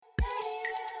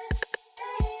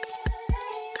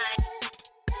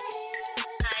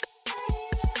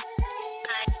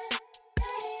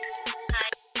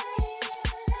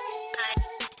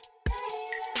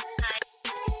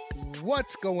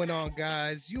What's going on,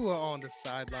 guys? You are on the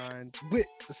sidelines with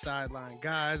the sideline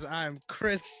guys. I'm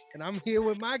Chris, and I'm here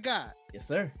with my guy. Yes,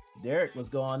 sir. Derrick, what's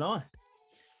going on?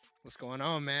 What's going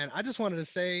on, man? I just wanted to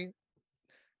say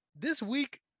this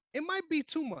week it might be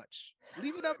too much.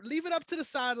 Leave it up. Leave it up to the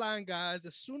sideline guys.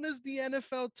 As soon as the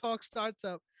NFL talk starts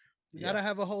up, we gotta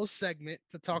have a whole segment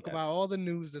to talk about all the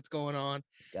news that's going on.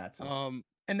 Got to.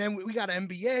 And then we got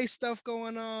NBA stuff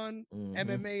going on.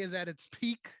 MMA is at its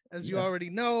peak, as you already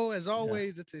know. As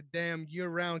always, it's a damn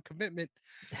year-round commitment.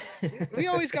 We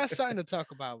always got something to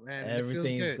talk about, man.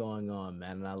 Everything's going on,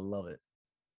 man, and I love it.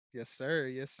 Yes, sir.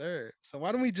 Yes, sir. So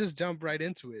why don't we just jump right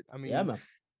into it? I mean, man.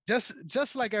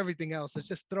 just like everything else, let's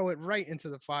just throw it right into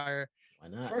the fire. Why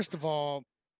not? First of all,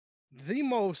 the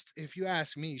most, if you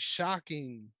ask me,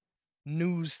 shocking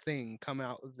news thing come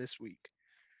out of this week.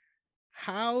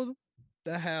 How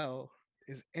the hell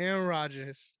is Aaron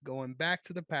Rodgers going back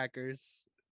to the Packers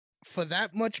for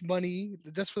that much money?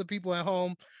 Just for the people at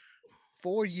home,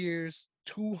 4 years,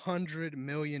 $200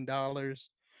 million.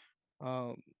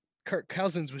 Kirk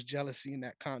Cousins was jealous seeing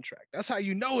that contract. That's how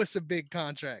you know it's a big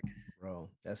contract,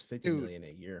 bro. That's $50 million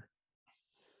a year.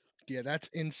 Yeah, that's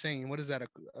insane. What is that? A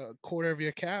quarter of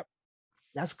your cap?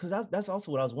 That's because that's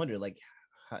also what I was wondering. Like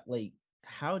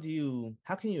how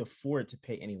can you afford to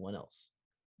pay anyone else?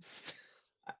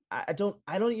 I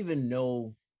don't even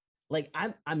know. Like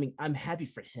I'm happy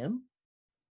for him,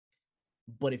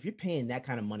 but if you're paying that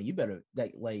kind of money, you better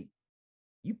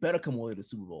come away with the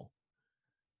Super Bowl.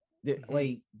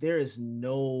 There is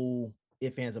no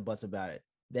ifs, ands, or buts about it.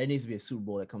 There needs to be a Super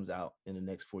Bowl that comes out in the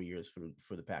next 4 years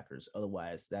for the Packers.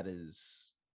 Otherwise, that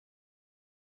is.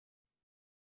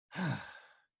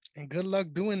 And good luck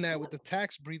doing that with the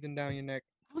tax breathing down your neck.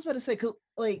 I was about to say,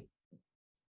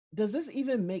 does this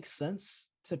even make sense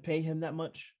to pay him that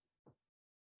much?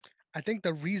 I think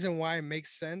the reason why it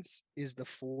makes sense is the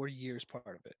 4 years part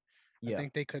of it. I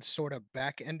think they could sort of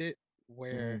back end it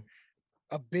where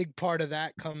a big part of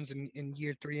that comes in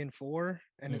year 3 and 4,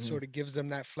 and it sort of gives them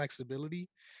that flexibility.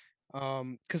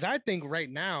 Because I think right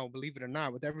now, believe it or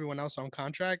not, with everyone else on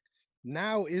contract,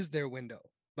 now is their window.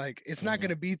 Like it's not going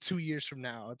to be 2 years from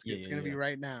now. It's going to be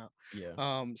right now.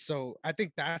 Yeah. So I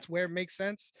think that's where it makes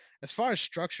sense. As far as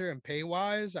structure and pay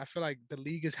wise, I feel like the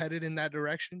league is headed in that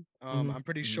direction. I'm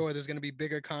pretty sure there's going to be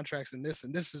bigger contracts than this,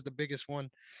 and this is the biggest one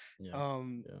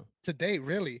to date,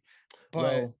 really.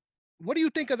 But what do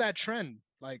you think of that trend?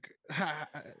 Like,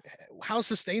 how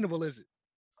sustainable is it?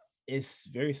 It's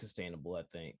very sustainable, I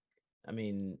think. I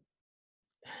mean,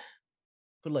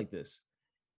 put it like this.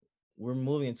 We're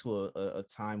moving into a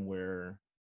time where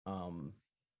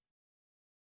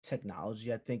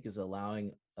technology, I think, is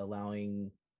allowing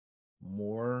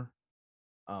more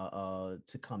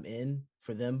to come in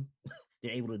for them.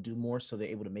 They're able to do more, so they're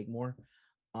able to make more.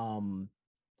 Because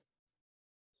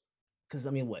I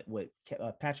mean, what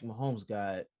Patrick Mahomes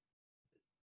got,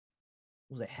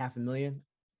 was it $500 million?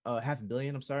 $500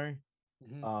 million. I'm sorry.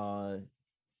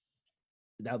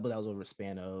 That was over a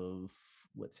span of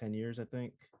 10 years, I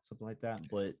think, something like that.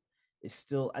 But it's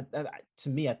still, to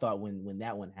me, I thought when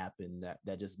that one happened,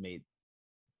 that just made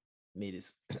it.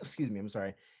 Excuse me, I'm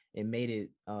sorry. It made it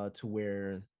to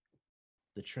where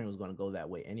the trend was going to go that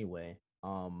way anyway.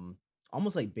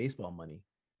 Almost like baseball money.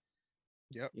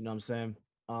 Yep. You know what I'm saying?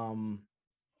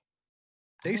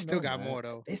 They still got more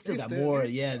though. They still got more.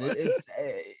 Yeah.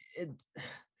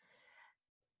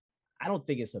 I don't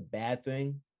think it's a bad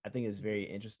thing. I think it's very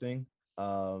interesting.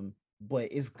 But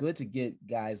it's good to get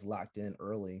guys locked in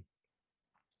early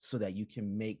so that you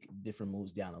can make different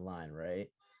moves down the line, right?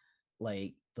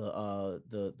 Like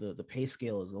the pay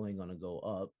scale is only going to go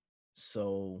up.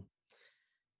 So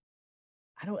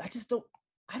I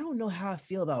don't know how I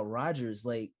feel about Rodgers.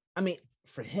 Like, I mean,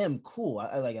 for him, cool.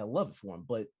 I love it for him,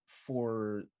 but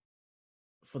for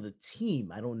the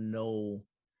team, I don't know.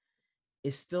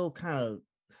 It's still kind of,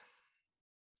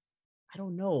 I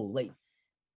don't know. Like,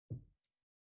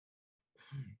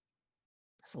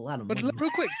 that's a lot of money. But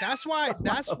real quick, that's why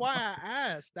I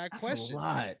asked that question. A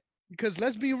lot. Because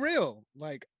let's be real,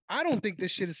 like I don't think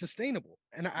this shit is sustainable,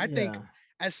 and I think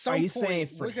at some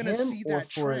point we're gonna see that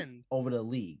trend over the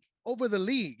league.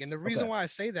 And the reason why I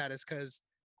say that is because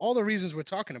all the reasons we're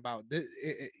talking about,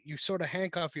 you sort of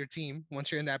handcuff your team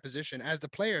once you're in that position. As the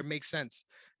player, it makes sense.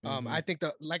 I think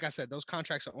that, like I said, those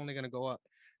contracts are only going to go up.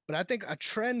 But I think a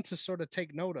trend to sort of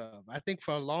take note of, I think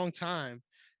for a long time,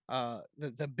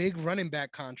 the big running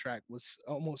back contract was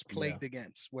almost plagued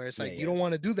against, where it's like, you don't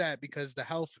want to do that because the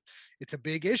health, it's a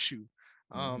big issue.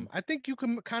 I think you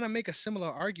can kind of make a similar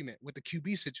argument with the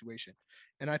QB situation,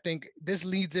 and I think this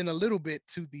leads in a little bit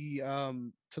to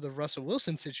the Russell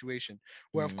Wilson situation,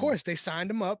 where of course they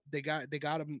signed him up, they got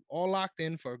him all locked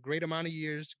in for a great amount of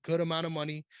years, good amount of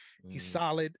money, he's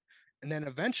solid, and then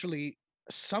eventually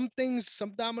some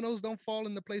dominoes don't fall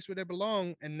in the place where they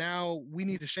belong, and now we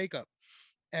need a shakeup.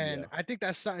 And I think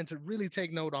that's something to really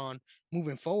take note on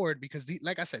moving forward because,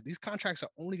 like I said, these contracts are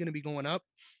only going to be going up.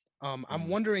 I'm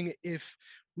wondering if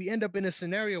we end up in a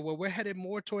scenario where we're headed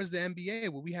more towards the NBA,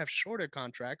 where we have shorter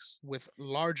contracts with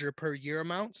larger per year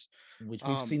amounts, which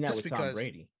we've seen that just with Tom because.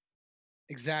 Brady.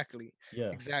 Exactly.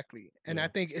 Yeah. Exactly. And I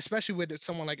think especially with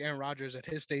someone like Aaron Rodgers at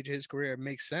his stage of his career, it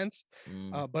makes sense.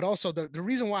 But also the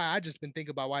reason why I just been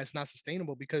thinking about why it's not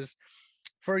sustainable because,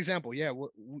 for example,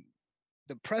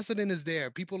 the precedent is there.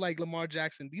 People like Lamar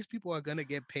Jackson, these people are gonna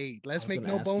get paid. Let's make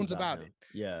no bones about it.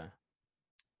 Yeah.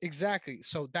 Exactly.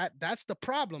 So that's the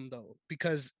problem though,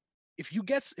 because if you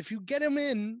get him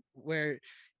in where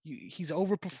he's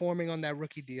overperforming on that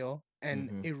rookie deal,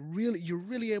 and you're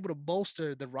really able to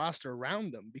bolster the roster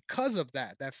around them because of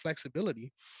that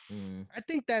flexibility. I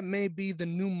think that may be the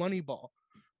new money ball,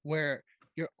 where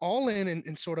you're all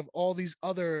in sort of all these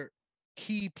other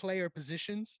key player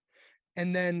positions,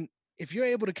 and then if you're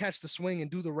able to catch the swing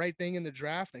and do the right thing in the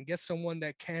draft and get someone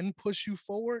that can push you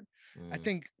forward, I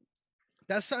think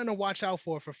that's something to watch out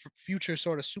for future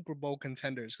sort of Super Bowl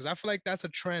contenders, because I feel like that's a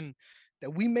trend that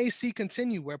we may see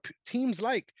continue where teams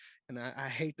like, and I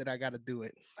hate that I got to do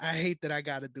it. I hate that I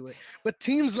got to do it. But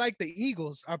teams like the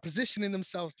Eagles are positioning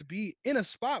themselves to be in a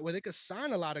spot where they could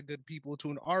sign a lot of good people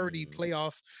to an already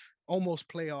almost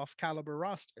playoff caliber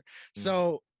roster.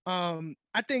 So I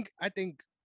think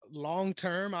long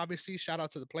term, obviously, shout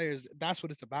out to the players. That's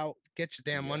what it's about. Get your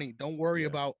damn money. Don't worry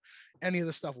about any of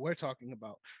the stuff we're talking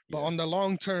about. But on the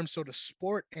long term, sort of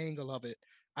sport angle of it,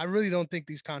 I really don't think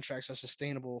these contracts are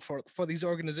sustainable for these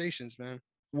organizations, man.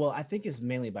 Well, I think it's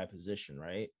mainly by position,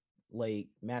 right? Like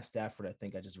Matt Stafford, I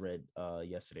think I just read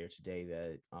yesterday or today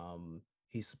that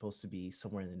he's supposed to be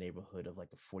somewhere in the neighborhood of like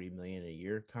a 40 million a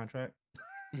year contract.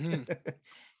 And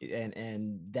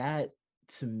that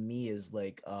to me is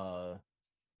like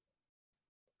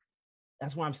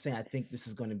that's why I'm saying I think this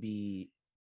is going to be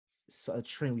a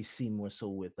trend we see more so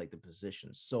with like the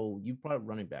positions. So you brought up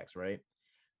running backs, right?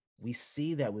 We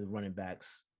see that with running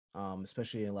backs,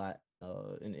 especially a lot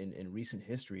in recent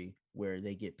history where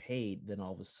they get paid, then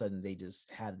all of a sudden they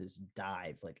just have this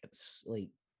dive, like it's like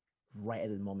right at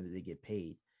the moment that they get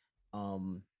paid.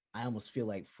 I almost feel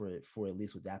like for at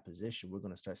least with that position, we're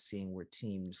going to start seeing where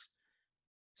teams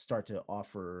start to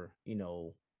offer,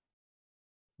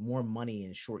 more money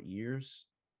in short years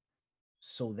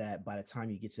so that by the time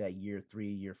you get to that year 3,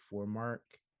 year 4 mark,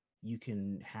 you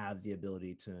can have the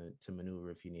ability to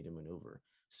maneuver if you need to maneuver.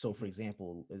 So for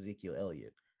example, Ezekiel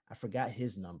Elliott, I forgot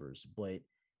his numbers, but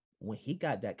when he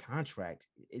got that contract,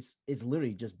 it's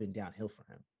literally just been downhill for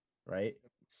him, right?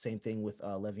 Same thing with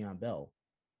Le'Veon Bell.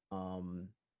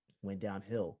 Went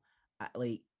downhill.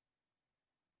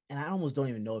 And I almost don't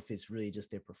even know if it's really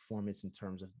just their performance in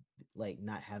terms of like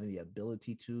not having the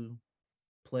ability to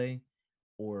play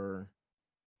or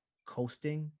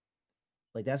coasting.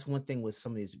 Like that's one thing with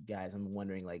some of these guys. I'm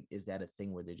wondering, like, is that a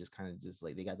thing where they're just kind of just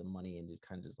like they got the money and just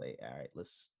kind of just like, all right,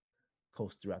 let's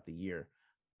coast throughout the year.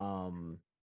 McCaffrey,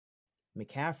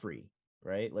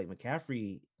 right? Like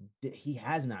McCaffrey, he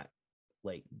has not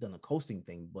like done a coasting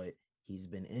thing, but he's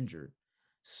been injured.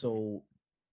 So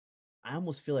I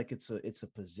almost feel like it's a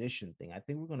position thing. I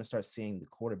think we're going to start seeing the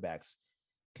quarterbacks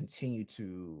continue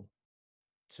to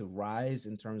rise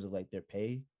in terms of like their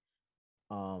pay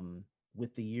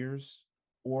with the years,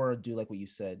 or do like what you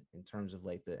said in terms of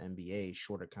like the NBA,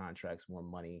 shorter contracts, more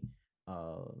money,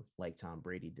 like Tom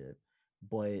Brady did.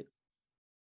 But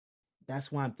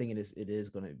that's why I'm thinking it is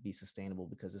going to be sustainable,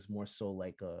 because it's more so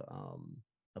like a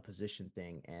position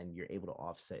thing, and you're able to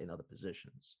offset in other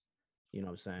positions. You know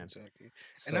what I'm saying? Exactly.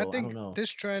 And I So I think don't know.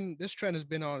 this trend has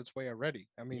been on its way already.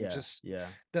 I mean, just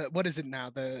what is it now?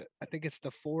 I think it's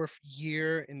the 4th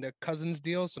year in the Cousins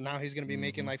deal. So now he's gonna be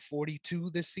making like 42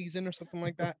 this season or something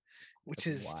like that, which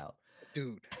is wild.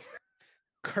 Dude.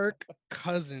 Kirk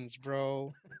Cousins,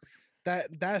 bro. That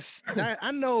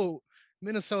I know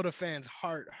Minnesota fans'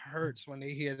 heart hurts when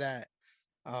they hear that.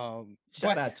 Shout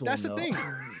But out to that's him the though. thing.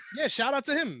 Yeah, shout out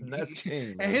to him. That's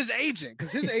king, and his agent,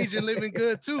 because his agent living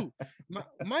good too.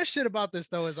 My shit about this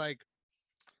though is like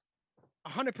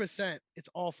 100%. It's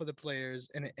all for the players,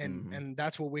 and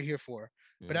that's what we're here for.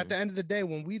 But at the end of the day,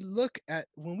 when we look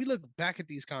back at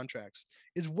these contracts,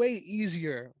 it's way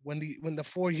easier when the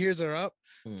 4 years are up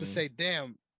to say,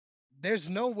 damn, there's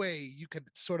no way you could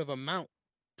sort of amount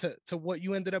to what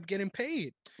you ended up getting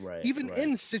paid, Right. even Right.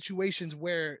 in situations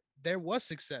where there was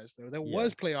success, there Yeah.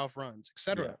 was playoff runs, Yeah.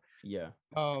 etc. Yeah.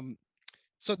 Um,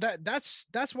 so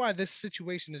that's why this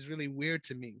situation is really weird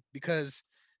to me, because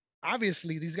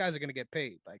obviously these guys are going to get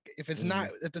paid. Like if it's Mm-hmm.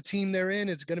 not at the team they're in,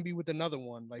 it's going to be with another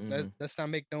one. Like Mm-hmm. let's not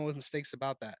make no mistakes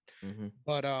about that. Mm-hmm.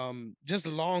 But just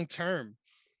long term,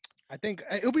 I think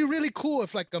it would be really cool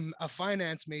if like a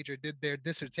finance major did their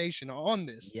dissertation on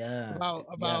this, Yeah. Yeah.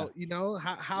 about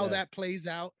how Yeah. that plays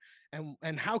out,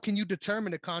 and how can you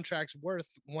determine a contract's worth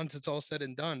once it's all said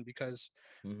and done, because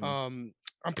Mm-hmm. um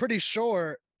I'm pretty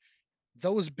sure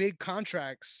those big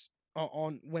contracts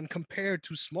on when compared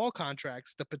to small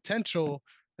contracts, the potential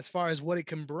as far as what it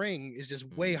can bring is just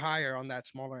way Mm-hmm. higher on that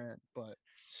smaller end. But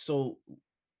So,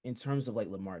 in terms of like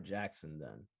Lamar Jackson,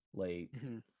 then, like,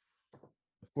 mhm.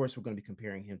 of course, we're going to be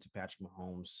comparing him to Patrick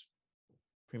Mahomes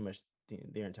pretty much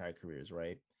their entire careers,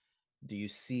 right? Do you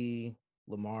see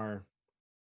Lamar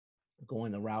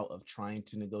going the route of trying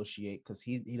to negotiate, because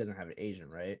he doesn't have an agent,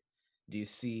 right? Do you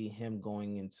see him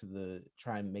going into the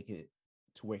try and make it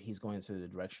to where he's going into the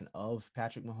direction of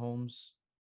Patrick Mahomes,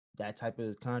 that type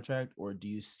of contract, or do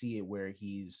you see it where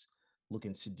he's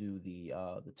looking to do the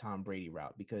Tom Brady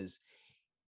route, because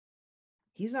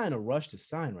he's not in a rush to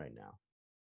sign right now,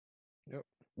 Yep.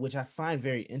 which I find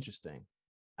very interesting.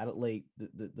 I don't like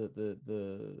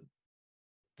the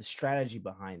strategy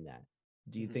behind that.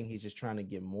 Do you Mhm. think he's just trying to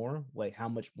get more? Like, how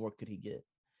much more could he get?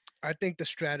 I think the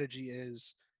strategy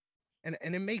is, and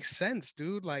it makes sense,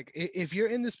 dude. Like if you're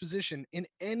in this position in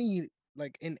any,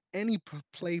 like in any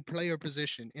player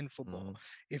position in football, Mm-hmm.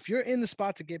 if you're in the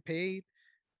spot to get paid,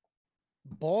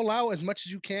 ball out as much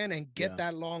as you can and get Yeah,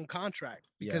 that long contract,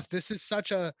 yeah. because this is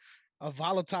such a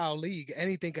volatile league.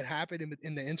 Anything could happen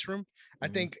in the interim. I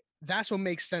Mm-hmm. think that's what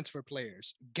makes sense for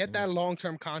players. Get Mm-hmm. that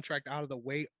long-term contract out of the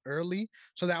way early,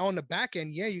 so that on the back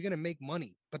end, yeah, you're gonna make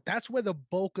money, but that's where the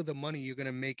bulk of the money you're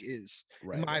gonna make is, in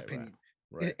Right, my right, right, opinion.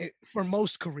 right, For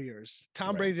most careers, Tom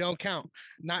right. Brady don't count.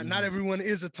 Not Mm-hmm. everyone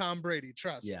is a Tom Brady.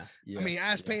 Trust. Yeah, I yeah, mean,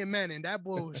 ask yeah. Peyton Manning. That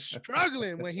boy was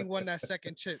struggling when he won that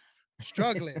second chip,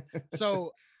 struggling.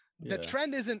 So the Yeah.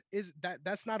 trend isn't is that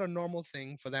that's not a normal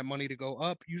thing for that money to go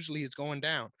up. Usually it's going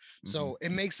down. Mm-hmm. So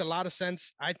it makes a lot of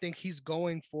sense. I think he's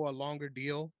going for a longer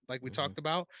deal, like we Mm-hmm. talked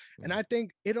about. And Mm-hmm. I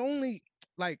think it only,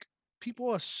 like, people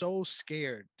are so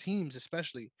scared, teams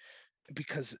especially,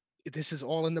 because this is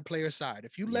all in the player side.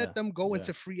 If you Yeah, let them go yeah,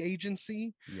 into free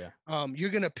agency, yeah. you're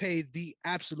gonna pay the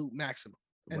absolute maximum.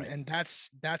 And Right. and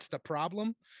that's the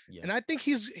problem. Yeah. And I think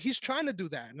he's trying to do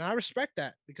that. And I respect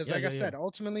that, because Yeah, like I yeah, yeah. said,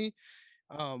 ultimately,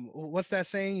 what's that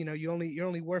saying, you're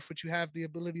only worth what you have the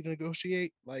ability to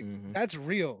negotiate. Like, Mm-hmm. that's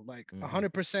real. Like, Mm-hmm.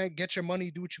 100% get your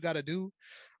money, do what you got to do.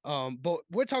 But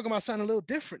we're talking about something a little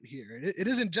different here. It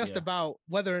isn't just Yeah. about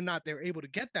whether or not they're able to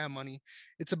get that money.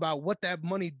 It's about what that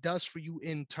money does for you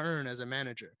in turn as a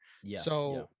manager. Yeah. Yeah.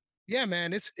 So yeah,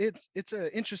 man, it's an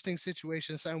interesting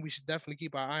situation, something we should definitely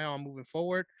keep our eye on moving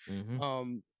forward.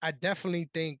 Mm-hmm. I definitely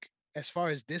think, as far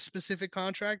as this specific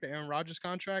contract, the Aaron Rodgers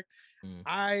contract, Mm.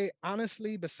 I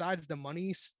honestly, besides the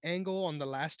money angle on the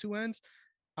last two ends,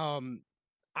 um,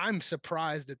 I'm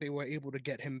surprised that they were able to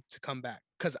get him to come back,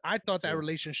 because I Me thought that too.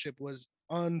 relationship was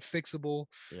unfixable.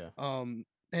 Yeah. Um,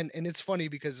 and it's funny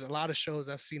because a lot of shows,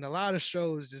 I've seen a lot of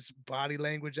shows, just body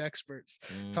language experts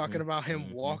Mm-hmm. talking about him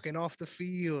Mm-hmm. walking off the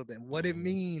field and what it Mm-hmm.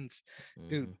 means.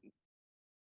 Dude, Mm-hmm.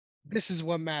 this is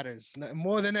what matters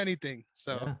more than anything.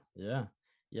 So Yeah. Yeah.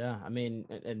 Yeah. I mean,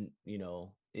 and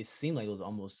it seemed like it was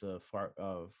almost a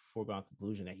foregone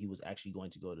conclusion that he was actually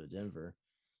going to go to Denver,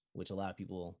 which a lot of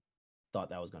people thought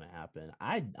that was going to happen.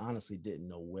 I honestly didn't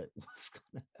know what was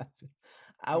going to happen. me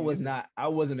either. I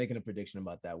wasn't making a prediction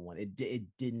about that one. It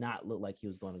did not look like he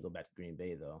was going to go back to Green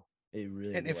Bay though. It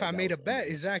really And looked if like I that made was a the end bet, of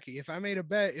it. exactly, if I made a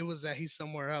bet, it was that he's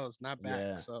somewhere else, not back.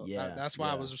 Yeah, So yeah, that's why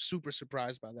I yeah, was super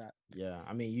surprised by that. yeah.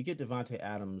 I mean, you get Devonte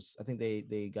Adams. I think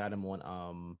they got him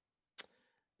on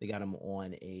they got him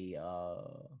on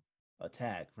a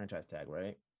tag, franchise tag,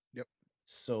 right? Yep.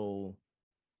 So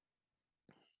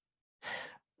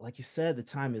like you said, the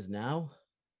time is now,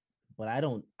 but I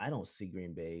don't see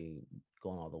Green Bay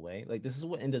going all the way. Like, this is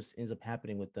what ends up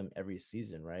happening with them every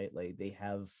season, right? Like, they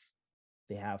have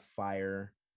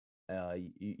fire.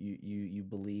 You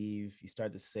believe, you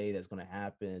start to say that's going to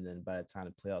happen, and then by the time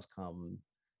the playoffs come,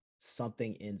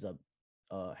 something ends up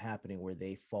happening where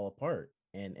they fall apart,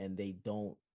 and they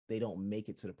don't make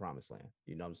it to the promised land.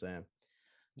 You know what I'm saying?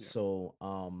 Yeah. So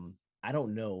I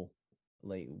don't know,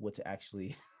 like, what to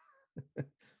actually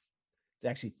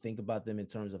think about them in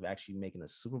terms of actually making a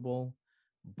Super Bowl.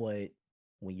 But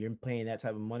when you're paying that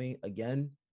type of money, again,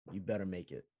 you better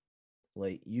make it.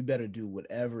 Like you better do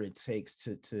whatever it takes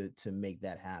to make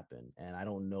that happen. And I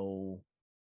don't know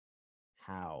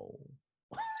how.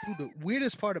 Dude, the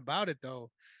weirdest part about it though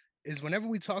is whenever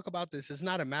we talk about this, it's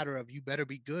not a matter of you better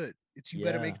be good. It's you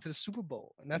better make Yeah. it to the Super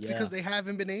Bowl. And that's because Yeah. they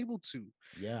haven't been able to.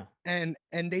 Yeah. And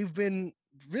they've been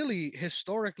really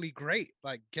historically great,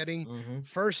 like getting Mm-hmm.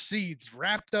 first seeds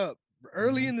wrapped up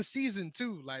early Mm-hmm. in the season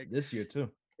too. Like This year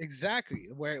too. exactly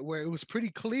where it was pretty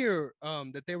clear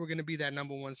that they were going to be that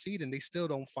number one seed, and they still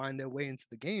don't find their way into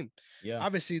the game. Yeah.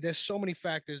 Obviously, there's so many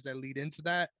factors that lead into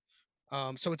that.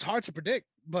 So it's hard to predict.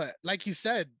 But like you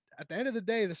said, at the end of the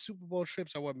day, the Super Bowl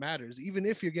trips are what matters. Even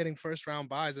if you're getting first round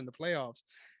buys in the playoffs,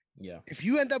 Yeah. if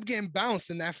you end up getting bounced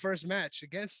in that first match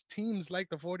against teams like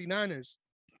the 49ers,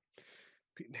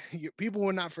 people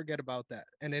will not forget about that.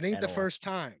 And it ain't At the all. first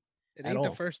time. It At ain't the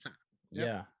all. first time. Yep.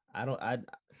 Yeah. I don't I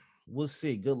we'll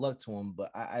see. Good luck to him.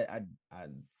 But I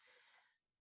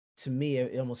to me,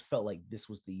 it almost felt like this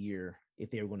was the year.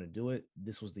 If they were going to do it,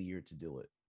 this was the year to do it.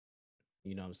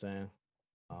 You know what I'm saying?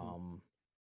 Mhm. Um,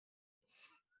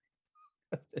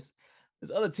 there's,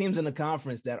 there's other teams in the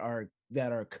conference that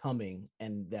are coming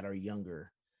and that are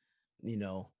younger. You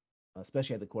know,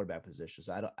 especially at the quarterback position.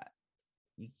 So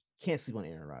you can't sleep on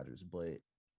Aaron Rodgers, but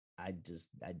I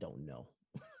don't know.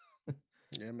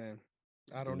 Yeah, man.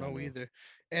 I Do don't not know know. either.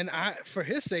 And for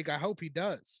his sake, I hope he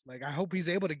does. Like, I hope he's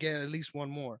able to get at least one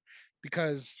more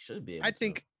because Should be I able to.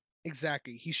 think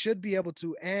exactly he should be able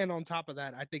to. And on top of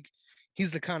that, I think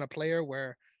he's the kind of player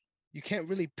where you can't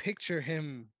really picture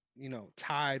him,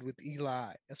 tied with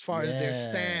Eli as far as their Yeah.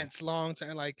 stance long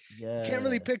term. Like, you can't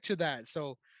really Yeah. picture that.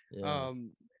 So, Yeah.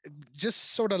 um, just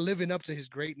sort of living up to his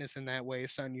greatness in that way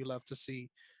is something you love to see.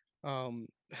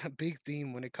 A big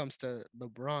theme when it comes to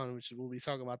LeBron, which we'll be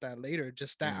talking about that later.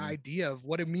 Just that Mm-hmm. idea of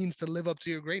what it means to live up to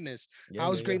your greatness. Yeah. How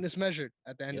Yeah. is Yeah. greatness measured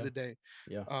at the end of Yeah. the day?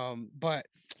 Yeah. But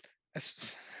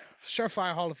it's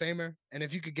surefire Hall of Famer, and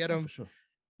if you could get Oh, for him, sure.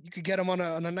 you could get him on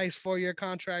a nice 4-year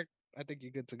contract. I think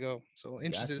you're good to go. So Got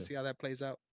interested to to. see how that plays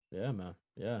out. Yeah, man.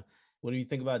 Yeah. What do you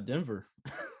think about Denver?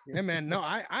 Yeah, man. No,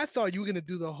 I thought you were gonna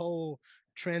do the whole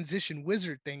transition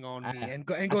wizard thing on me I and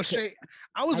I go could straight.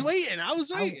 I was I waiting. I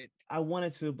was I waiting. I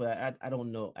wanted to, but I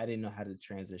don't know. I didn't know how to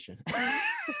transition.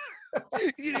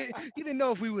 You didn't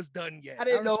know if we was done yet. I I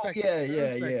didn't know. respect it. Yeah, I yeah,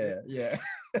 respect yeah, it.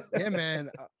 yeah. Yeah, man.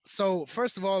 So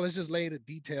first of all, let's just lay the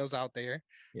details out there.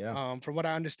 Yeah. From what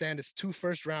I understand, it's 2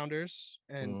 first rounders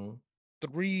and Mhm.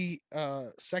 3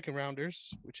 second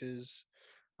rounders, which is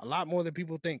a lot more than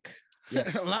people think. A lot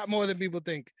Yes. more than people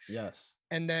think. Yes.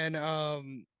 And then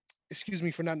excuse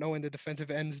me for not knowing the defensive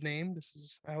end's name. This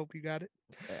is I hope you got it.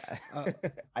 Uh,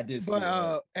 I did but see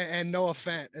that. and Noah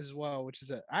Fant as well, which is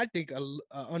I think a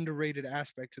underrated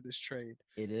aspect to this trade.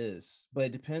 It is, but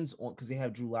it depends on because they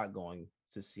have Drew Lock going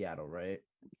to Seattle, right?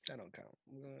 That don't count.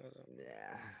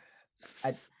 Yeah.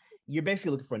 I you're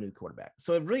basically looking for a new quarterback.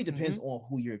 So it really depends Mhm. on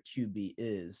who your QB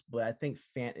is, but I think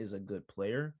Fant is a good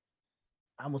player.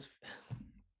 I almost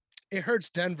It hurts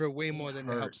Denver way it more than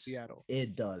it helps hurts. Seattle.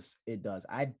 It does. It does.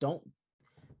 I don't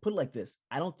put it like this.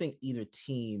 I don't think either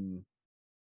team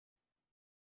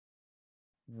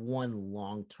won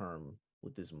long term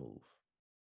with this move.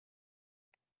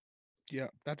 Yeah,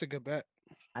 that's a good bet.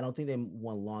 I don't think they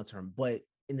won long term, but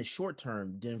in the short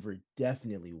term, Denver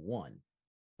definitely won.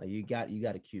 Like you got a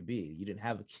QB. You didn't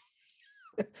have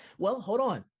a well, hold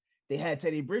on. They had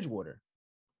Teddy Bridgewater.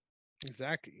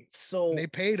 Exactly. And So they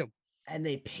paid him. and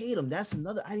they paid him. That's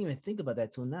another. I didn't even think about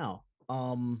that till now.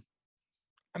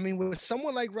 I mean, with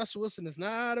someone like Russell Wilson, it's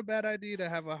not a bad idea to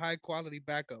have a high quality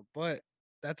backup, but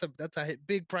that's a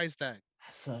big price tag.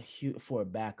 That's a huge for a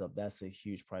backup. That's a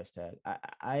huge price tag.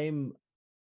 I'm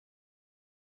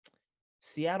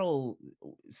Seattle.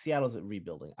 Seattle's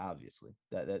rebuilding. Obviously,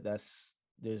 that's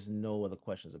there's no other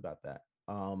questions about that.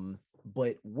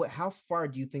 But what? How far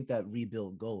do you think that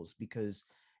rebuild goes? Because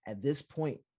at this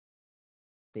point,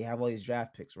 they have all these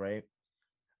draft picks, right?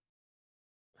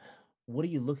 What are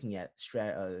you looking at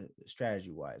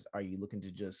strategy wise? Are you looking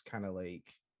to just kind of like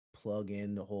plug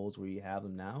in the holes where you have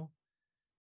them now?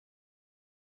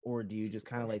 Or do you just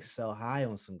kind of like sell high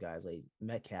on some guys like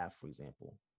Metcalf, for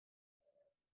example?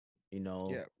 You know,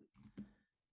 Yeah.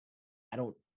 I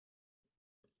don't.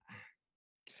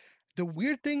 The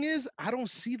weird thing is, I don't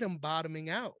see them bottoming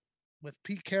out with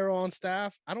Pete Carroll on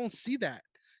staff. I don't see that.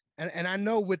 And I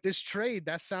know with this trade,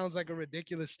 that sounds like a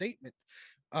ridiculous statement.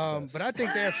 But I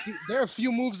Yes. think they're a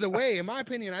few moves away. In my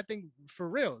opinion, I think for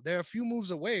real, they're a few moves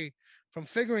away from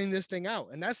figuring this thing out.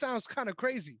 And that sounds kind of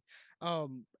crazy.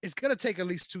 It's gonna take at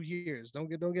least 2 years. Don't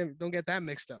get that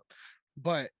mixed up.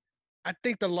 But I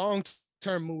think the long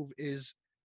term move is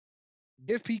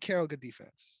give Pete Carroll good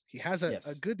defense. He has a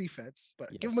Yes. good defense,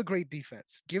 but give him Yes. a great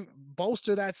defense.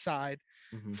 Bolster that side,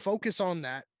 focus on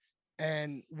that.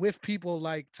 And with people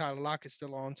like Tyler Lockett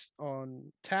still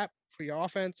on tap for your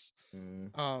offense,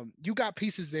 you got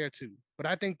pieces there too. But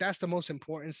I think that's the most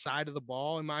important side of the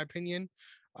ball, in my opinion,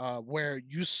 where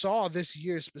you saw this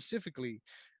year specifically.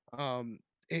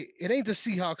 It ain't the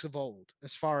Seahawks of old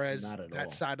as far as Not at that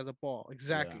all. side of the ball. Yeah.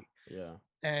 Exactly. Yeah.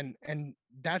 And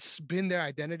that's been their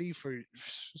identity for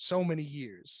so many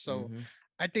years. So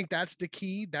I think that's the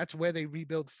key. That's where they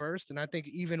rebuild first. And I think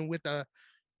even with a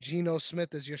Geno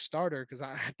Smith as your starter, because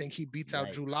I think he beats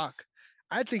out Drew Lock. Yikes.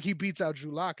 I think he beats out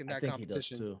Drew Lock in I that think he does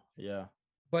competition. too. Yeah.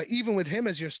 But even with him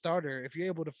as your starter, if you're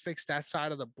able to fix that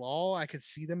side of the ball, I could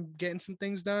see them getting some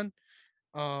things done.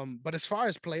 But as far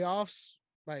as playoffs,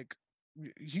 like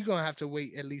you're gonna have to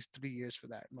wait at least 3 years for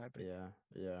that, in my opinion.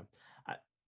 Yeah. Yeah. I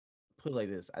put it like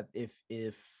this: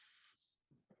 if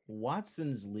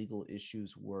Watson's legal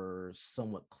issues were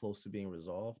somewhat close to being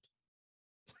resolved,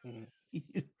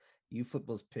 you flip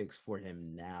those picks for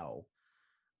him now.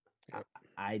 Yep.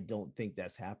 I don't think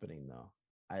that's happening though.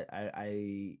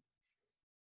 I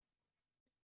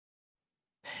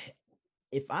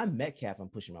if I'm Metcalf, I'm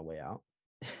pushing my way out.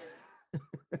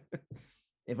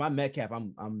 If I'm Metcalf,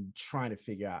 I'm trying to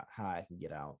figure out how I can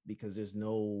get out because there's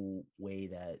no way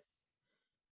that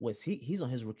he's on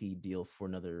his rookie deal for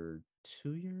another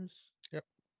 2 years. Yep.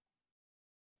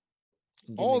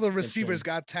 All the receivers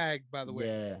got tagged, by the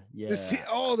way. Yeah.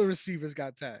 All the receivers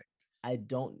got tagged. I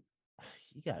don't.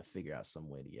 You got to figure out some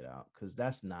way to get out because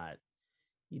that's not.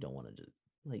 You don't want to just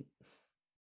like.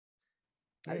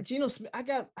 Geno Smith. I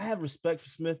have respect for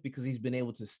Smith because he's been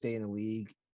able to stay in the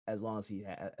league as long as he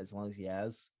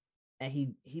has, and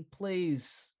he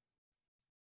plays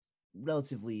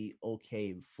relatively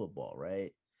okay football,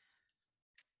 right?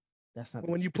 That's not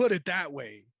when you put it that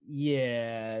way.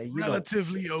 Yeah,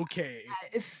 relatively okay.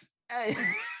 He's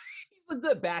a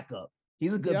good backup.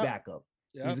 He's a good backup.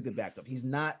 Yep. He's a good backup. He's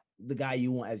not the guy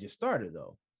you want as your starter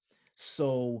though.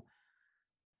 So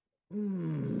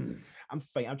I'm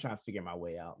trying to figure my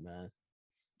way out, man.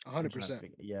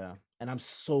 100%. Yeah. And I'm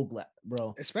so glad,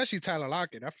 bro. Especially Tyler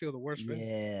Lockett. I feel the worst for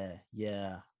him.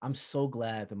 Yeah. I'm so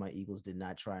glad that my Eagles did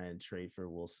not try and trade for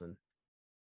Wilson.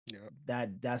 Yeah.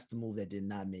 That's the move that did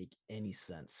not make any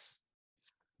sense.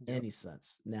 Any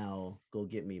sense. Now go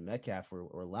get me Metcalf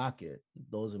or Lockett.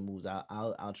 Those are moves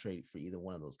I'll trade for either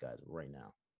one of those guys right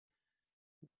now.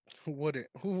 Who wouldn't?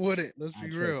 Let's be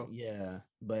real.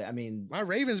 But I mean, my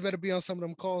Ravens better be on some of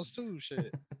them calls too.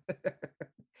 Shit.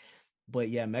 But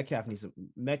yeah, Metcalf needs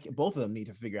both of them need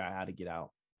to figure out how to get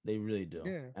out. They really do.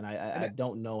 Yeah. And I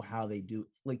don't know how they do.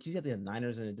 Like you got the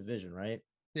Niners in a division, right?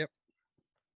 Yep.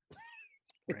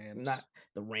 It's not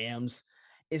the Rams.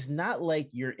 It's not like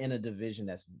you're in a division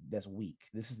that's weak.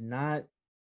 This is not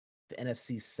the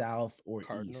NFC South or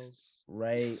Cardinals. East,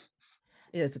 right?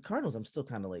 Yeah, the Cardinals, I'm still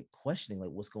kind of like questioning like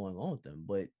what's going on with them,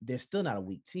 but they're still not a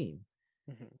weak team.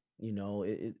 You know,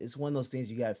 it's one of those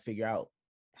things you got to figure out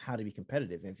how to be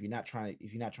competitive. And if you're not trying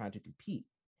to compete,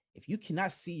 if you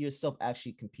cannot see yourself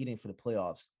actually competing for the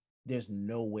playoffs, there's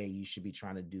no way you should be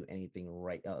trying to do anything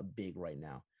big right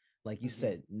now. Like you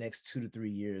said, next 2 to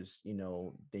 3 years, you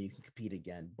know, that you can compete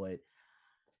again. But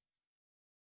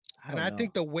I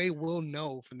think the way we'll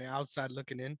know from the outside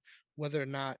looking in whether or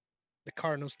not the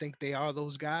Cardinals think they are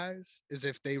those guys is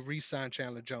if they re-sign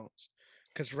Chandler Jones,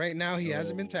 because right now he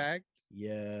hasn't been tagged.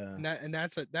 Yeah, and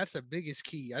that's the biggest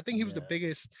key. I think he was the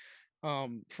biggest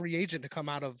free agent to come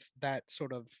out of that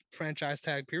sort of franchise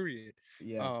tag period.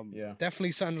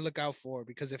 Definitely something to look out for,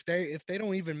 because if they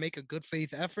don't even make a good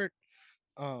faith effort,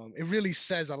 it really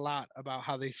says a lot about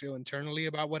how they feel internally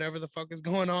about whatever the fuck is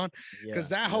going on. Because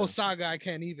that whole saga, I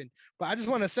can't even. But I just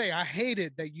want to say, I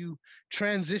hated that you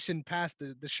transitioned past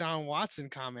the Deshaun Watson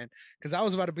comment, because I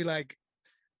was about to be like,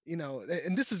 you know,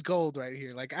 and this is gold right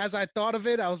here. Like, as I thought of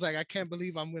it, I was like, I can't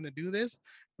believe I'm going to do this.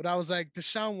 But I was like,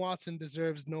 Deshaun Watson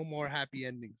deserves no more happy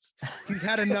endings. He's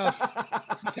had enough.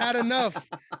 He's had enough.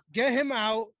 Get him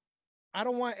out. I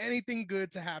don't want anything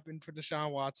good to happen for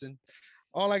Deshaun Watson.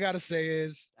 All I gotta say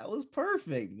is that was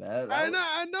perfect, man. I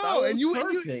know, and you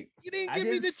didn't give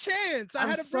me the chance. I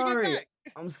had to bring it back.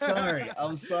 I'm sorry.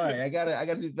 I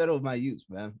gotta do better with my use,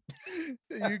 man.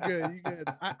 You're good.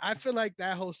 I feel like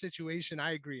that whole situation.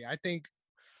 I agree. I think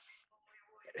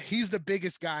he's the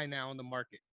biggest guy now in the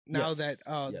market. Now that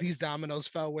these dominoes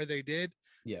fell where they did.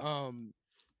 Yeah.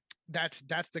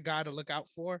 That's the guy to look out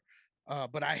for.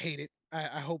 But I hate it.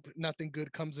 I hope nothing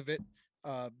good comes of it.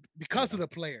 Because of the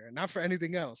player, not for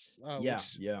anything else.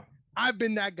 I've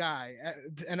been that guy,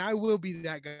 and I will be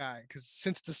that guy, because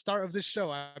since the start of this show,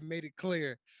 I made it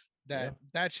clear Yeah.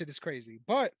 That shit is crazy.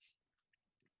 But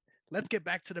let's get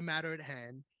back to the matter at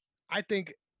hand. I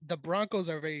think the Broncos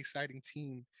are a very exciting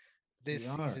team this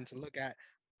They are. season to look at.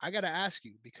 I got to ask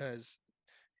you because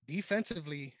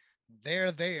defensively,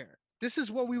 they're there. This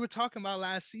is what we were talking about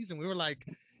last season. We were like,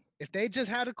 if they just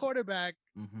had a quarterback,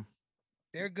 Mm-hmm.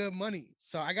 they're good money.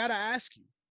 So I got to ask you,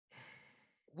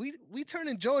 we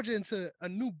turning Georgia into a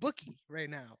new bookie right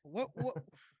now.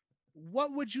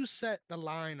 What would you set the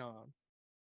line on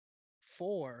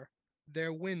for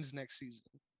their wins next season?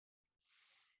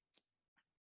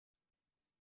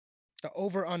 The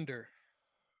over under.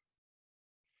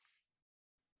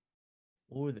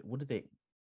 What did they?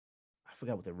 I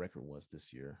forgot what their record was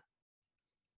this year.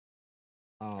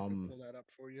 I can Um, pull that up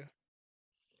for you.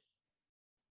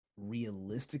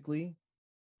 Realistically,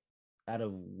 out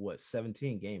of what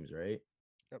 17 games, right?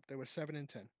 Yep, they were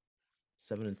 7-10.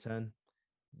 7-10.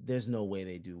 There's no way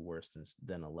they do worse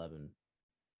than 11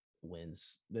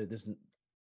 wins. There's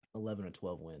 11 or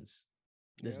 12 wins.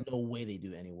 There's Yep. no way they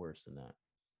do any worse than that.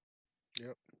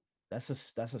 Yep. That's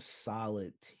a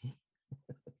solid team.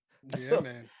 Yeah,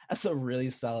 man. That's a really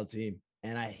solid team.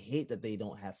 And I hate that they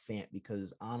don't have Fant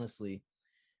because honestly,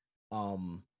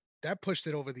 um, that pushed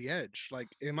it over the edge.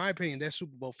 Like in my opinion, they're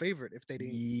Super Bowl favorite if they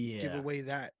didn't give yeah, away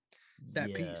that yeah,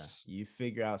 piece. you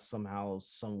figure out somehow,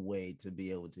 some way to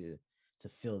be able to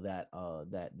fill that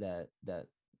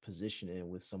position in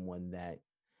with someone that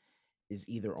is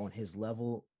either on his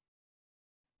level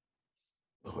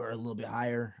or a little bit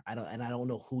higher. I don't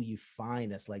know who you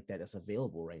find that's like that that's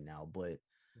available right now, but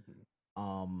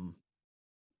um,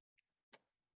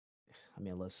 I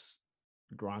mean, unless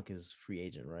Gronk is free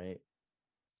agent, right?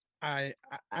 I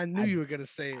knew I you were gonna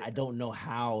say it. I don't know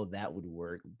how that would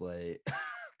work, but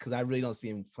because I really don't see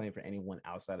him playing for anyone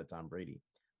outside of Tom Brady.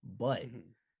 But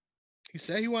He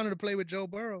said he wanted to play with Joe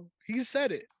Burrow. He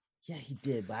said it. yeah, he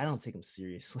did, but I don't take him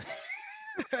seriously.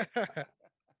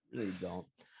 Really don't.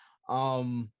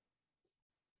 Um,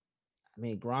 I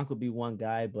mean, Gronk would be one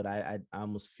guy, but I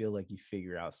almost feel like you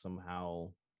figure out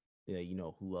somehow, yeah, you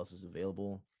know who else is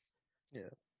available. Yeah.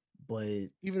 But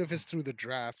Even if it's through the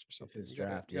draft or if something, it's you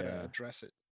draft, gotta yeah, address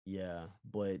it. yeah.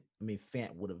 But I mean,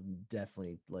 Fant would have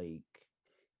definitely like,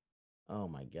 oh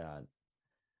my god,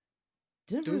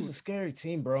 Denver's a Dude, scary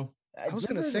team, bro. I was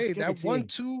gonna Denver is a say scary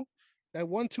team. that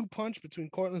 1-2 punch between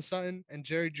Cortland Sutton and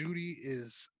Jerry Judy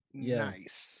is Yeah,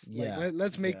 nice. Like yeah,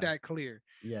 let's make yeah, that clear.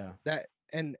 yeah. That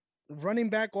and running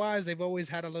back wise, they've always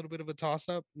had a little bit of a toss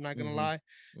up. I'm not gonna Mm-hmm. lie.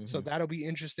 So Mm-hmm. that'll be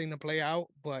interesting to play out.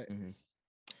 But Mm-hmm.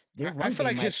 Their I run feel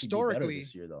game like might actually be better historically,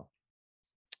 this year, though.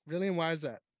 really, and why is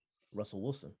that? Russell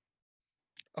Wilson.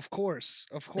 Of course,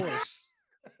 of course.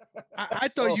 So I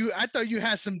thought you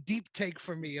had some deep take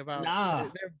for me about nah,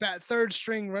 their third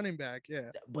string running back.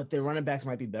 Yeah, but their running backs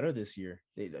might be better this year.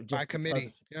 by Just because of,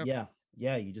 committee. Yep. yeah,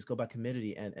 yeah, you just go by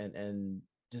committee and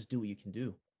just do what you can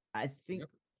do. I think Yep.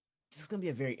 this is gonna be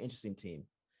a very interesting team.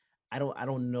 I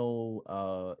don't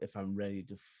know if I'm ready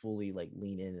to fully like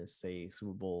lean in and say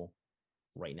Super Bowl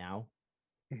right now,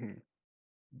 Mhm.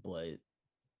 but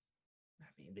I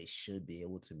mean they should be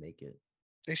able to make it.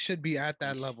 They should be at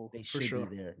that level They for should be sure.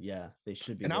 there. Yeah, they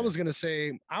should be And I there. was gonna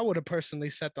say I would have personally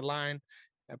set the line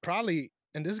at probably,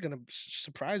 and this is gonna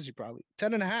surprise you, probably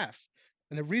 10.5.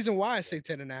 And the reason why I say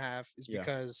 10.5 is Yeah,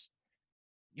 because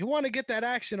you want to get that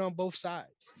action on both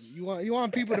sides. You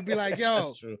want people to be like, that's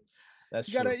yo, true. That's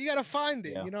true. you gotta find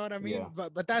it. Yeah, You know what I yeah, mean?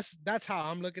 But that's how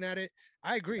I'm looking at it.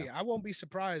 I yeah. agree. I won't be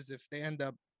surprised if they end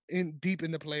up in deep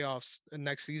in the playoffs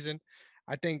next season.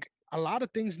 I think a lot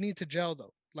of things need to gel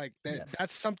though. Like Yes.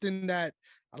 that's something that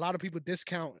a lot of people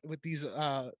discount with these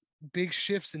big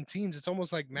shifts in teams. It's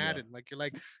almost like Yeah. Madden. Like you're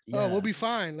like, oh, we'll Yeah. be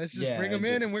fine. Let's just bring Yeah. them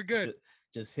in and we're good.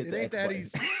 Just hit It the ain't X that button.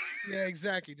 easy. Yeah,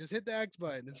 exactly. Just hit the X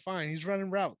button. It's fine. He's running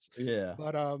routes. Yeah.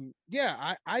 But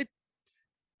yeah,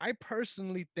 I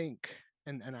personally think,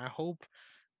 and I hope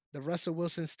the Russell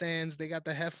Wilson stands, they got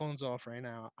the headphones off right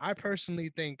now. I personally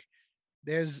think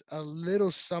there's a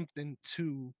little something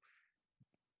to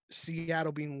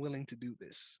Seattle being willing to do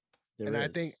this. There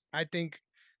And is. I think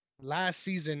last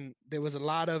season there was a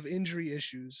lot of injury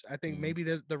issues. I think Mhm. maybe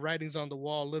the writing's on the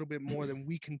wall a little bit more than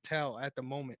we can tell at the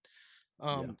moment.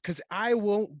 Yeah. Because I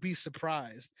won't be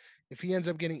surprised if he ends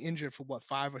up getting injured for what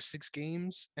 5 or 6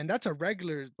 games, and that's a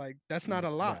regular, like that's not a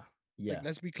lot. Yeah. Like Yeah.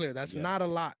 let's be clear, that's Yeah. not a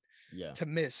lot Yeah. to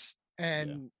miss. Yeah.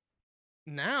 And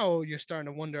now you're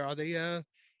starting to wonder, are they a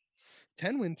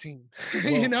 10-win team? You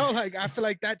Well, know, like I feel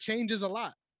like that changes a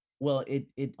lot. well, it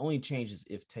only changes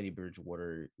if Teddy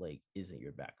Bridgewater like isn't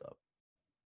your backup,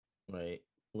 right?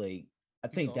 Like I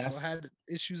He's think also that's had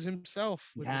issues himself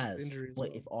he with has, injury as but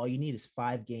well. if all you need is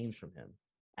 5 games from him,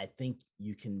 I think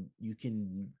you can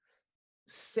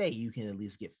say you can at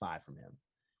least get 5 from him.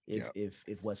 Yeah.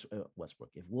 If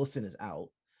Westbrook, if Wilson is out,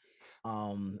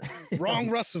 Wrong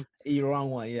Russell. you're wrong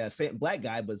one. Yeah, same black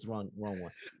guy, but it's wrong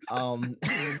one.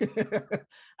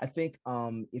 I think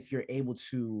if you're able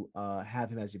to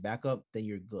have him as your backup, then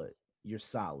you're good. You're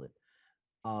solid.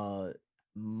 Uh,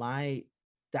 my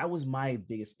that was my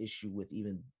biggest issue with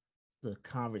even the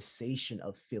conversation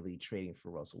of Philly trading for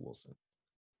Russell Wilson.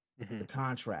 The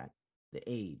contract, the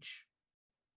age,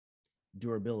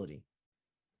 durability.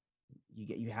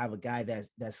 You have a guy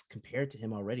that's compared to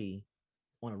him already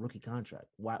on a rookie contract.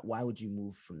 Why would you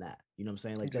move from that? You know what I'm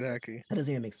saying? Like Exactly. that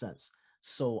doesn't even make sense.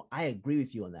 So I agree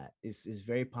with you on that. It's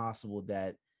very possible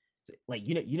that, like,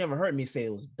 you never heard me say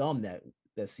it was dumb that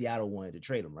Seattle wanted to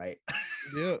trade him, right?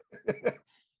 Yeah.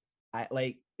 I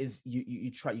like is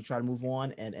you try to move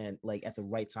on and like at the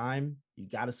right time you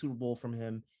got a Super Bowl from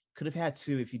him. Could have had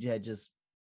two if you had just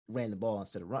ran the ball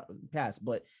instead of pass,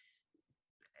 but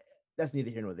that's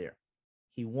neither here nor there.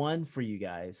 He won for you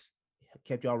guys,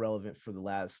 kept y'all relevant for the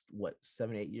last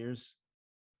 7-8 years.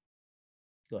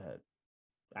 Go ahead.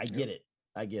 I get it.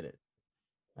 I get it.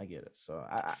 So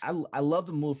I love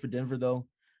the move for Denver though.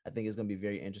 I think it's going to be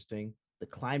very interesting. The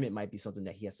climate might be something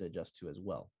that he has to adjust to as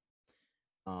well.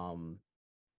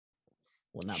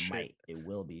 Well, not Shit. might. It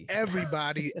will be.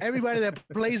 Everybody that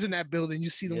plays in that building, you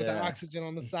see them with the oxygen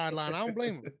on the sideline. I don't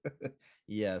blame them.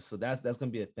 Yeah, so that's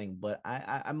gonna be a thing. But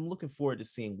I'm looking forward to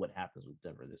seeing what happens with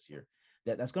Denver this year.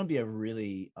 That's gonna be a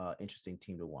really interesting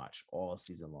team to watch all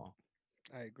season long.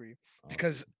 I agree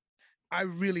because I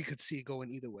really could see it going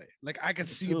either way. Like I could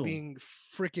see it being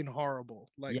freaking horrible,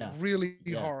 like really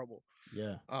horrible.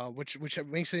 Yeah. Which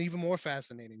makes it even more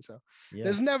fascinating. So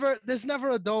there's never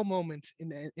a dull moment in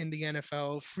the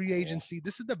NFL free agency.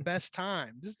 This is the best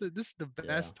time. This is the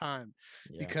best time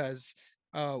because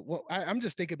I'm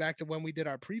just thinking back to when we did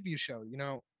our preview show. You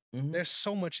know, there's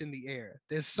so much in the air.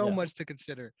 There's so much to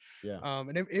consider.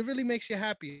 And it really makes you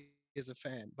happy as a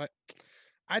fan. But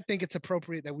I think it's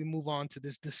appropriate that we move on to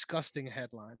this disgusting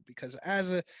headline because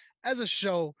as a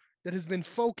show that has been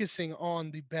focusing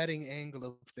on the betting angle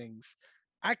of things,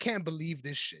 I can't believe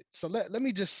this shit. So let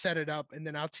me just set it up and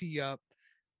then I'll tee you up.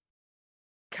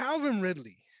 Calvin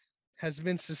Ridley has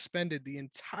been suspended the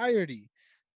entirety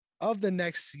of the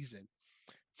next season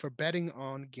for betting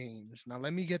on games. Now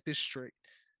let me get this straight.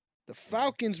 The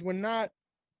Falcons were not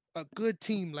a good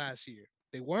team last year.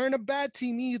 They weren't a bad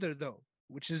team either, though,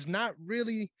 which is not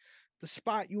really the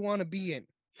spot you want to be in.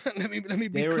 let me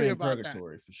be clear about that.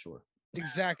 Purgatory for sure.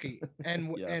 Exactly.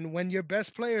 And and when your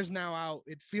best player is now out,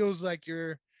 it feels like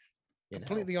you're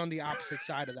completely on the opposite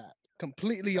side of that.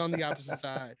 Completely on the opposite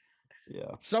side.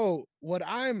 Yeah. So what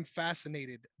I'm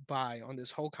fascinated by on this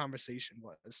whole conversation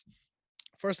was,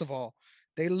 first of all,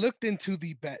 they looked into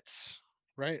the bets,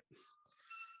 right?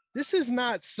 This is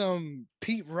not some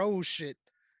Pete Rose shit.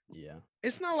 Yeah.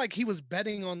 It's not like he was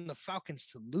betting on the Falcons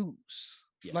to lose.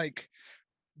 Yeah. Like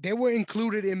they were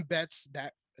included in bets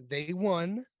that they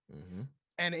won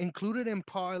and included in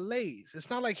parlays. It's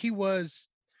not like he was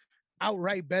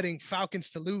outright betting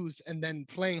Falcons to lose and then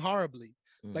playing horribly.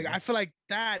 Like I feel like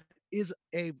that is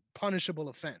a punishable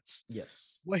offense.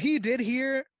 Yes. What he did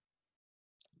here,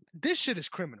 this shit is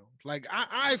criminal. Like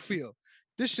I feel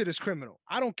this shit is criminal.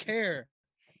 I don't care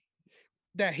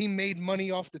that he made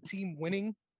money off the team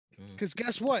winning. Because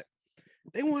guess what?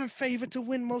 They weren't favored to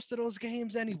win most of those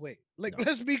games anyway. Like,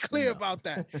 let's be clear about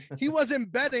that. He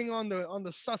wasn't betting on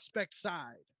the suspect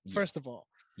side, first of all.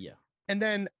 Yeah. And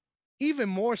then even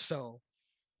more so,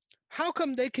 how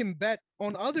come they can bet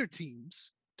on other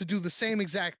teams to do the same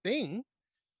exact thing?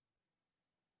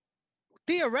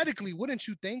 Theoretically, wouldn't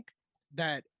you think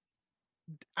that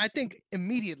I think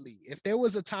immediately, if there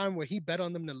was a time where he bet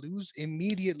on them to lose,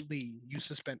 immediately you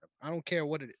suspend them. I don't care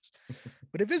what it is.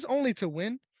 But if it's only to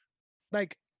win,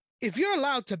 like if you're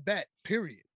allowed to bet,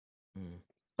 period,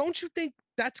 don't you think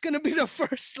that's going to be the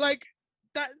first, like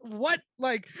that? What,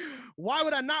 like, why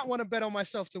would I not want to bet on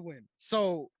myself to win?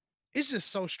 So it's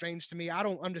just so strange to me. I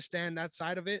don't understand that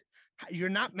side of it. You're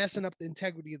not messing up the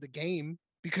integrity of the game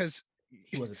because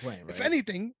he wasn't playing, right? If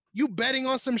anything, you betting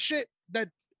on some shit that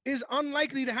is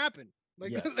unlikely to happen.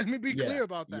 Like, let me be clear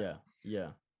about that. Yeah.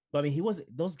 But I mean, he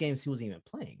wasn't those games. He wasn't even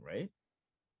playing, right?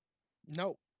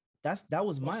 No. That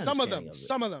was my some understanding of it.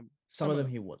 Some of them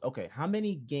he was. Okay, how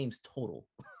many games total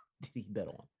did he bet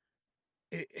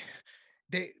on?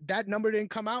 That number didn't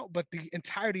come out, but the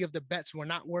entirety of the bets were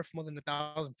not worth more than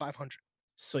 1,500.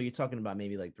 So you're talking about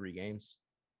maybe like 3 games.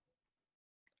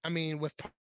 I mean, with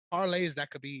parlays, that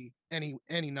could be any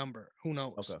number. Who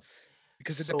knows? Okay.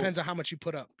 Because it depends on how much you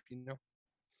put up, you know.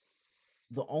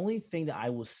 The only thing that I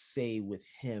will say with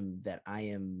him that I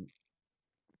am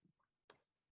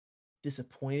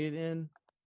disappointed in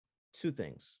two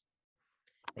things.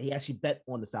 And he actually bet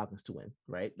on the Falcons to win,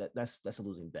 right? That's a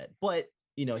losing bet. But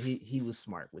he was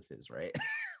smart with his, right?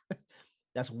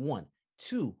 That's one.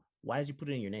 Two, why did you put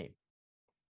it in your name?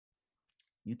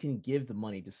 You can give the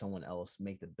money to someone else,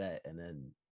 make the bet, and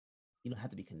then you don't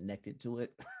have to be connected to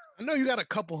it. I know you got a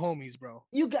couple homies, bro.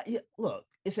 Look,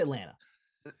 it's Atlanta.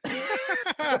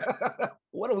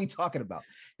 What are we talking about?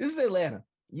 This is Atlanta.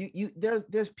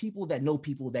 There's people that know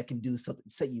people that can do something,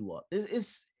 set you up.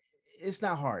 It's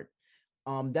not hard.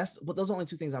 But those are only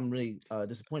two things I'm really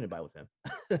disappointed by with him.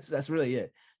 That's really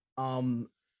it.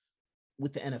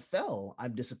 With the NFL,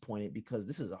 I'm disappointed because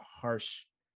this is a harsh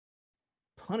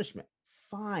punishment.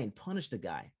 Fine, punish the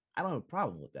guy. I don't have a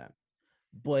problem with that.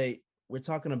 But we're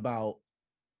talking about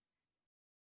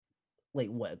like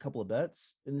what, a couple of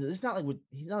bets? And it's not like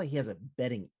he has a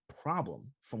betting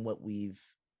problem from what we've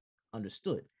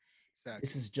understood. Exactly.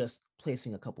 This is just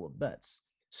placing a couple of bets.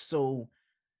 So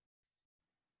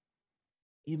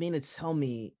you mean to tell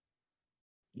me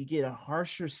you get a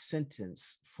harsher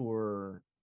sentence for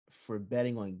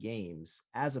betting on games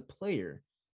as a player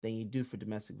than you do for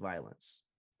domestic violence?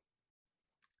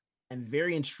 I'm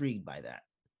very intrigued by that.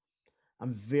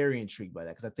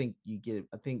 Because I think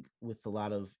with a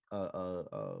lot of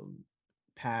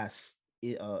past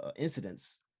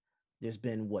incidents, there's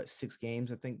been 6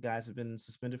 games I think guys have been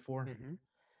suspended for.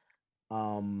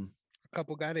 A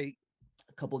couple got 8.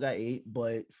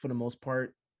 But for the most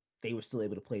part, they were still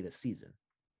able to play this season.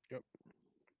 Yep.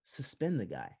 Suspend the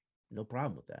guy, no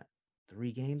problem with that.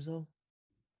 3 games though.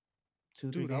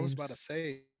 2, 3 games. I was about to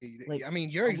say, like, I mean,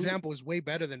 your example is way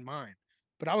better than mine,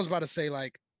 but I was about to say,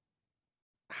 like,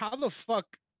 how the fuck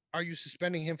are you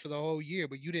suspending him for the whole year,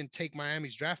 but you didn't take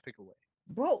Miami's draft pick away,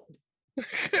 bro?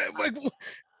 Like,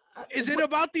 is it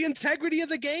about the integrity of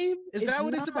the game? Is that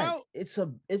what it's about?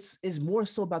 It's more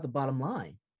so about the bottom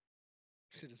line.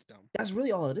 Shit is dumb. That's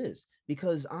really all it is.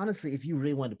 Because honestly, if you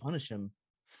really wanted to punish him,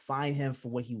 fine him for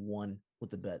what he won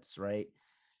with the bets, right?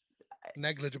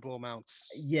 Negligible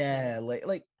amounts. Yeah,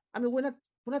 like I mean, we're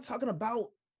not talking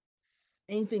about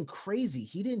anything crazy.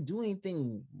 He didn't do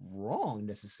anything wrong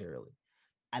necessarily.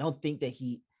 I don't think that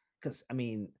because I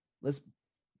mean, let's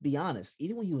be honest,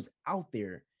 even when he was out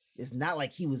there, it's not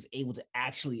like he was able to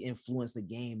actually influence the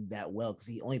game that well, because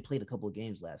he only played a couple of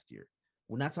games last year.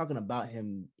 We're not talking about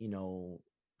him,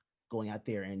 going out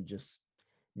there and just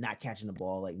not catching the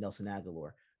ball like Nelson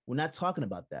Aguilar. We're not talking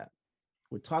about that.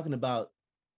 We're talking about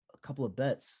a couple of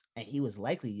bets, and he was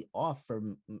likely off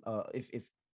from if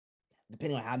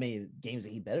depending on how many games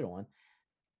that he betted on,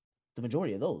 the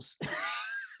majority of those.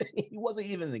 He wasn't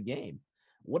even in the game.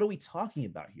 What are we talking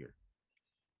about here?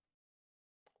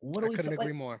 I couldn't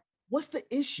agree more. What's the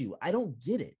issue? I don't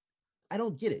get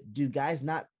it. Do guys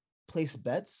not place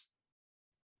bets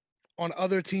on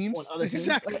other teams?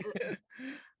 Exactly.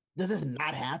 Does this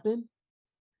not happen?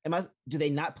 Do they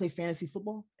not play fantasy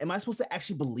football? Am I supposed to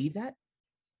actually believe that?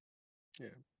 Yeah.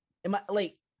 Am I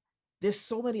like, there's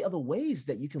so many other ways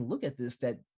that you can look at this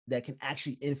that can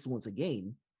actually influence a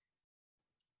game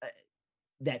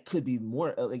that could be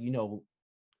more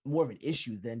more of an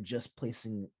issue than just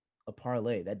placing a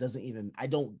parlay. That doesn't even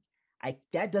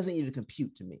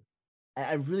compute to me.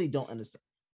 I really don't understand.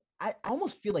 I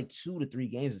almost feel like 2 to 3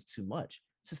 games is too much.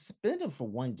 Suspend him for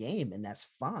 1 game and that's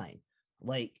fine.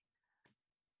 Like,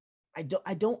 I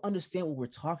don't understand what we're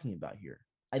talking about here.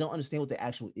 I don't understand what the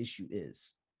actual issue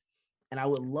is. And I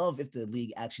would love if the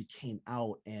league actually came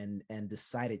out and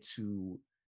decided to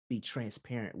be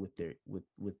transparent with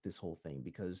this whole thing,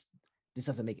 because this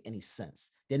doesn't make any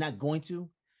sense. They're not going to.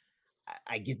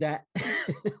 I get that.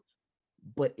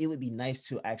 But it would be nice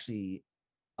to actually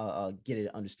get an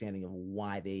understanding of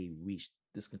why they reached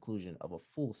this conclusion of a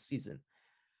full season.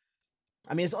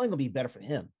 I mean, it's only going to be better for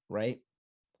him, right?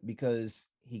 Because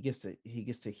he gets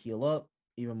to heal up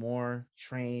even more,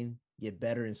 train, get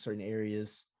better in certain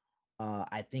areas.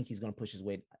 I think he's going to push his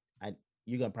way.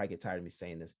 You're going to probably get tired of me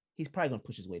saying this. He's probably going to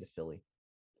push his way to Philly,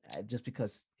 just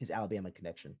because his Alabama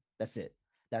connection. That's it.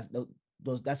 That's the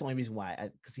only reason why.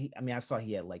 I saw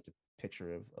he had liked a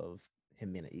picture of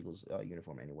him in an Eagles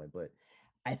uniform anyway. But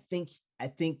I think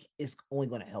it's only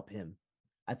going to help him.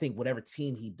 I think whatever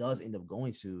team he does end up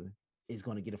going to is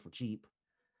going to get it for cheap.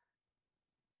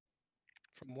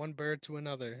 From one bird to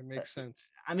another, it makes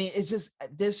sense. I mean, it's just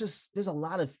there's a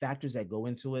lot of factors that go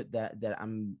into it that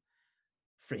I'm,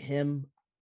 for him,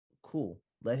 cool.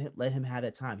 Let him have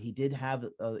that time. He did have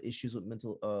issues with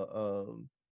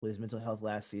his mental health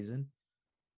last season.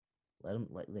 Let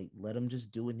him just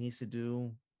do what he needs to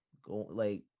do.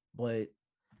 But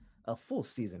A full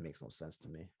season makes no sense to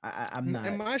me. I'm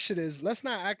And not. my shit is, let's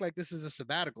not act like this is a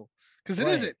sabbatical, because it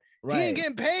Right, isn't. He ain't right,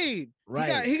 getting paid.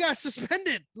 right, He got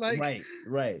suspended. Like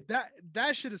right.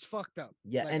 that shit is fucked up.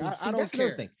 Yeah, Like and I see, don't that's another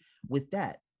care. thing with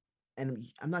that. And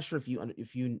I'm not sure if you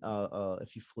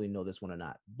fully know this one or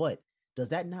not, but does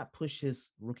that not push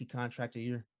his rookie contract a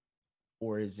year,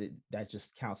 or is it that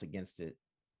just counts against it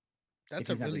if That's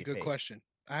a he's not going really to get good paid? question.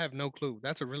 I have no clue.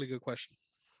 That's a really good question.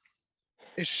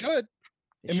 It should.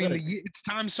 It I mean, should. it's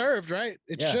time served, right?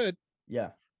 It Yeah, should, yeah,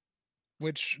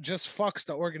 which just fucks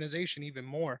the organization even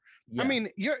more. I yeah, mean,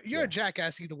 you're a yeah.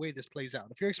 jackass either way this plays out.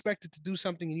 If you're expected to do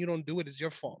something and you don't do it, it's your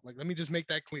fault. Like, let me just make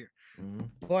that clear. Mm-hmm.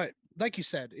 But like you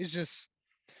said, it's just,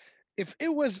 if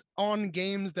it was on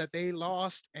games that they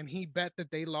lost and he bet that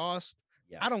they lost,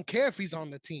 Yeah, I don't care if he's on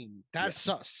the team. yeah, That's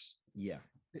sus. yeah,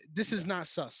 This is yeah, not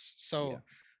sus. yeah. So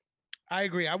I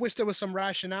agree. I wish there was some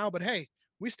rationale, but hey,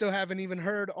 we still haven't even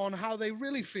heard on how they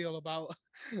really feel about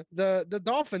the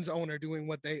Dolphins owner doing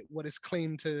what is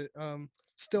claimed to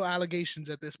still allegations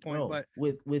at this point. Bro, But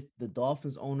with the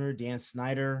Dolphins owner Dan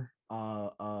Snyder,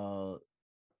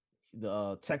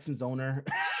 the Texans owner.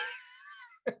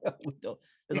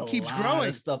 There's a it keeps lot of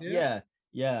growing. stuff. Yeah.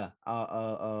 Yeah,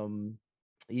 yeah.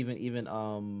 Even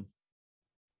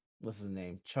what's his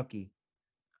name? Chucky,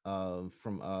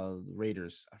 from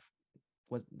Raiders.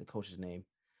 What's the coach's name?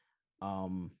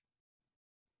 Um,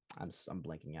 I'm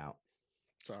blanking out.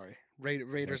 Sorry.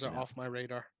 Raiders are Blanking out. off my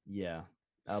radar. Yeah.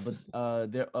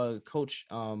 But their coach.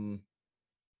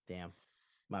 Damn,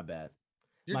 my bad.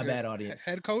 You're My good. bad, audience.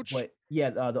 Head coach? But yeah,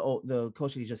 the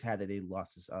coach that he just had that they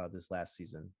lost this last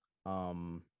season.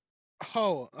 Um,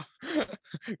 Oh,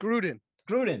 Gruden.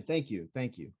 Gruden, thank you.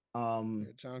 Yeah,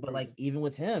 John But like Gruden. even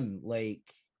with him, like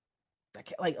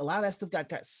a lot of that stuff got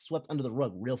swept under the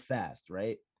rug real fast,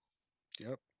 right?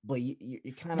 Yep. But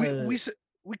you kind We of we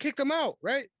we kicked him out,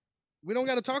 right? We don't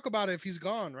got to talk about it if he's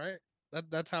gone, right?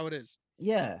 That's how it is.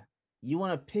 yeah, you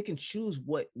want to pick and choose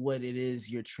what it is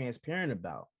you're transparent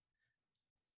about.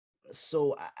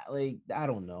 So I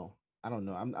don't know. I don't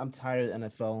know. I'm tired of the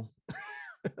NFL.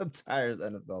 I'm tired of the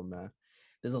NFL, man.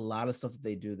 There's a lot of stuff that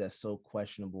they do that's so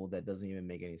questionable that doesn't even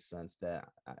make any sense. That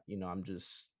I'm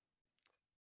just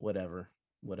whatever,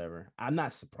 whatever. I'm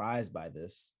not surprised by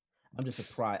this. I'm just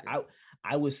surprised. Yeah.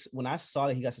 I was when I saw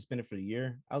that he got suspended for the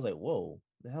year. I was like, whoa,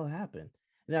 the hell happened?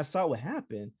 And then I saw what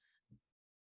happened.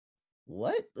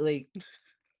 What like I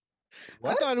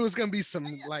what? thought it was gonna be some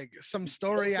He killed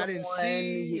story I didn't someone.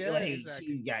 see. Yeah, Like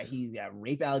exactly. he's got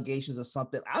rape allegations or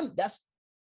something. That's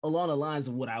along the lines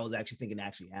of what I was actually thinking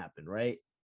actually happened, right?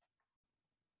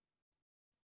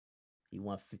 He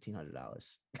won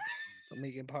 $1,500. I'm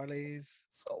making parlays.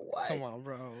 So what? Come on,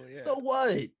 bro. Yeah. So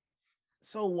what?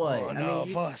 So what? One I mean,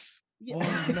 of us. yeah.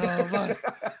 One of us.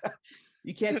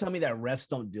 You can't tell me that refs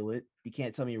don't do it. You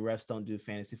can't tell me refs don't do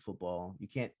fantasy football. You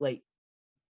can't like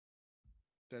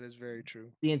That is very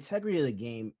true. the integrity of the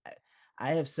game.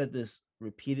 I have said this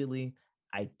repeatedly.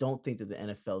 I don't think that the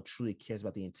NFL truly cares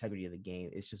about the integrity of the game.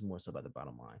 It's just more so about the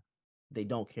bottom line. They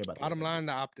don't care about the Bottom integrity. line,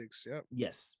 the optics. Yep.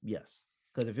 Yes, yes.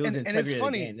 Because if it was the And it's integrity of the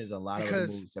funny game, there's a lot of other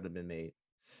because moves that have been made.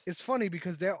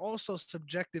 they're also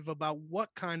subjective about what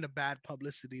kind of bad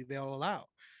publicity they'll allow.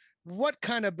 What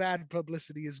kind of bad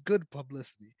publicity is good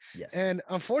publicity? Yes. And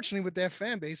unfortunately, with their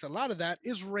fan base, a lot of that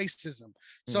is racism.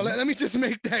 So Mm-hmm. let me just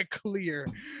make that clear.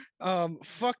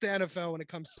 Fuck the NFL when it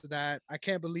comes to that. I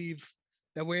can't believe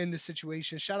that we're in this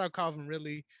situation. Shout out Calvin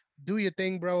Ridley. Do your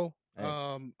thing, bro.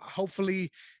 Hey.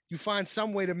 Hopefully you find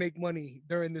some way to make money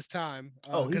during this time.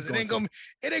 Oh, he's Because going to.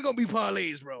 it ain't gonna be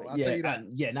parlays, bro. I'll tell Yeah, you that.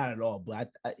 yeah, not at all. But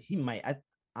he might.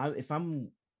 If I'm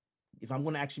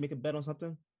going to actually make a bet on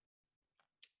something,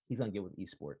 he's going to get with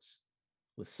esports.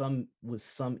 With some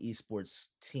esports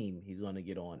team, he's going to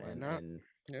get on Why and not?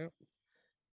 Yeah.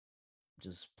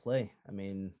 just play. I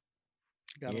mean,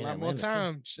 Got a you're in lot more Atlanta too.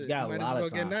 time. You Shit, you got a might as lot well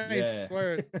of get time. nice. Yeah.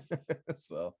 Word.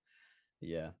 So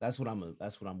yeah, that's what I'm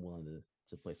willing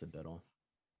to place a bet on.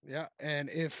 Yeah. And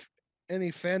if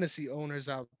any fantasy owners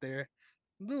out there,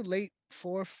 a little late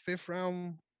fourth, fifth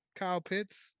round Kyle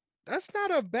Pitts, that's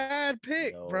not a bad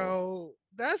pick, Yo, bro.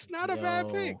 That's not a bad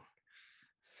pick. yo,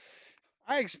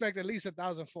 I expect at least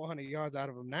 1,400 yards out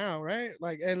of him now, right?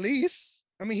 Like at least.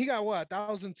 I mean, he got what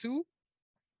 1,002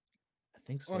 I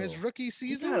think on his so. rookie He got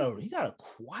season. a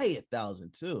quiet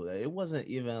 1,000 too. It wasn't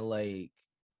even like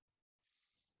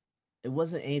it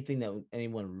wasn't anything that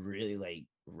anyone really like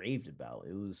raved about.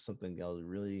 It was something that was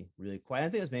really, really quiet. I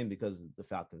think it's mainly because the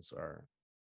Falcons are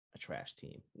a trash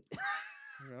team.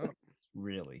 Yeah.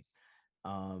 Really.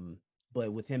 Um,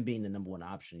 but with him being the number one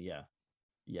option, yeah.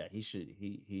 Yeah, he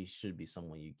should be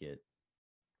someone you get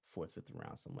fourth, fifth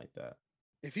round, something like that.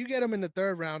 If you get him in the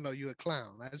third round, though, you a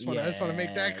clown. I just want to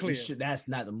make that Yeah, you clear. should. That's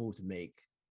not the move to make.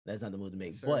 That's not the move to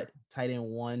Yes, make. sir. But tight end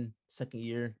one, second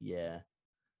year, yeah,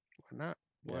 Why not?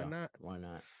 Why yeah. not? Why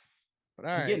not? But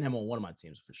all I'm getting right, him on one of my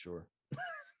teams for sure.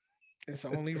 it's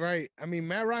only right. I mean,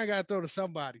 Matt Ryan got to throw to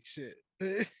somebody. Shit,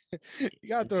 you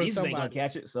got to throw to Jesus ain't gonna somebody.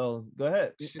 catch it, so go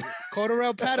ahead. Shit.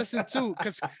 Cordarrelle Patterson too,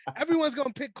 because everyone's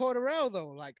gonna pick Cordarrelle though.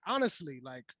 Like honestly,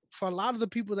 like for a lot of the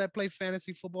people that play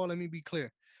fantasy football, let me be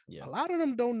clear. Yeah, A lot of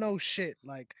them don't know shit.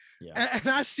 Like, yeah, and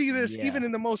I see this yeah, even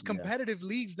in the most yeah. competitive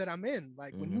leagues that I'm in.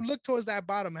 Like when Mm-hmm. you look towards that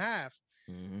bottom half,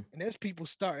 Mm-hmm. and there's people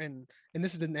starting, and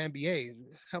this is in the NBA,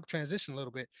 help transition a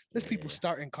little bit. There's Yeah, people yeah,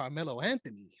 starting Carmelo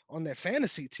Anthony on their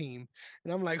fantasy team.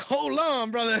 And I'm like, hold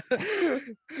on, brother. I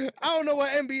don't know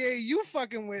what NBA you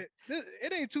fucking with.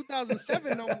 It ain't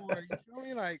 2007 no more. You feel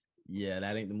me? Like, yeah.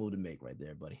 That ain't the move to make right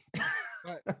there, buddy.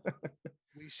 but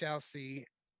we shall see.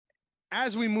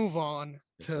 As we move on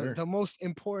Yes, to sir. the most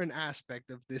important aspect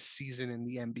of this season in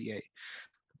the NBA,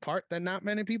 the part that not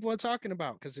many people are talking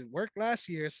about because it worked last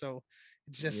year. So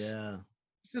Yeah.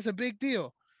 it's just a big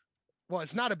deal. Well,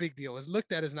 it's not a big deal. It's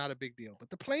looked at as not a big deal, but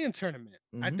the play-in tournament,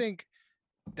 I Mm-hmm. think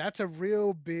that's a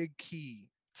real big key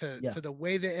Yeah. to the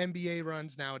way the NBA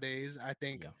runs nowadays. I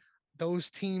think Yeah. those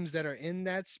teams that are in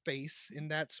that space, in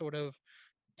that sort of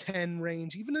 10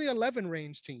 range, even the 11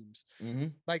 range teams, Mm-hmm.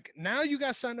 like now you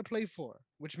got something to play for,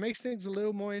 which makes things a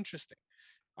little more interesting.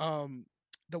 Um,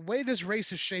 the way this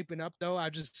race is shaping up, though,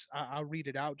 I'll read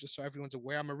it out just so everyone's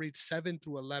aware. I'm gonna read 7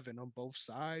 through 11 on both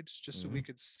sides, just so Mm-hmm. we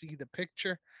could see the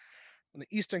picture. On the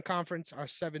Eastern Conference, our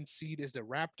seventh seed is the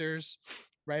Raptors.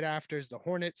 Right after is the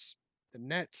Hornets, the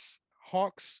Nets,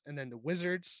 Hawks, and then the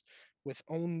Wizards. With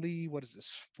only what is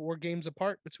this 4 games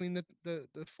apart between the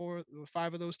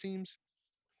five of those teams.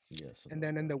 Yeah, something And like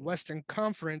then in that. the Yeah. Western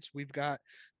Conference, we've got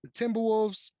the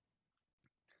Timberwolves,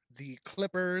 the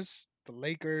Clippers, the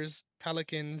Lakers,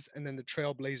 Pelicans, and then the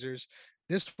Trailblazers.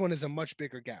 This one is a much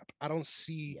bigger gap. I don't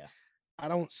see. Yeah. I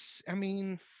don't. I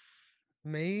mean,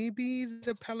 maybe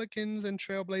the Pelicans and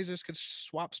Trailblazers could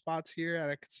swap spots here.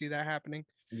 I could see that happening.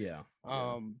 Yeah.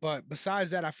 Yeah. But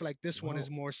besides that, I feel like this one is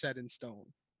Well, more set in stone.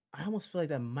 I almost feel like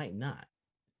that might not.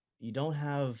 You don't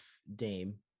have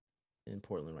Dame in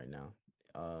Portland right now.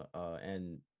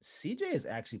 And CJ is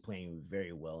actually playing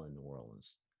very well in New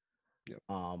Orleans. Yep.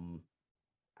 Um,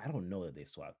 I don't know that they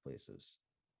swap places.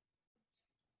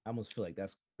 I almost feel like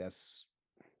that's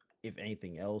if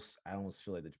anything else, I almost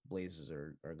feel like the Blazers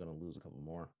are gonna lose a couple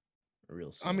more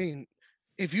real I soon. mean,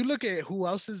 if you look at who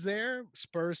else is there,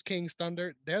 Spurs, Kings,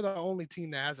 Thunder, they're the only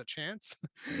team that has a chance.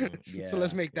 So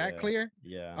let's Yeah, make that yeah, clear.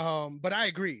 yeah. But I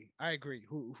agree. I agree.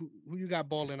 Who you got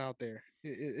balling out there?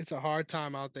 It's a hard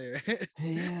time out there.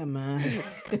 Yeah, man.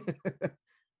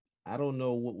 I don't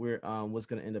know what we're what's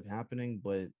gonna end up happening,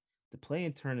 but the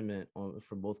play-in tournament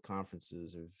for both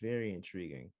conferences are very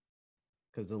intriguing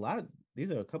because a lot of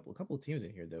these are a couple of teams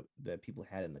in here that people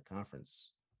had in the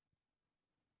conference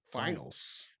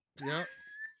finals. Yep.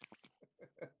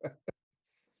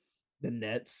 The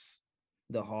Nets,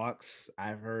 the Hawks.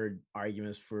 I've heard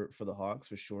arguments for the Hawks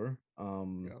for sure.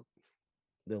 Yep.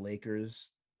 The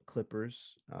Lakers,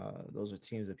 Clippers. Those are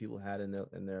teams that people had in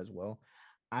there as well.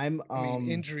 I'm I mean,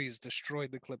 injuries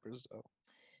destroyed the Clippers though.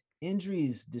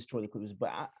 injuries destroy the Clippers, but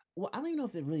I don't even know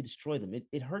if it really destroyed them.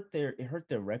 It hurt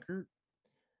their record,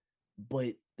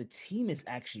 but the team is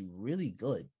actually really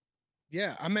good.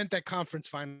 Yeah, I meant that conference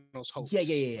finals Yeah, yeah, hopes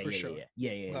yeah, for yeah, yeah, sure. yeah,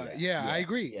 yeah, yeah, But yeah, yeah, I yeah,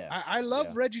 agree. yeah, I love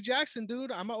yeah, Reggie Jackson,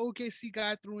 dude. I'm an OKC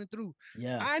guy through and through.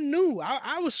 yeah. I knew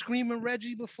I was screaming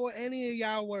Reggie before any of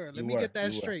y'all were. Let You me were, get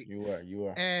that you were, straight. you were, you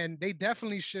were And they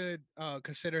definitely should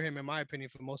consider him, in my opinion,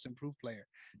 for the most improved player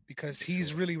because for he's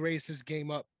sure. really raised his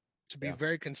game up to be Yeah,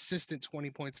 very consistent 20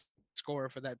 point scorer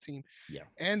for that team. yeah.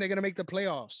 And they're gonna make the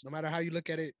playoffs, no matter how you look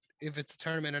at it. If it's a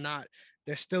tournament or not,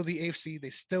 they're still the AFC. They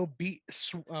still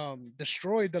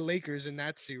destroyed the Lakers in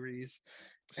that series,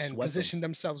 and Swept them. positioned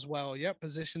themselves well. Yep,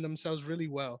 positioned themselves really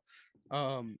well.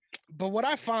 Um, but what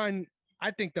I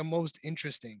think the most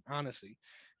interesting, honestly,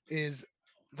 is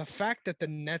the fact that the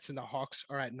Nets and the Hawks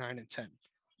are at 9 and 10.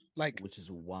 Like, Which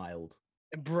is wild,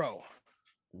 bro,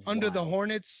 under the wild.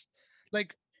 Hornets,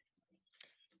 like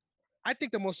I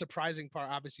think the most surprising part,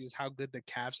 obviously, is how good the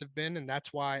Cavs have been, and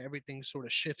that's why everything sort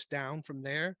of shifts down from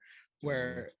there, Mm-hmm,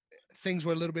 where things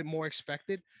were a little bit more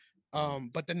expected. mm-hmm.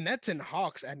 But the Nets and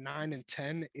Hawks at 9 and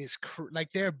 10 is like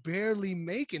they're barely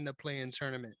making the play-in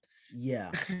tournament. Yeah,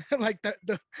 Like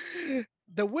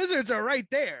the Wizards are right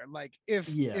there. Like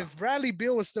yeah. if Bradley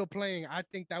Beal was still playing, I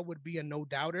think that would be a no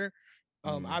doubter.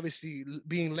 Mm, Obviously,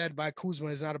 being led by Kuzma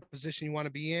is not a position you want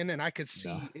to be in, and I could no.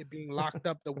 see it being locked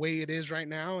up the way it is right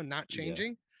now and not Yeah,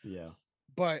 changing. yeah.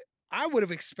 But I would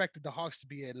have expected the Hawks to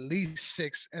be at least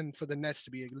 6 and for the Nets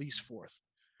to be at least 4th.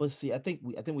 But see, I think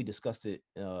we discussed it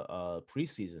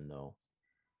preseason though.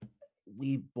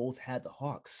 We both had the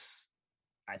Hawks.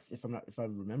 If I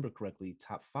remember correctly,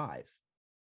 top 5.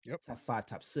 Yep. Top 5,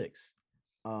 top 6.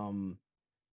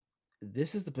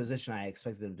 This is the position I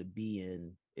expected them to be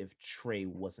in if Trey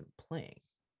wasn't playing.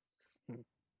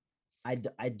 I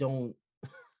don't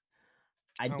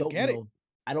I don't get know. it.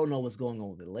 I don't know what's going on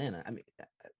with Atlanta. I mean,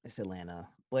 it's Atlanta,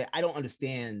 but I don't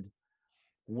understand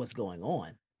what's going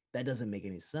on. That doesn't make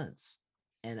any sense.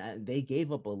 And they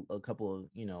gave up a couple of,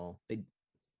 they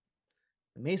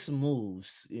made some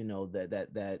moves,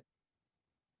 that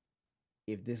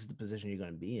if this is the position you're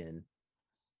going to be in,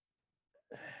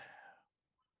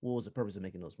 what was the purpose of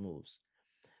making those moves?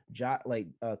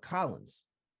 Collins,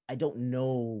 I don't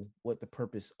know what the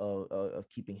purpose of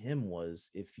keeping him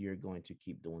was if you're going to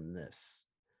keep doing this.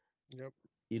 Yep.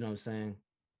 You know what I'm saying?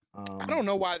 I don't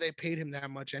know why they paid him that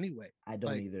much anyway. I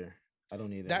don't either.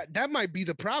 That might be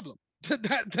the problem.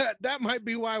 that might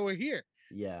be why we're here.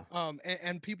 Yeah.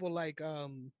 And people like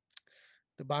the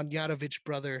Bogdanovich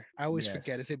brother. I always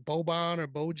forget. Is it Boban or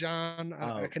Bojan?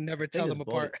 I can never tell them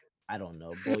apart. I don't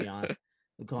know. Bojan.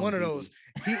 One of those.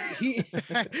 He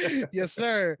yes,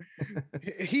 sir.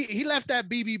 He left that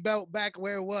BB belt back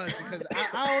where it was because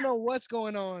I don't know what's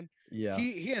going on. Yeah.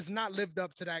 He has not lived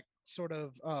up to that sort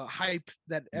of hype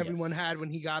that everyone had when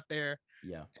he got there.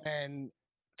 Yeah. And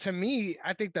to me,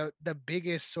 I think the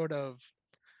biggest sort of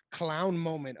clown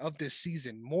moment of this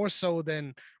season, more so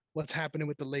than what's happening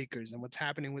with the Lakers and what's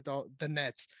happening with all the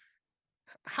Nets.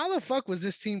 How the fuck was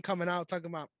this team coming out talking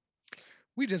about,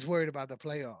 we just worried about the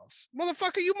playoffs?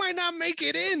 Motherfucker, you might not make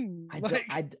it in. I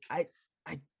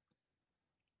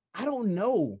don't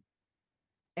know.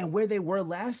 And where they were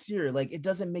last year, like, it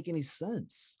doesn't make any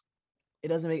sense. It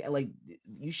doesn't make, like,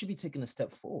 you should be taking a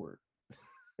step forward.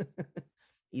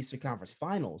 Eastern Conference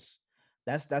Finals.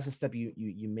 That's a step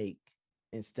you make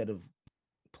instead of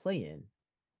playing.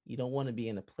 You don't want to be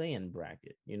in a play-in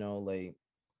bracket, like,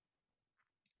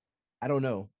 I don't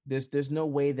know. There's no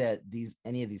way that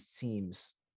any of these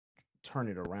teams turn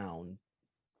it around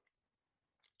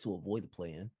to avoid the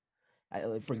play-in.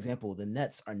 For example, the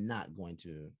Nets are not going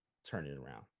to turn it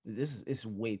around. It's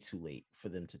way too late for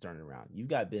them to turn it around. You've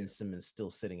got Ben Simmons still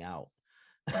sitting out.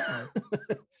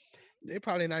 They're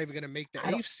probably not even going to make the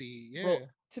 8th seed. Yeah. Bro,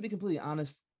 to be completely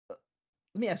honest,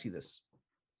 let me ask you this.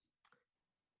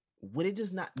 Would it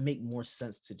just not make more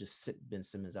sense to just sit Ben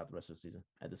Simmons out the rest of the season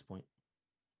at this point?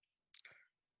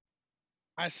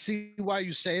 I see why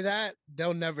you say that.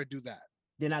 They'll never do that.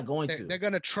 They're not going to. They're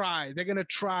going to try. They're going to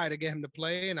try to get him to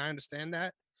play, and I understand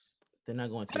that. They're not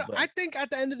going to. I think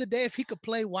at the end of the day, if he could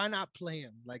play, why not play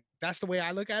him? Like, that's the way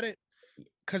I look at it.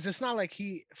 Because it's not like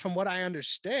from what I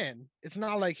understand, it's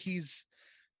not like he's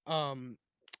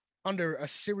under a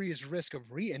serious risk of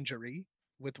re-injury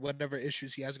with whatever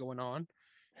issues he has going on.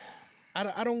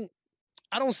 I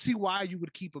don't see why you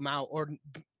would keep him out or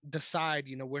decide,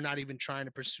 we're not even trying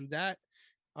to pursue that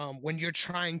when you're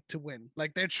trying to win.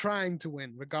 Like, they're trying to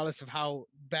win regardless of how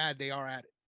bad they are at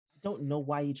it. I don't know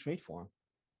why you trade for him.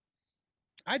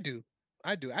 I do.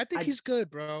 I think he's good,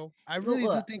 bro. I really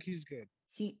do think he's good.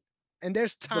 And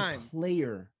there's time.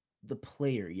 The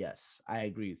player, yes, I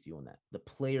agree with you on that. The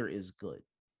player is good.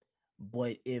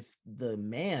 But if the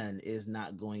man is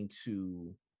not going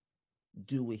to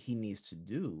do what he needs to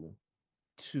do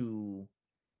to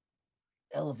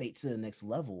elevate to the next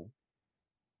level,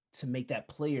 to make that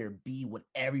player be what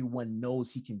everyone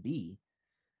knows he can be,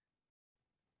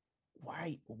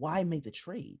 why make the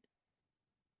trade?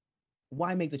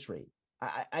 Why make the trade?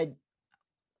 I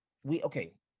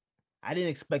didn't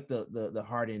expect the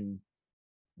Harden,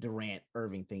 Durant,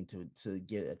 Irving thing to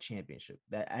get a championship.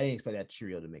 That I didn't expect that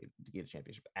trio to get a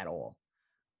championship at all.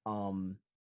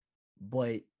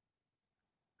 But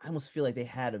I almost feel like they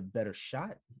had a better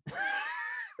shot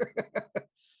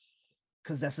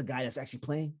because that's a guy that's actually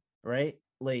playing, right?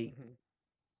 Like,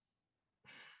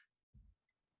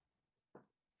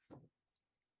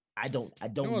 I don't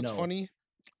know. What's funny?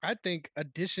 I think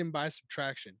addition by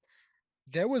subtraction.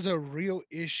 There was a real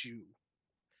issue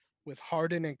with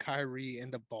Harden and Kyrie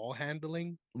and the ball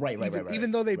handling. Right.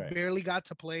 Even though they barely got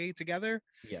to play together.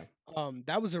 Yeah.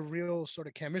 That was a real sort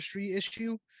of chemistry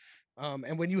issue.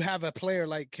 And when you have a player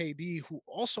like KD who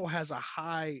also has a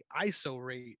high ISO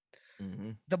rate,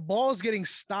 the ball's getting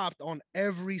stopped on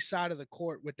every side of the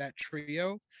court with that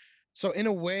trio. So in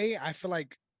a way, I feel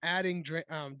like adding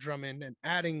Drummond and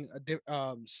adding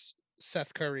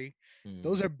Seth Curry,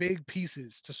 those are big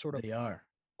pieces to sort of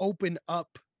open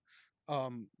up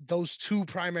those two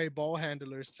primary ball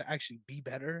handlers to actually be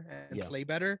better and Yeah. play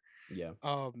better. Yeah.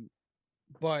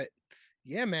 But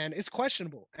yeah, man, it's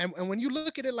questionable. And when you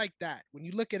look at it like that, when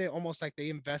you look at it almost like they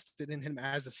invested in him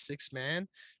as a six man,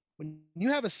 when you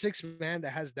have a six man that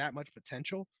has that much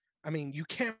potential, I mean, you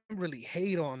can't really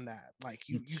hate on that. Like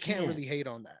you can't really hate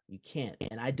on that. You can't.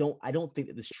 And I don't think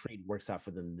that this trade works out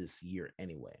for them this year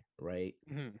anyway, right?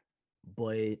 Mm-hmm.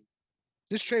 But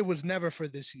This trade was never for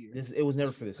this year. it was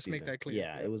never for this Let's make season. that clear.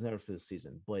 Yeah, it was never for this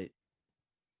season. But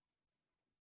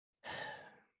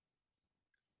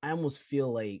I almost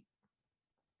feel like,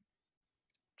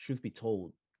 truth be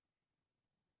told,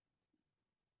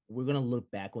 we're gonna look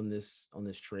back on this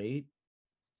trade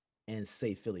and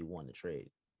say Philly won the trade,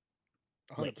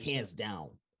 like 100%. hands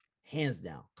down,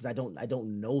 because I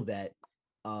don't know that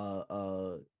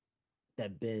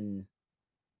that Ben,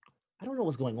 I don't know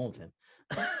what's going on with him.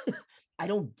 I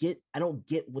don't get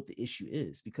what the issue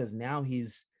is, because now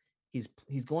he's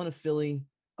going to Philly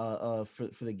for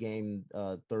the game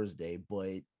Thursday,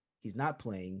 but he's not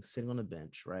playing, sitting on the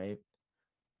bench, right?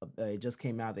 It just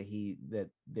came out that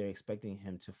they're expecting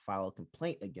him to file a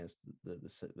complaint against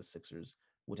the Sixers,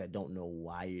 which I don't know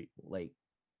why, like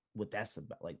what that's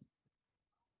about. Like,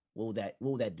 what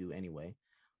would that do anyway?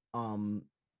 Um,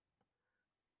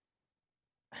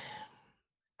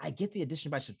 I get the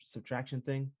addition by subtraction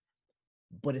thing,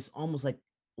 but it's almost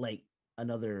like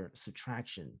another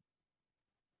subtraction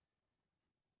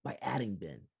by adding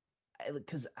Ben,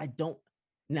 because I don't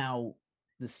now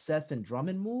the Seth and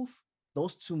Drummond move.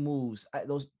 Those two moves,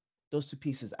 those two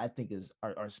pieces, I think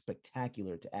are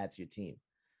spectacular to add to your team.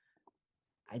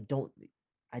 I don't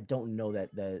know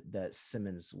that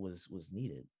Simmons was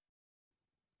needed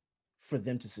for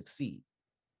them to succeed.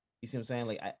 You see what I'm saying?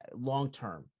 Like, long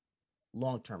term,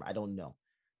 I don't know.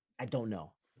 I don't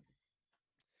know.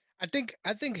 I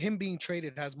think him being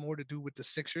traded has more to do with the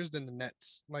Sixers than the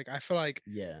Nets. Like I feel like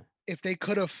Yeah. if they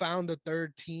could have found a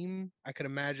third team, I could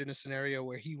imagine a scenario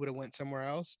where he would have went somewhere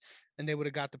else and they would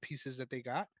have got the pieces that they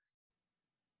got.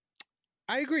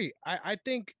 I agree. I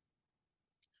think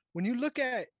when you look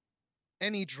at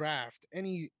any draft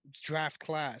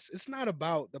class, it's not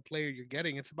about the player you're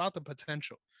getting, it's about the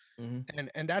potential. Mm-hmm.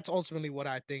 And that's ultimately what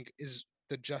I think is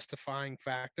the justifying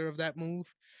factor of that move,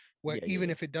 where even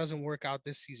if it doesn't work out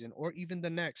this season or even the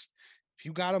next, if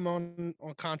you got him on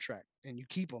contract and you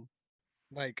keep him,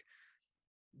 like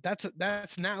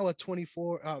that's now a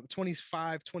 24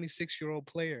 25 26 year old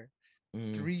player,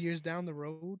 Mm-hmm. 3 years down the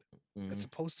road, that's Mm-hmm.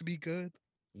 supposed to be good.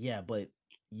 Yeah, but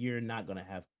you're not gonna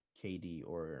have KD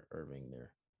or Irving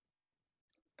there.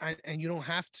 And you don't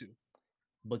have to.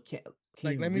 But can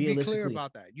Like, you let me be clear realistically?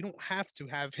 about that. You don't have to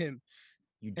have him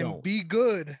You and don't. be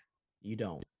good. You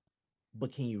don't.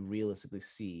 But can you realistically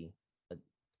see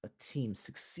a team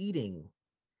succeeding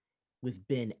with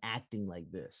Ben acting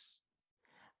like this?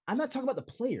 I'm not talking about the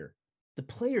player. The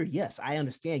player, yes, I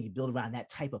understand you build around that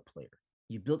type of player.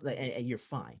 You build that, and you're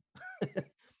fine.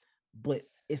 But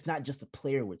it's not just the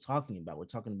player we're talking about. We're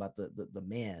talking about the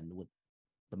man with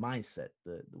the mindset,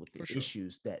 with the For sure.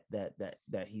 issues that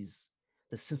he's,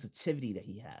 the sensitivity that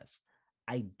he has.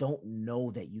 I don't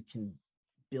know that you can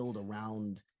build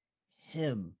around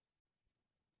him.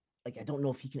 Like, I don't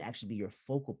know if he can actually be your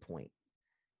focal point.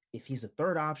 If he's a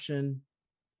third option,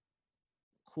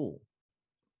 cool.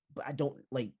 But I don't,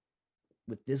 like,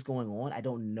 with this going on, I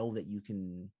don't know that you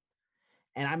can.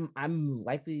 And I'm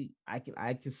likely, I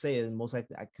can say it, and most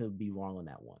likely I could be wrong on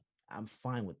that one. I'm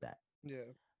fine with that. Yeah.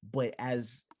 But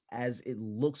as it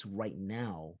looks right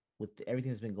now, with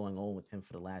everything that's been going on with him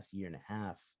for the last year and a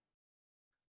half,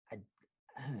 I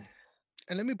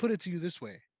And let me put it to you this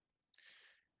way.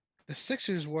 The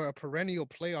Sixers were a perennial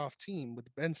playoff team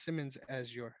with Ben Simmons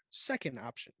as your second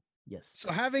option. yes,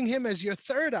 So having him as your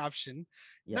third option,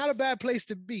 not a yes, bad place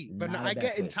to be. But not a I bad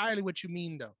get place. entirely what you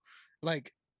mean, though.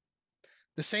 Like,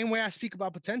 the same way I speak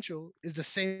about potential is the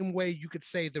same way you could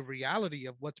say the reality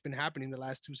of what's been happening the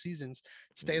last 2 seasons.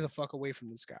 Stay the fuck away from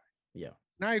this guy. Yeah.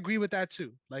 And I agree with that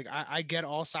too. Like, I get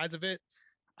all sides of it.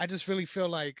 I just really feel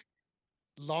like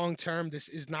long term, this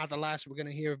is not the last we're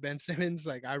gonna hear of Ben Simmons.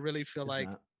 Like, I really feel It's like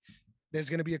not. there's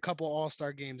gonna be a couple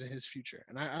all-star games in his future.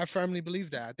 And I firmly believe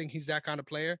that. I think he's that kind of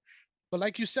player. But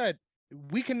like you said,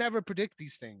 we can never predict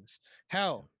these things.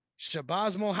 Hell,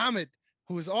 Shabazz Mohammed,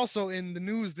 who is also in the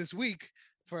news this week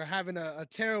for having a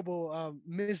terrible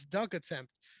missed dunk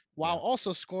attempt while Yeah.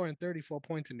 also scoring 34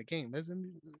 points in the game.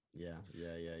 Yeah.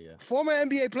 Yeah. Yeah. Yeah. Former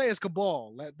NBA players can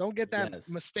ball. Don't get that Yes.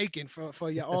 mistaken for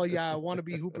all y'all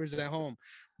wannabe hoopers at home.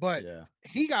 But Yeah.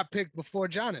 he got picked before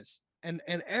Giannis. And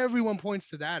everyone points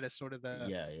to that as sort of the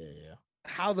Yeah. Yeah. Yeah.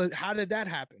 how did that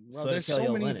happen? Well, So did there's Kelly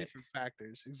so many Olynyk. different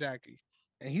factors. Exactly.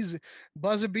 And he's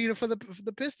buzzer beater for the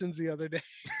Pistons the other day.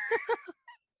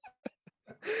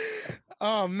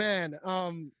 Oh man.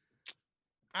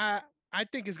 I I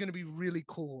think it's gonna be really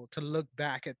cool to look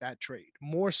back at that trade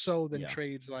more so than Yeah.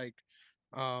 trades like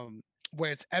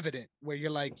where it's evident, where you're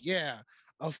like, yeah,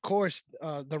 of course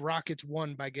the Rockets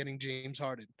won by getting James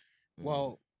Harden. Mm,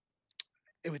 Well,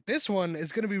 with this one,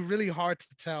 it's going to be really hard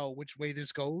to tell which way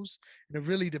this goes. And it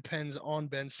really depends on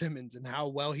Ben Simmons and how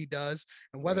well he does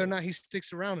and whether or right. not he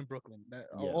sticks around in Brooklyn. Yeah.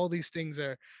 All these things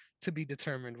are to be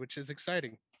determined, which is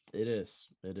exciting. It is.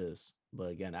 It is.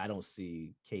 But again, I don't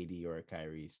see KD or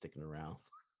Kyrie sticking around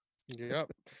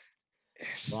Yep.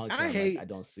 long I term. Like hate I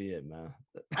don't see it, man.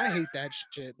 I hate that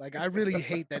shit. Like I really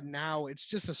hate that now it's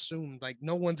just assumed like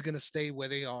no one's gonna stay where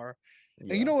they are. And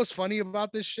you Yeah. know what's funny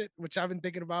about this shit, which I've been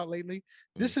thinking about lately?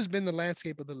 Mm, This has been the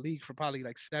landscape of the league for probably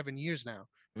like 7 years now.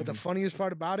 But the mhm. funniest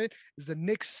part about it is the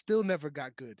Knicks still never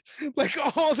got good. Like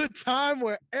all the time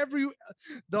where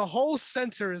the whole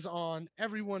center is on,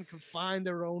 everyone can find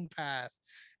their own path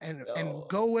and No.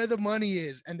 go where the money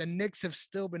is. And the Knicks have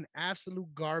still been absolute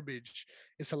garbage.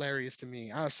 It's hilarious to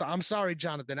me. I'm sorry,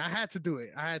 Jonathan. I had to do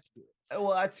it. I had to do it.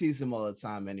 Well, I tease him all the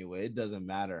time anyway. It doesn't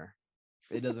matter.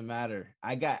 It doesn't matter.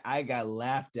 I got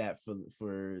laughed at for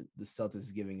the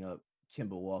Celtics giving up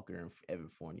Kimber Walker and Evan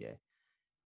Fournier.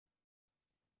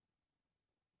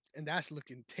 And that's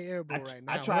looking terrible right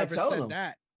I now. tried Whoever telling said them.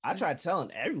 that, I tried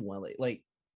telling everyone like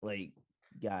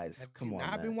guys, have you come on,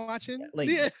 not man. been watching? Like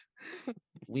Yeah.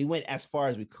 we went as far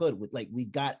as we could with like we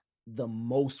got the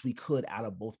most we could out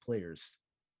of both players.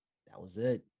 That was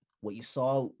it. What you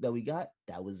saw that we got,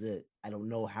 that was it. I don't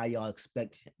know how y'all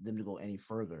expect them to go any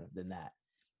further than that.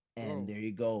 And Bro, there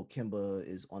you go. Kimba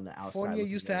is on the outside Fournier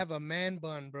looking used to in. have a man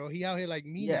bun, bro. He out here like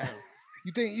me Yeah,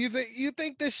 now. You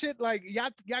think this shit like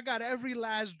y'all got every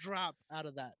last drop out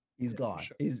of that. he's Yeah, for gone.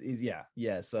 sure. He's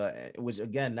yeah. So which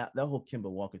again, that whole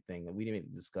Kimba Walker thing, we didn't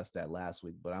even discuss that last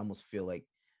week, but I almost feel like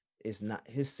it's not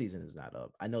his season is not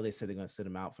up. I know they said they're gonna sit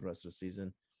him out for the rest of the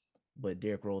season, but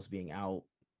Derrick Rose being out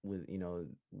with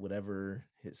whatever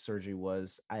his surgery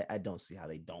was, I don't see how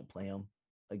they don't play him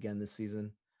again this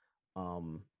season.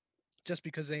 Um, Just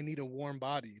because they need a warm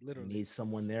body, you literally. need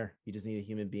someone there. You just need a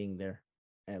human being there,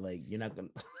 and like you're not gonna.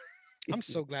 I'm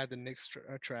so glad the Knicks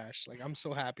are trash. Like I'm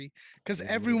so happy because It is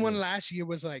what it everyone is. last year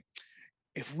was like,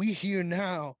 if we here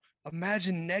now,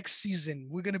 imagine next season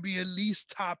we're gonna be at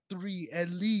least top three, at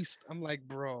least. I'm like,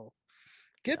 bro,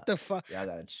 Yeah, get the fuck. y'all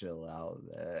gotta chill out,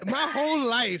 man. My whole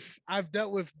life I've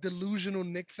dealt with delusional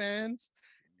Nick fans,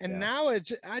 and Yeah. now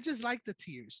I just like the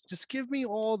tears. Just give me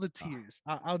all the Ah, tears.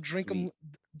 I'll drink them sweet,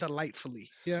 delightfully.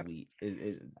 Yeah. sweet.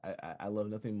 I love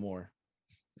nothing more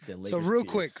than So Lakers real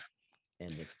quick, tears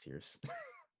and Knicks tears.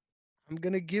 I'm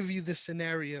gonna give you the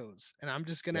scenarios, and I'm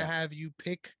just gonna Yeah, have you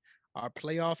pick our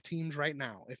playoff teams right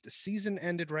now. If the season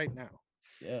ended right now,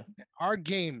 yeah. our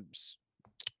games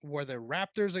were the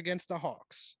Raptors against the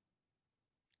Hawks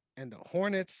and the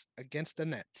Hornets against the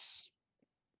Nets.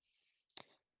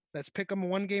 Let's pick them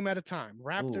one game at a time.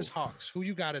 Raptors, Ooh, Hawks. Who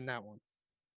you got in that one?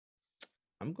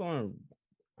 I'm going.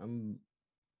 I'm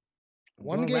I'm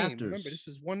One going game. Remember, Raptors. this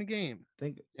is one game.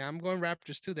 Think Yeah, I'm going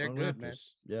Raptors too. They're going good, man. Raptors.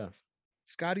 Yeah,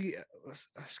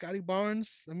 Scotty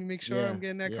Barnes. Let me make sure I'm yeah,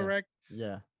 getting that yeah, correct.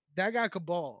 yeah, That guy could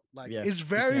ball. Like yeah. it's He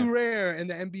very can. rare in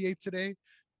the NBA today.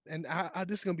 And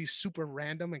this is gonna be super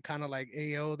random and kind of like,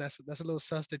 Ayo, that's a little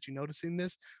sus that you're noticing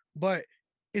this, but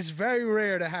it's very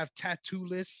rare to have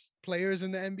tattoo-less players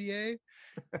in the NBA,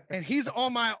 and he's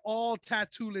on my all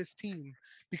tattoo-less team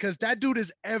because that dude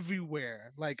is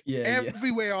everywhere, like Yeah, yeah,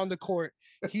 everywhere on the court.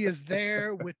 He is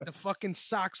there with the fucking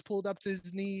socks pulled up to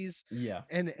his knees, yeah,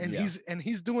 and yeah.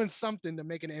 he's doing something to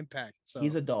make an impact.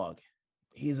 He's So a dog.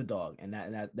 He's a dog, and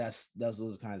that's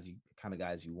those kind of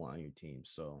guys you want on your team.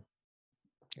 So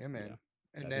yeah, yeah, man. And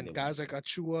I think then they win guys this like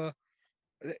game. Achua,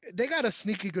 they got a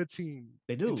sneaky good team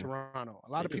They in do. Toronto. A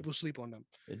They lot of do. people sleep on them.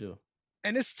 They do.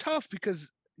 And it's tough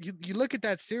because you look at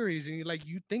that series and you're like,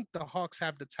 you think the Hawks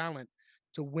have the talent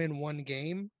to win one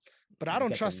game, but I They don't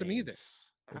got the trust them either.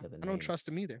 names. They got the I don't names. trust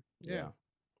them either. Yeah. Yeah.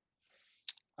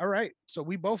 All right. So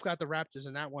we both got the Raptors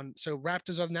in that one. So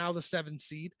Raptors are now the 7th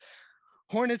seed.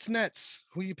 Hornets, Nets.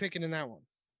 Who are you picking in that one?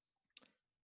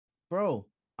 Bro,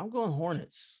 I'm going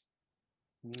Hornets.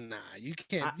 Nah, you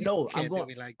No, can't do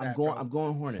me like that, I'm bro.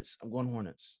 going Hornets. I'm going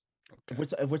Hornets. Okay.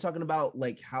 If we're talking about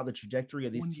like how the trajectory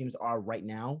of these One. teams are right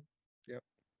now, Yep.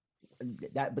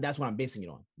 but that's what I'm basing it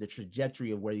on. The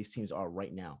trajectory of where these teams are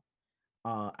right now.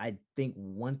 I think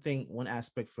one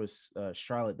aspect for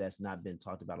Charlotte that's not been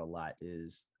talked about a lot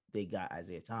is they got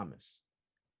Isaiah Thomas.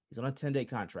 He's on a 10-day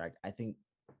contract. I think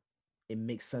it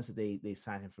makes sense that they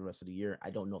sign him for the rest of the year. I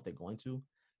don't know if they're going to,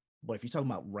 but if you're talking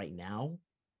about right now,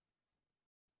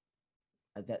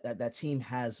 that team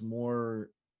has more,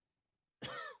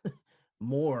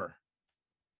 more.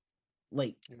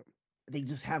 Like they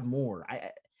just have more.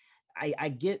 I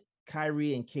get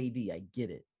Kyrie and KD. I get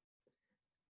it,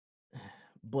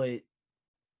 but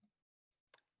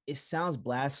it sounds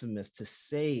blasphemous to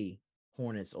say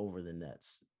Hornets over the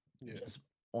Nets, just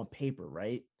on paper,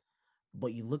 right?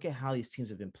 But you look at how these teams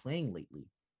have been playing lately.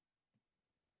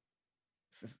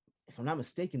 If I'm not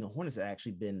mistaken, the Hornets have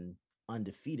actually been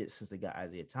undefeated since they got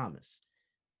Isaiah Thomas.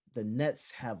 The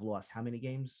Nets have lost how many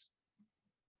games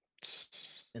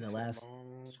in the last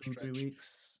 2-3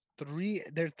 weeks?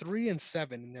 They're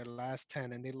 3-7 in their last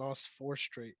 10, and they lost 4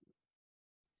 straight.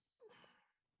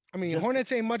 I mean,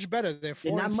 Hornets ain't much better. They're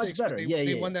 4-6. Not much better.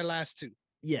 They won their last 2.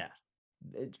 Yeah,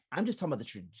 I'm just talking about the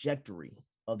trajectory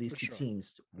of these two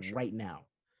teams right now.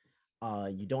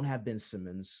 You don't have Ben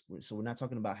Simmons, so we're not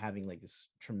talking about having like this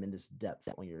tremendous depth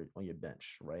on your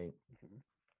bench, right? Mm-hmm.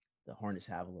 The Hornets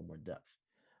have a little more depth.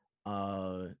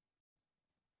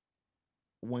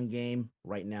 One game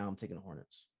right now, I'm taking the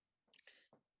Hornets.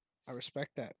 I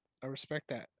respect that.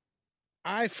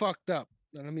 I fucked up.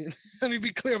 Let me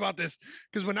be clear about this,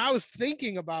 because when I was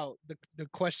thinking about the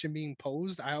question being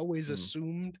posed, I always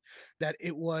assumed that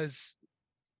it was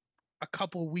a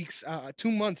couple weeks,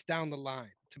 2 months down the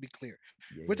line. To be clear,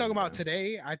 we're talking about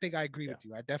today. I think I agree with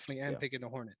you. I definitely am picking the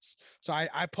Hornets. So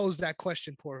I posed that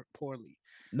question poorly.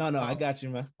 No, I got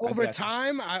you, man. Over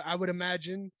time, I would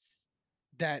imagine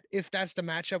that if that's the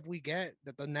matchup we get,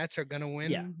 that the Nets are gonna win.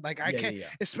 Yeah. Like I can't,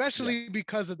 especially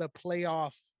because of the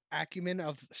playoff acumen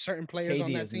of certain players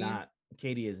on that team.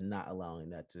 KD is not allowing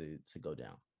that to go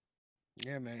down.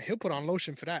 Yeah, man, he'll put on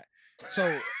lotion for that.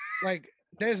 So, like,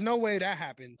 there's no way that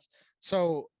happens.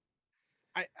 So,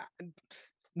 I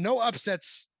no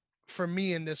upsets for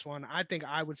me in this one. I think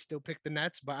I would still pick the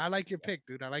Nets, but I like your pick,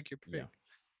 dude. I like your pick.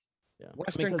 Yeah.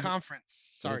 Western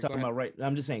Conference. Sorry, we're talking about right.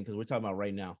 I'm just saying because we're talking about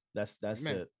right now. That's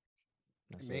it.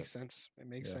 It makes sense. It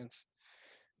makes sense.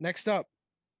 Next up,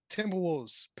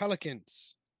 Timberwolves,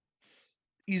 Pelicans.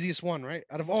 Easiest one, right?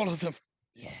 Out of all of them.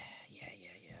 Yeah.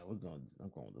 I'm going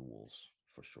with the Wolves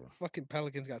for sure. Fucking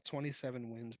Pelicans got 27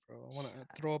 wins, bro. I want to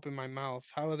throw up in my mouth.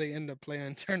 How are they in the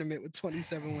play-in tournament with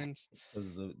 27 wins?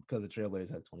 Because the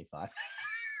Trailblazers have 25.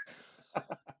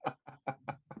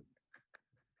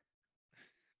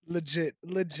 Legit,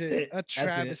 a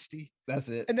travesty. That's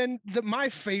it. And then my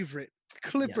favorite,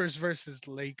 Clippers versus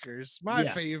Lakers. My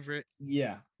favorite.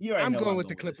 Yeah, I'm going with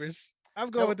the Clippers.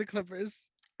 I'm going with the Clippers.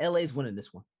 LA's winning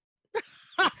this one.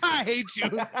 I hate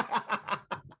you.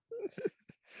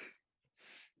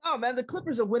 Oh man, the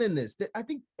Clippers are winning this. I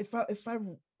think if I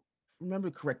remember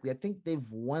correctly, I think they've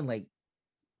won like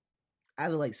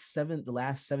out of like the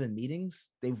last 7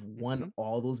 meetings, they've won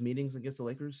all those meetings against the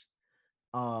Lakers.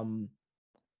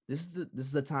 This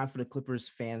is the time for the Clippers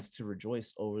fans to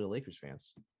rejoice over the Lakers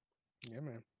fans. Yeah,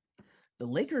 man. The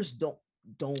Lakers don't.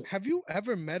 Have you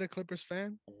ever met a Clippers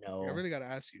fan? No. I really got to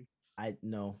ask you. I've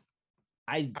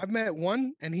met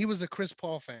one, and he was a Chris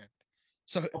Paul fan.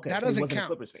 So that doesn't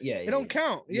count. Yeah, it don't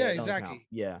count. Yeah, exactly.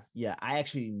 Count. Yeah. I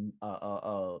actually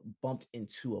bumped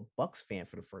into a Bucks fan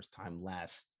for the first time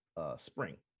last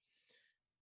spring.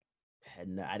 I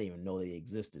didn't even know they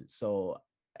existed. So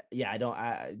yeah, I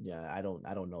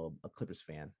don't know a Clippers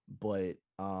fan, but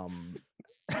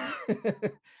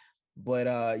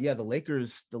yeah,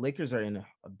 the Lakers are in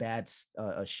a bad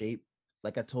shape.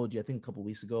 Like I told you, I think a couple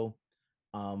weeks ago,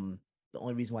 the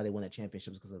only reason why they won that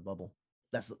championship is because of the bubble.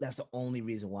 That's the only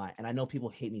reason why. And I know people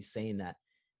hate me saying that.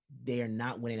 They are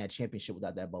not winning that championship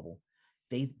without that bubble.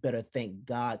 They better thank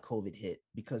God COVID hit,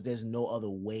 because there's no other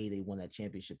way they won that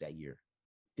championship that year.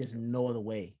 There's no other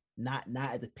way. Not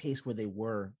at the pace where they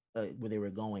were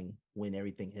going when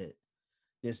everything hit.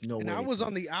 There's no way. And I was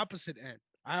on the opposite end.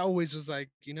 I always was like,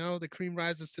 the cream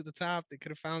rises to the top. They could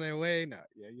have found their way. No,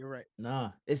 yeah, you're right.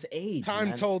 Nah, it's age.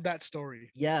 Time told that story.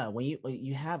 Yeah, when you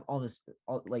have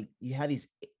you have these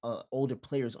older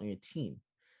players on your team.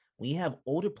 When you have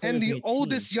older players and the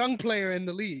oldest young player in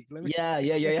the league. Yeah.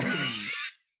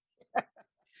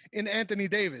 In Anthony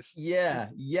Davis. Yeah.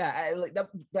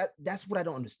 That's what I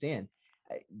don't understand.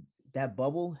 That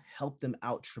bubble helped them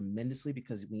out tremendously,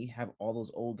 because when you have all those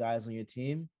old guys on your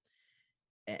team,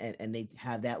 and they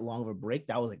had that long of a break,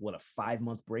 that was like what, a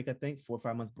 5-month break, I think, 4 or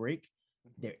 5 month break.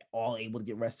 They're all able to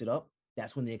get rested up.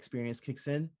 That's when the experience kicks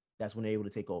in. That's when they're able to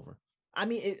take over. I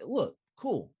mean, look,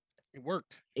 cool. It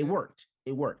worked. It worked.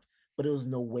 But there was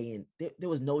no way in.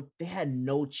 They had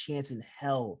no chance in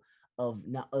hell of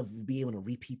being able to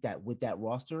repeat that with that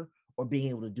roster, or being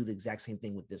able to do the exact same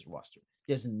thing with this roster.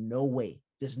 There's no way.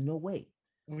 There's no way.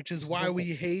 Which is why we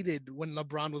hated when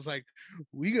LeBron was like,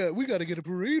 we got to get a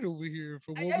parade over here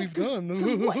for what we've done.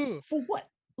 What? For what?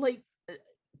 Like,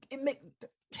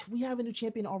 we have a new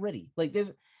champion already. Like,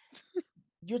 there's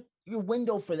your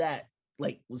window for that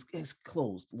is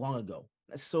closed long ago.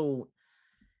 So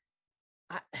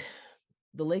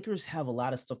the Lakers have a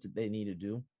lot of stuff that they need to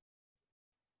do.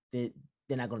 They're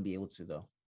not going to be able to, though.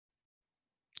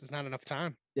 There's not enough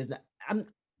time.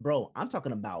 I'm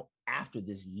talking about after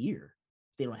this year.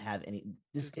 They don't have any.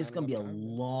 It's going to be a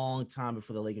long time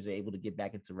before the Lakers are able to get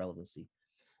back into relevancy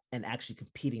and actually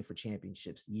competing for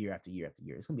championships year after year after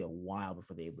year. It's going to be a while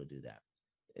before they're able to do that.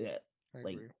 I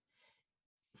agree.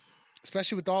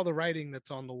 Especially with all the writing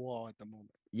that's on the wall at the moment.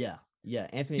 Yeah.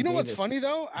 Anthony, you know Davis. What's funny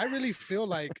though? I really feel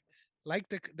like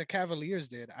the Cavaliers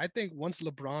did. I think once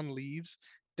LeBron leaves,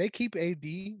 they keep AD.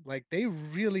 Like they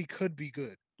really could be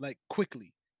good. Like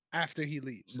quickly after he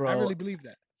leaves. Bro, I really believe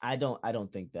that. I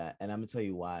don't think that, and I'm gonna tell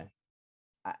you why.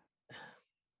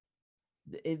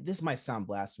 This might sound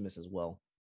blasphemous as well.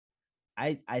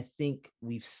 I think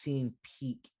we've seen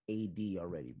peak AD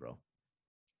already, bro.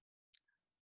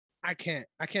 I can't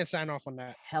sign off on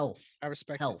that. Health. I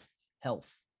respect health.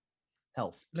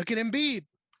 Look at Embiid.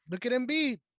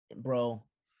 Bro.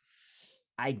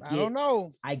 I don't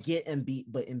know. I get Embiid,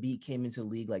 but Embiid came into the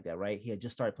league like that, right? He had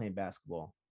just started playing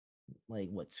basketball. Like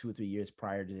what, 2 or 3 years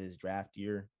prior to his draft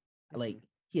year. Like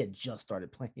he had just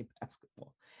started playing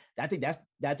basketball. I think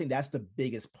that's the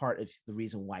biggest part of the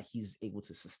reason why he's able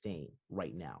to sustain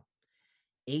right now.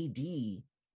 AD,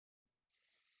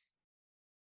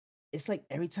 it's like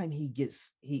every time he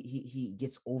gets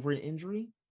over an injury,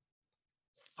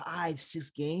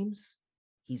 5-6 games,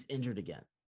 he's injured again.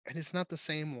 And it's not the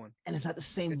same one. It's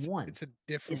a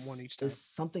different one each time. It's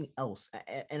something else.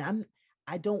 And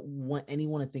I don't want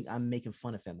anyone to think I'm making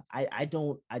fun of him. I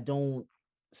don't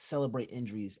celebrate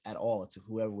injuries at all to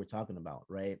whoever we're talking about,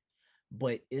 right?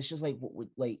 But it's just like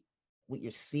what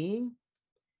you're seeing.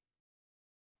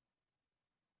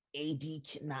 AD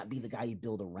cannot be the guy you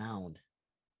build around.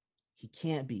 He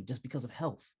can't be just because of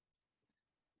health.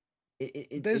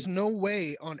 There's no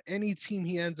way on any team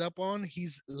he ends up on,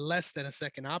 he's less than a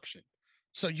second option.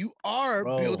 So you are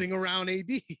building around AD.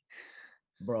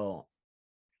 Bro,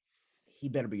 he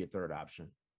better be your third option.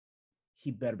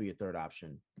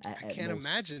 I can't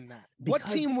imagine that. What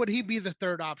team would he be the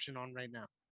third option on right now?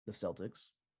 The Celtics.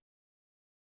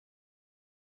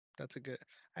 That's a good.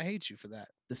 I hate you for that.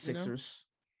 The Sixers.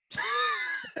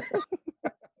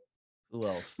 Who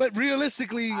else? But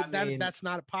realistically, that's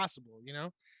not possible, you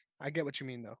know? I get what you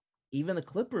mean, though. Even the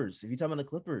Clippers. If you're talking about the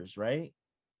Clippers, right?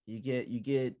 You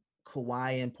get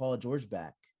Kawhi and Paul George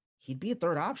back. He'd be a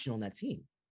third option on that team.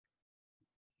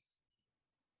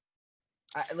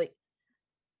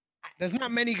 There's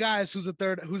not many guys who's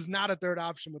not a third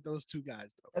option with those two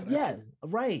guys, though. Yeah,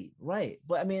 right.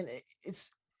 But I mean,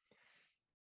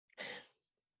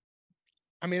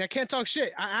 I can't talk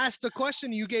shit. I asked a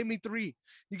question. You gave me 3.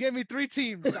 You gave me 3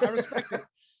 teams. I respect it.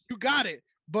 You got it.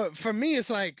 But for me,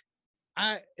 it's like,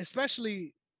 I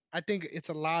think it's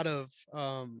a lot of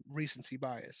recency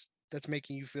bias that's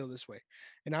making you feel this way.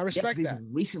 And I respect that.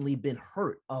 He's recently been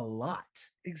hurt a lot.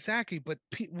 Exactly. But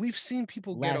we've seen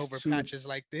people get over patches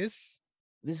like this.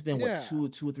 This has been what, 2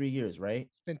 or 3 years, right?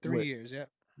 It's been 3 years, yeah.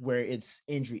 Where it's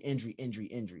injury,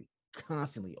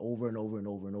 constantly over and over and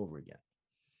over and over again.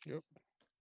 Yep.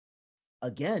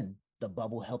 Again, the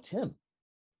bubble helped him.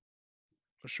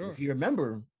 For sure. If you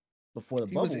remember, before the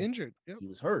bubble, he was injured. Yep. He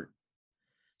was hurt.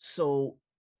 So,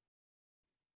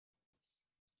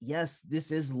 yes,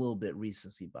 this is a little bit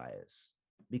recency bias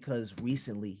because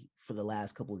recently, for the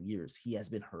last couple of years, he has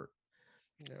been hurt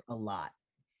a lot.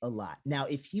 Now,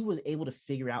 if he was able to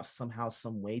figure out somehow,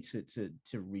 some way to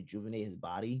rejuvenate his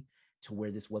body to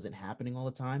where this wasn't happening all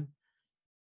the time,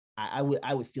 I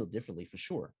would feel differently for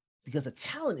sure, because the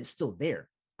talent is still there.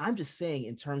 I'm just saying,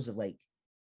 in terms of like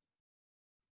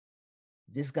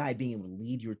this guy being able to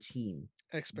lead your team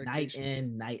night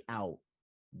in, night out,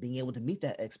 being able to meet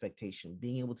that expectation,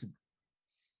 being able to,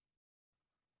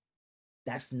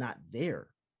 that's not there.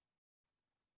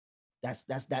 That's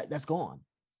gone.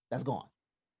 That's gone.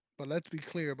 But let's be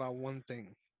clear about one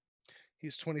thing.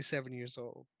 He's 27 years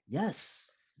old.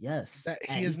 Yes. That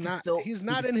he's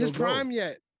not in his prime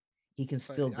yet. He can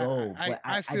still go.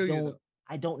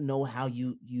 I don't know how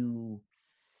you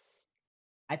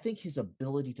I think his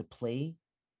ability to play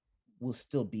will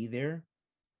still be there,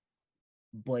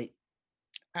 but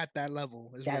at that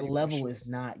level is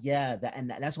not.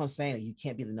 That's what I'm saying. You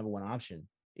can't be the number one option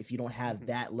if you don't have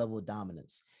that level of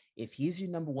dominance. If he's your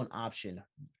number one option,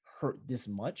 hurt this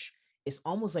much, it's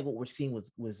almost like what we're seeing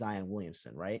with Zion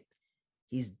Williamson, right?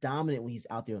 He's dominant when he's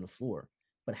out there on the floor,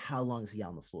 but how long is he out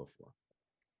on the floor for?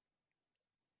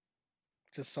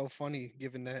 Just so funny,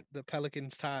 given that the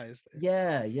Pelicans ties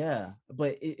there. Yeah.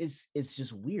 But it's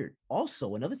just weird.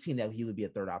 Also, another team that he would be a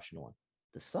third option on,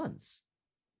 the Suns,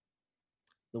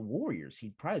 the Warriors.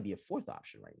 He'd probably be a fourth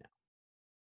option right now,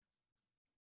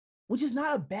 which is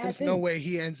not a bad There's thing. no way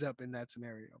he ends up in that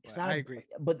scenario. But I agree.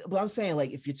 But I'm saying,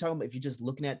 like, if you're just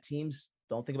looking at teams,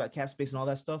 don't think about cap space and all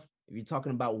that stuff. If you're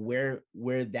talking about where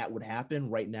that would happen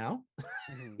right now,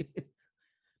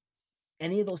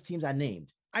 any of those teams I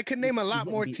named, I could name a lot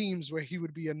more teams where he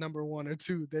would be a number 1 or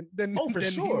 2 than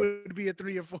sure. he would be a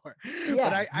 3 or 4. Yeah,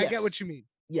 but I get what you mean.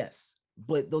 Yes,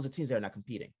 but those are teams that are not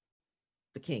competing.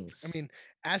 The Kings. I mean,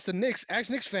 ask Knicks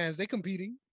fans, they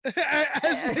competing.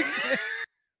 Ask Knicks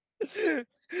fans.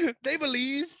 They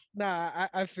believe. Nah,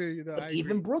 I feel you though.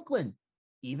 Even Brooklyn,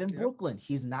 Brooklyn,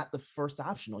 he's not the first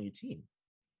option on your team.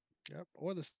 Yep,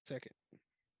 or the second.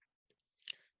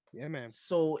 Yeah, man.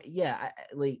 So yeah,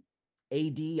 like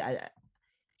AD,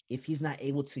 if he's not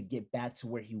able to get back to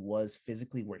where he was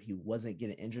physically, where he wasn't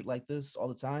getting injured like this all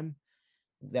the time,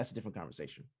 that's a different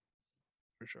conversation.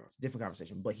 For sure, it's a different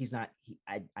conversation. But he's not.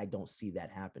 I don't see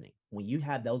that happening. When you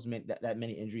have that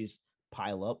many injuries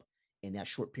pile up in that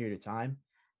short period of time,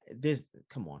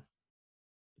 come on.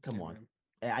 Man.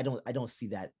 I don't see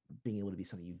that being able to be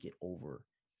something you get over.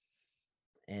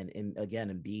 And again,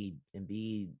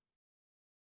 Embiid,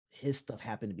 his stuff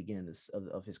happened at the beginning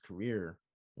of his career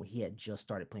when he had just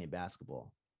started playing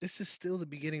basketball. This is still the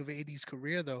beginning of AD's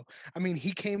career, though. I mean,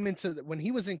 he came into when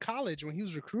he was in college, when he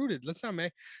was recruited. Let's not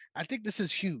make. I think this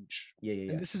is huge.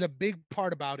 Yeah. And this is a big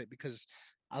part about it because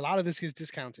a lot of this gets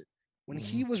discounted. When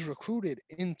he was recruited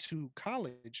into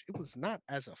college, it was not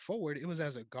as a forward; it was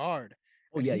as a guard.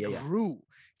 Oh yeah, he grew.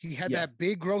 He had that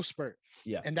big growth spurt.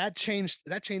 Yeah, and that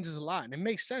changes a lot, and it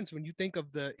makes sense when you think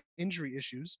of the injury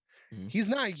issues. He's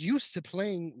not used to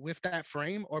playing with that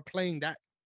frame or playing that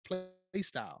play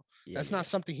style. That's not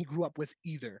something he grew up with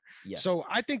either. So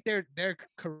I think their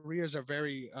careers are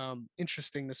very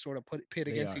interesting to sort of pit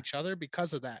against each other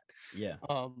because of that.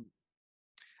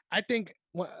 I think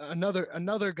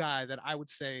another guy that I would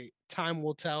say time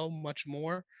will tell much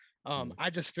more. I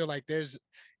just feel like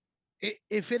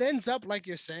if it ends up like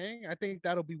you're saying, I think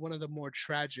that'll be one of the more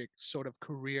tragic sort of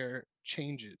career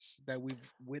changes that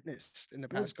we've witnessed in the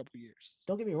past couple of years.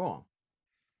 Don't get me wrong.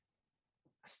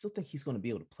 I still think he's going to be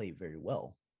able to play very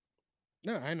well.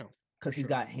 No, I know. Because he's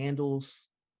got handles.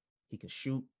 He can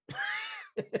shoot.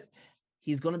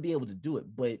 He's going to be able to do it,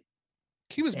 but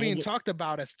he was being talked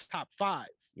about as top 5.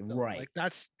 Though. Right. Like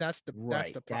that's the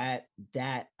problem.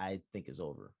 That I think is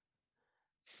over.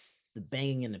 The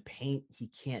banging in the paint, he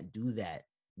can't do that.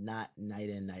 Not night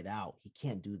in, night out. He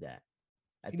can't do that.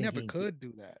 He never could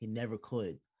do that. He never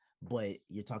could. But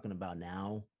you're talking about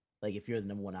now, like if you're the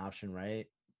number 1 option, right?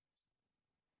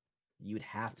 You'd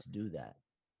have to do that.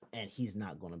 And he's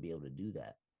not going to be able to do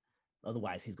that.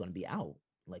 Otherwise, he's going to be out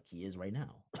like he is right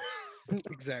now.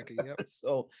 Exactly. Yep.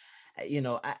 So, I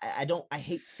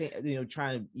hate saying,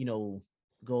 trying to,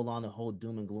 go along the whole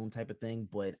doom and gloom type of thing,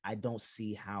 but I don't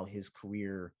see how his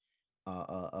career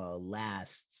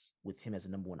lasts with him as a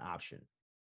number 1 option.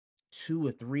 2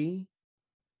 or 3,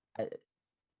 I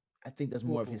think that's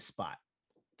more of his spot.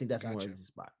 I think that's more of his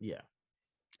spot. Yeah.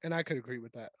 And I could agree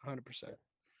with that 100%.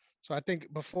 So I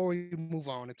think before we move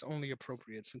on, it's only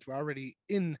appropriate, since we're already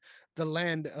in the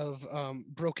land of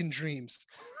broken dreams,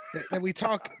 that we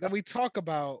talk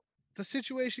about the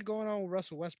situation going on with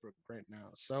Russell Westbrook right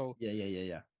now. So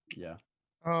yeah.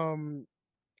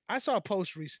 I saw a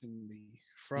post recently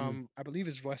from I believe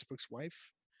it's Westbrook's wife.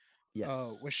 Yes.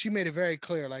 Where she made it very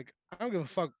clear, like, I don't give a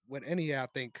fuck what any of y'all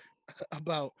think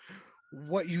about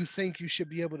what you think you should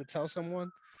be able to tell someone.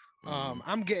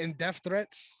 I'm getting death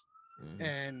threats.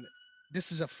 And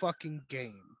this is a fucking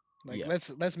game. Like,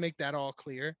 let's make that all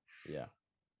clear. Yeah.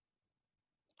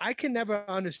 I can never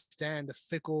understand the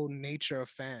fickle nature of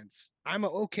fans. I'm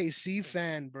an OKC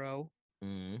fan, bro.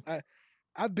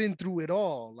 I've been through it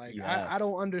all. Like, I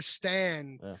don't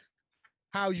understand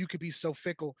how you could be so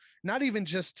fickle. Not even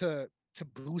just to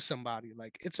boo somebody.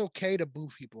 Like, it's okay to boo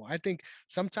people. I think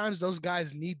sometimes those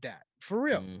guys need that for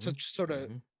real to sort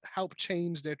of help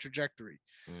change their trajectory.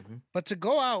 But to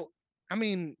go out, I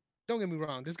mean, don't get me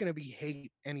wrong, there's going to be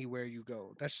hate anywhere you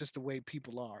go. That's just the way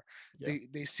people are.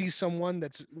 They see someone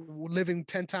that's living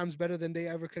 10 times better than they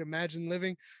ever could imagine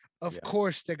living. Of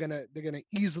course, they're going to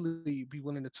easily be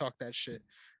willing to talk that shit.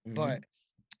 But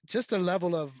just the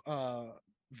level of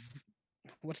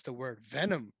what's the word?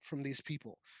 Venom from these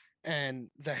people. and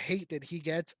the hate that he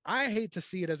gets, I hate to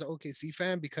see it as an OKC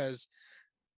fan because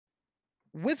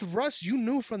with Russ, you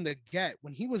knew from the get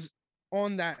when he was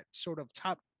on that sort of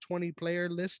top 20 player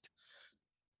list,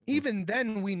 Mhm. even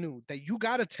then we knew that you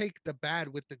got to take the bad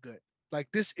with the good.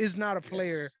 Like this is not a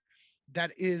player Yes.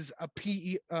 that is a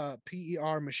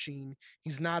PER machine.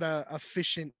 He's not a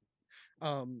efficient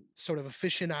sort of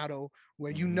aficionado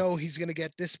where you Hmm. know he's going to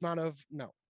get this amount of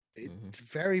no. Hmm. It's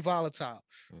very volatile.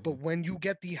 Hmm. But when you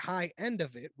get the high end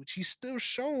of it, which he's still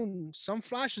shown some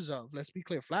flashes of, let's be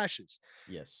clear, flashes.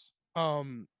 Yes.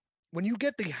 Um, when you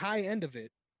get the high end of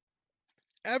it,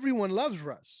 everyone loves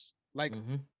Russ. Like,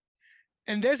 Hmm.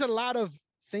 and there's a lot of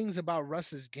things about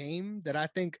Russ's game that I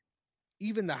think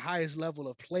even the highest level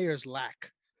of players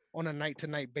lack on a night to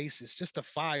night basis. Just the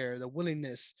fire, the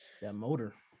willingness. That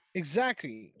motor.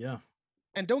 Exactly. Yeah.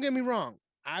 And don't get me wrong,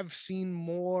 I've seen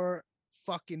more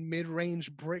fucking mid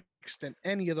range bricks than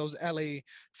any of those LA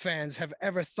fans have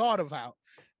ever thought about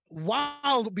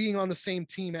while being on the same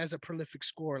team as a prolific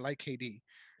scorer like KD.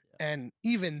 And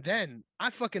even then, I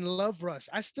fucking love Russ.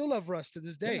 I still love Russ to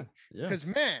this Yeah. day Yeah. because,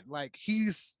 man, like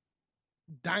he's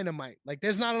dynamite. Like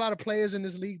there's not a lot of players in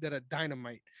this league that are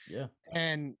dynamite. Yeah.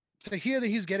 And to hear that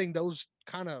he's getting those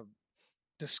kind of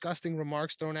disgusting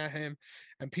remarks thrown at him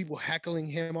and people heckling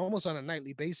him almost on a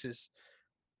nightly basis,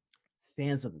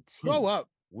 Fans of the grow team. up,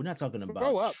 We're not talking grow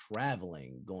about up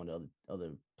traveling, going to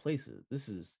other places. This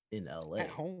is in at LA.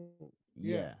 home.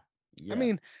 Yeah. Yeah. I Yeah.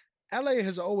 mean, LA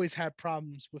has always had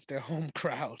problems with their home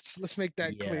crowds. Let's make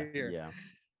that Yeah. clear. Yeah.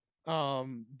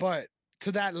 But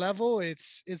to that level,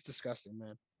 it's disgusting,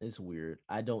 man. It's weird.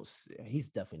 I don't. He's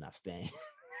definitely not staying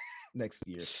next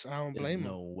year. I don't There's blame him.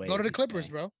 no Go way to the he's Clippers,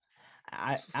 staying. bro.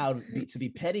 I would be to be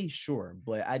petty, sure,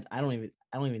 but I don't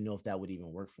even know if that would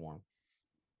even work for him.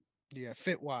 Yeah,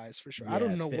 fit wise for sure. I Yeah,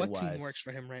 don't know fit what team works wise,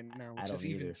 for him right now, I which is don't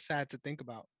even either. sad to think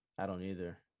about. I don't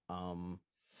either. Um,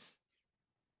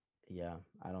 yeah,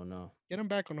 I don't know Get him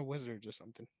back on the Wizards or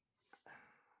something.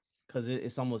 because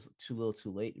it's almost too little,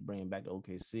 too late to bring him back to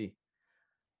OKC.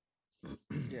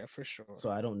 Yeah, for sure. So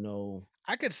I don't know.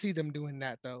 I could see them doing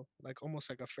that though, like almost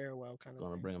like a farewell kind of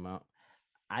Gonna thing. bring him out.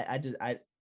 I just I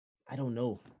don't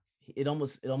know. It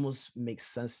almost makes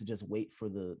sense to just wait for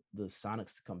the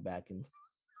Sonics to come back and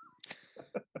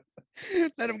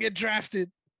Let him get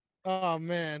drafted. Oh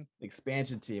man.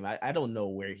 expansion team. I don't know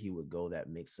where he would go that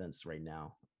makes sense right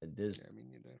now. There's Yeah, me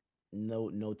neither.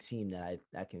 no team that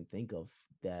I can think of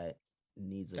that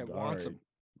needs a That wants guard, him.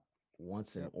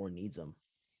 wants him Yep. or needs him.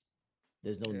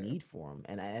 There's no Yeah. need for him,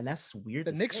 and that's weird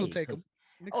The to Knicks will say take him. because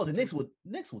Knicks oh, will the take him.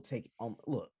 Knicks will take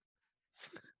look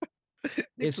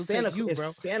Knicks will take you, If bro.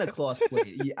 Santa Claus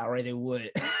played, yeah, all right, they would.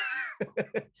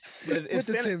 But if With the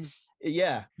Santa, Tims.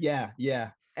 yeah,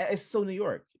 it's so New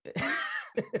York.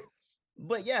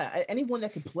 But yeah, anyone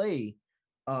that can play,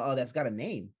 that's got a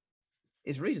name,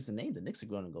 it's really just a name. The Knicks are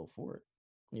going to go for it,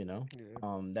 you know.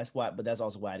 Yeah. That's why, but that's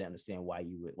also why I didn't understand why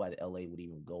the LA would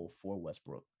even go for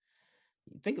Westbrook.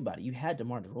 Think about it. You had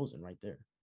DeMar DeRozan right there,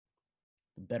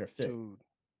 the better fit, Dude.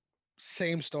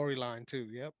 Same storyline too.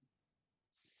 Yep.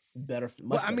 But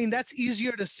much I better mean, fit. that's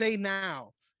easier to say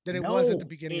now than it was at the No,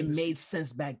 beginning it of the made season.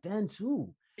 sense back then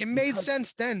too, It made because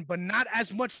sense then, but not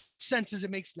as much sense as it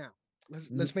makes now.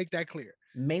 Let's make that clear.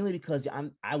 mainly because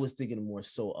I was thinking more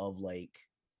so of like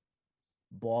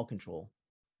ball control.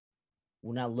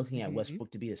 We're not looking at Mm-hmm.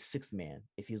 Westbrook to be a six man.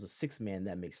 If he was a six man,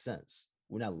 that makes sense.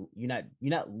 You're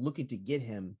not looking to get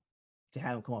him to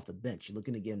have him come off the bench. You're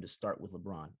looking to get him to start with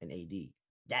LeBron and AD.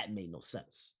 That made no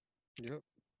sense. Yep.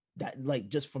 That like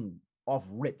just from off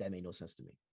rip, that made no sense to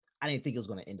me. I didn't think it was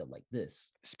going to end up like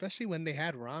this. Especially when they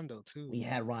had Rondo too. We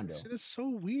had That Rondo. shit is so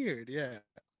weird. Yeah.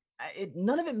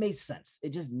 None of it made sense. It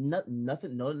just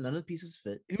nothing. No, none of the pieces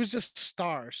fit. He was just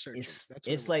star searching. That's what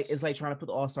it It's was. like trying to put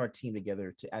the all star team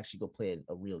together to actually go play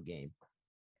a real game.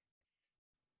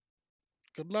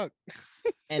 Good luck.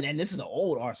 And this is an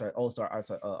old all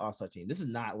star team. This is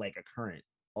not like a current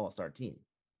all star team.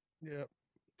 Yep.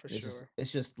 For It's sure.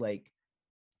 it's just like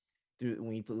through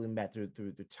when you put them back through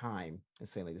the time and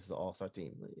saying like this is an all star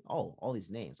team. Like, all these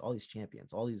names, all these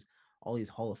champions, all these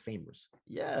Hall of Famers.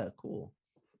 Yeah, cool.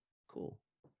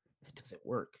 It doesn't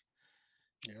work.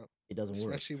 Yep. It doesn't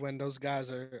work. Especially when those guys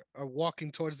are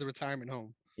walking towards the retirement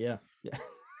home. Yeah.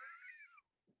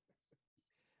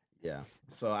 Yeah.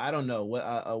 So I don't know what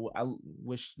I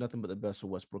wish nothing but the best for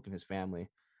Westbrook and his family,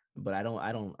 but I don't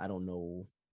know.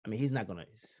 I mean, he's not gonna.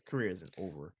 His career isn't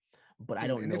over, but I Dude,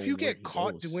 don't and know if you where get he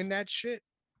caught goes. doing that shit,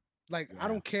 like I Yeah.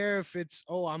 don't care if it's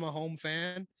I'm a home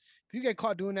fan. If you get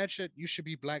caught doing that shit, you should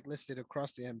be blacklisted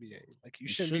across the NBA. Like you You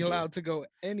shouldn't be should be allowed to go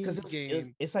because any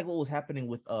game. it's like what was happening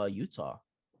with Utah,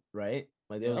 right?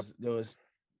 Like Yep. there was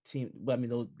team, but I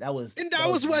mean that was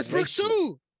Westbrook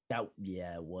too.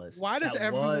 It was. Why does That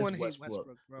everyone was hate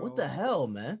Westbrook, bro? What the hell,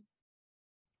 man?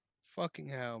 Fucking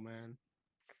hell, man.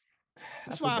 I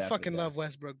That's feel why I bad for the fucking guy. love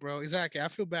Westbrook, bro. Exactly. I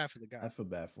feel bad for the guy. I feel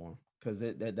bad for him because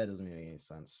that doesn't make any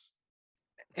sense.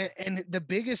 And the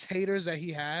biggest haters that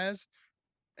he has,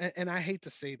 and I hate to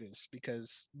say this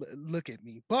because look at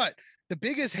me, but the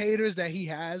biggest haters that he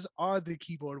has are the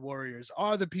keyboard warriors,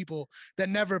 are the people that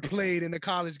never played in a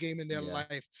college game in their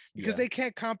life because they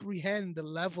can't comprehend the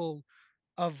level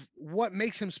of what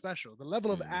makes him special, the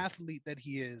level of athlete that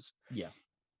he is. Yeah.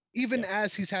 Even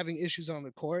as he's having issues on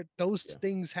the court, those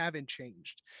things haven't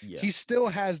changed. Yeah. He still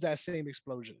has that same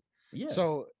explosion. Yeah.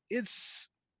 So it's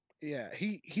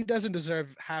he doesn't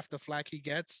deserve half the flack he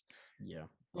gets. Yeah.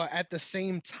 But at the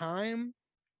same time,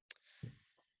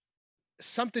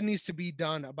 something needs to be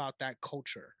done about that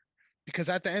culture. Because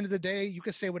at the end of the day, you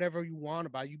can say whatever you want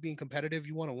about you being competitive,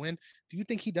 you want to win. Do you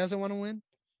think he doesn't want to win?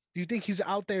 Do you think he's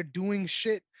out there doing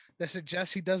shit that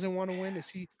suggests he doesn't want to win? Is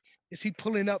he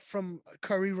pulling up from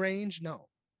Curry range? No.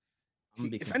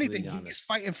 If anything, he's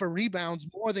fighting for rebounds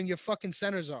more than your fucking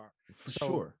centers are. For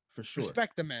sure.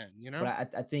 Respect the man, you know? But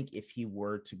I think if he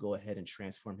were to go ahead and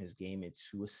transform his game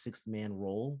into a sixth man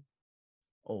role,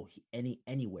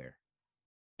 anywhere,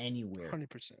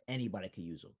 100%, anybody could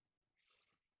use him.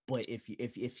 But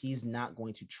if he's not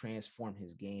going to transform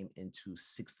his game into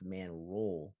sixth man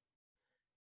role,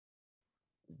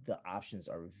 the options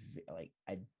are like,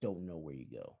 I don't know where you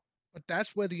go. But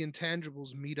that's where the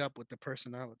intangibles meet up with the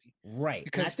personality, right?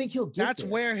 Because and I think he'll get that's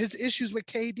there. Where his issues with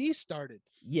KD started.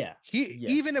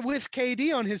 Even with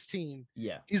KD on his team,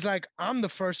 he's like, I'm the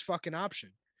first fucking option.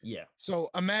 Yeah.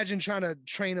 So imagine trying to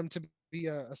train him to be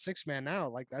a six man now.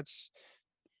 Like that's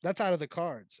out of the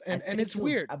cards, and it's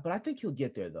weird. But I think he'll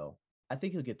get there though. I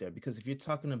think he'll get there because if you're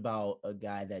talking about a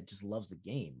guy that just loves the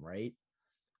game, right?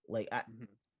 Like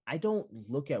I don't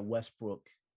look at Westbrook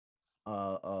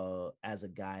as a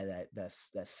guy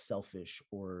that's selfish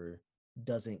or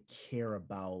doesn't care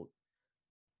about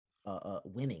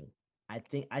winning. I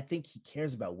think he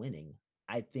cares about winning.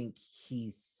 I think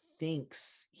he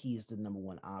thinks he's the number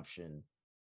one option.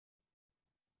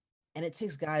 And it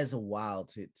takes guys a while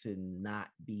to not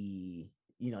be,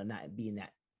 not be in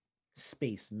that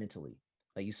space mentally.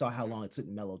 Like you saw how long it took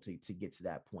Melo to get to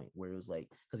that point where it was like,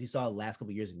 because you saw the last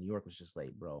couple of years in New York was just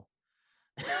like, bro,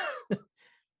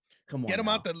 come on, get him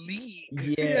out the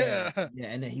league. Yeah.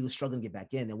 And then he was struggling to get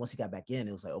back in. And once he got back in,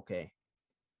 it was like, okay,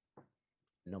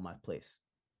 know my place.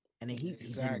 And then he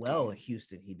did well in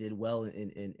Houston. He did well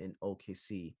in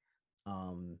OKC.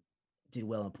 Did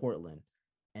well in Portland,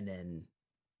 and then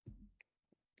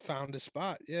found a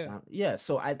spot.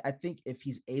 So I think if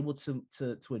he's able to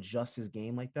adjust his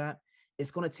game like that, it's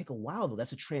going to take a while though.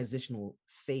 That's a transitional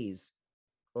phase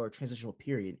or a transitional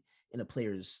period in a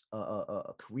player's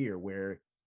career where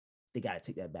they got to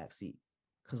take that back seat.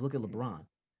 Because look at LeBron.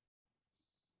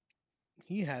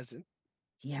 He hasn't,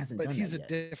 but he's a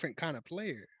different kind of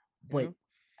player. But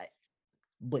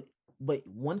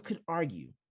one could argue,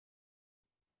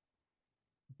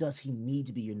 does he need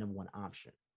to be your number one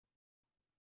option?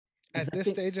 Because at this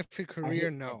stage of his career,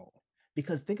 no.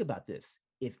 Because think about this.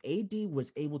 If AD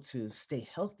was able to stay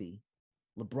healthy,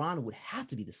 LeBron would have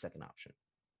to be the second option.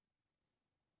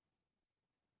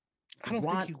 I don't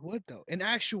think he would, though. In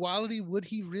actuality, would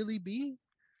he really be?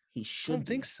 He should. I don't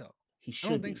think so. I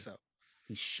don't think so.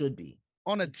 He should be.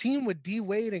 On a team with D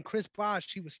Wade and Chris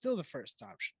Bosh, he was still the first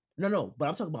option. No, but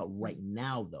I'm talking about right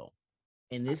now, though.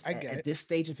 In this at this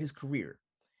stage of his career,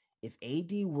 if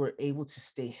AD were able to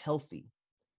stay healthy,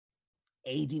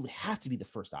 AD would have to be the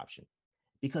first option,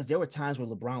 because there were times where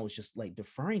LeBron was just like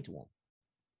deferring to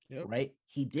him. Right?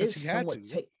 He did somewhat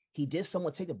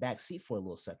take a back seat for a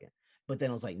little second, but then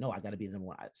I was like, no, I got to be the number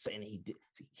one. And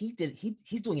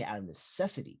he's doing it out of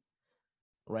necessity,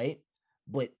 right?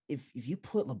 But if you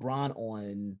put LeBron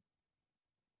on,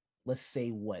 let's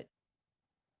say put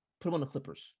him on the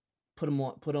Clippers, put him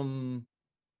on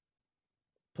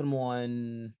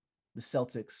the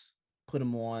Celtics, put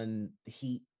him on the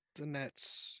Heat, the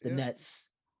Nets,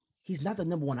 he's not the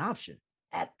number one option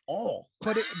at all.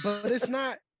 But it's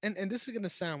not, and this is gonna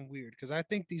sound weird because I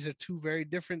think these are two very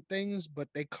different things, but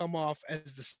they come off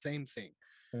as the same thing.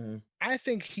 Mm-hmm. I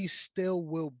think he still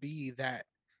will be that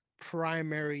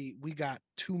primary. We got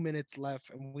 2 minutes left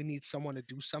and we need someone to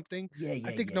do something.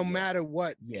 I think no matter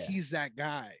what, he's that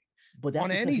guy. But that's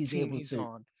on any team he's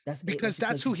on. That's because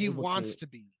that's who he wants to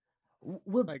be.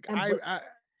 Well,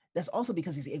 that's also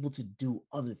because he's able to do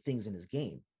other things in his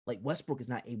game. Like Westbrook is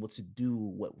not able to do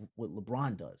what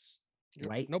LeBron does,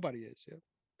 right? Nobody is.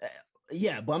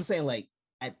 But I'm saying like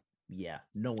Yeah,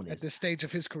 no one at is. this stage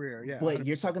of his career. Yeah, But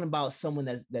you're 100%. talking about someone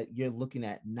that you're looking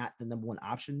at not the number one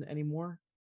option anymore.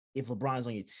 If LeBron's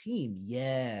on your team,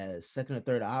 yeah, second or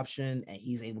third option, and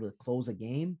he's able to close a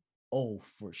game, oh,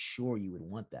 for sure you would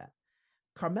want that.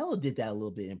 Carmelo did that a little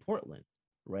bit in Portland,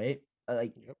 right?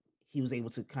 Like Yep, he was able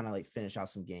to kind of like finish out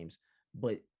some games,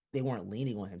 but they weren't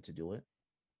leaning on him to do it.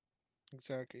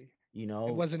 exactly. You It know,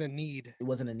 wasn't a need it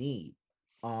wasn't a need.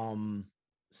 Um,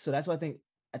 so that's what I think.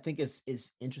 I think it's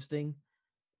interesting,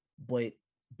 but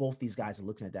both these guys are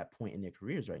looking at that point in their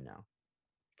careers right now.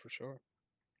 for sure.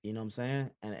 You know what I'm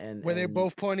saying? Where they're And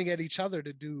both pointing at each other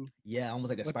to do yeah, almost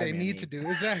like a what they Spider-Man need to meme.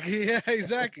 do. Exactly. Yeah,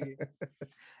 exactly.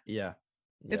 Yeah,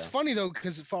 It's yeah, funny though,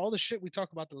 because for all the shit we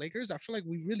talk about the Lakers, I feel like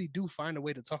we really do find a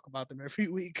way to talk about them every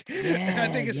week. And I yeah,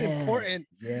 think it's yeah, important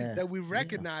yeah, that we yeah.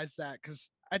 recognize that because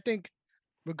I think,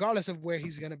 regardless of where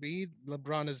he's going to be,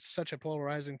 LeBron is such a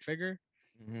polarizing figure.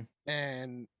 Mm-hmm.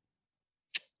 And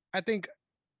I think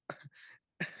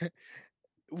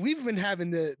we've been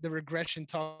having the regression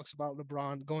talks about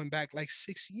LeBron going back like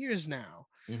 6 years now.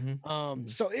 Mm-hmm. Mm-hmm.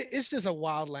 So it's just a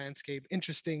wild landscape.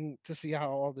 Interesting to see how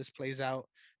all this plays out.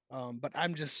 But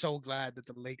I'm just so glad that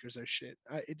the Lakers are shit.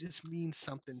 It just means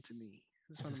something to me.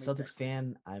 I just As want a to make that Celtics clear.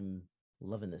 fan, I'm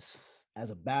loving this. As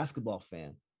a basketball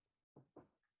fan,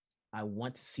 I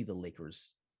want to see the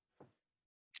Lakers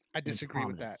I in disagree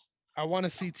with that. prominence. I want to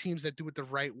see teams that do it the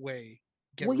right way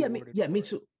get Well, rewarded yeah, me for it.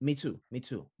 too, me too, me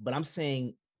too. But I'm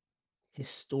saying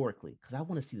historically, because I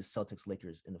want to see the Celtics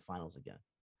Lakers in the finals again.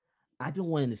 I've been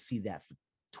wanting to see that for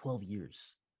 12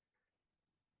 years.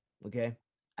 Okay.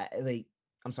 Like,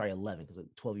 I'm sorry, 11, because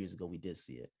like 12 years ago we did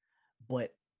see it.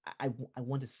 But I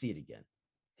want to see it again.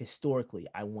 Historically,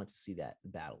 I want to see that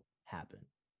battle happen.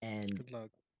 And Good luck.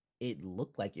 it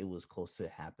looked like it was close to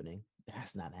happening.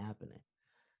 That's not happening.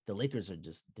 The Lakers are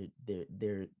just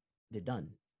they're done.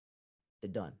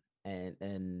 They're done.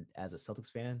 And as a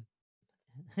Celtics fan,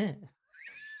 we're going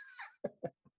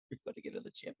to get another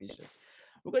championship.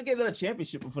 We're going to get another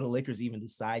championship before the Lakers even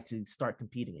decide to start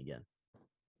competing again.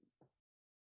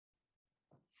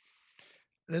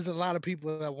 There's a lot of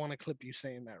people that want to clip you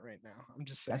saying that right now. I'm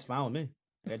just saying. That's fine with me.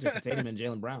 I got Jason Tatum and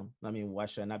Jaylen Brown. I mean, why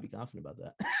should I not be confident about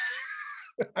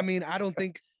that? I mean, I don't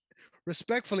think,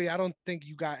 respectfully, I don't think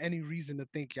you got any reason to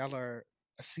think y'all are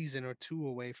a season or two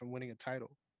away from winning a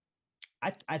title. I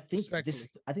think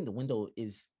Respectfully, I think the window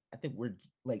is I think we're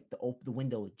like the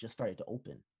window just started to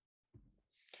open.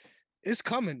 it's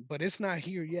coming, but it's not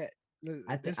here yet.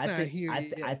 It's not here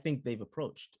I yet. think they've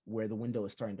approached where the window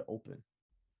is starting to open.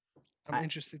 I'm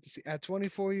interested to see. At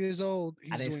 24 years old, I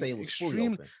he's didn't doing say it was fully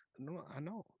extremely. open. No, I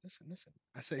know. Listen.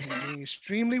 I said he's doing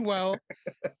extremely well.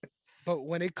 But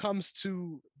when it comes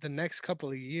to the next couple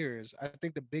of years, I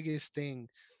think the biggest thing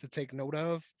to take note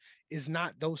of is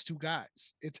not those two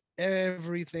guys. It's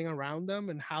everything around them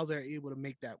and how they're able to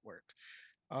make that work.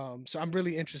 So I'm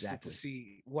really interested to Exactly.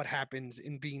 see what happens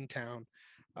in Beantown.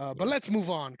 But Yeah. let's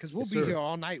move on because we'll Yes, be here sir.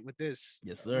 all night with this.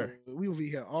 Yes, sir. We will be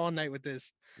here all night with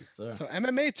this. Yes, sir. So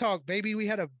MMA talk, baby. We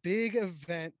had a big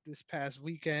event this past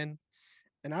weekend.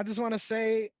 And I just want to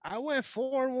say I went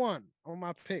 4-1 on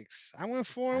my picks. I went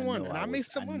 4-1 and I made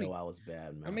some I know money. I was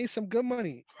bad, man. I made some good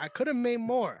money. I could have made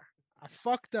more. I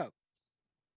fucked up.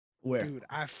 Where? Dude,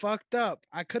 I fucked up.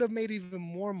 I could have made even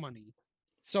more money.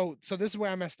 So this is where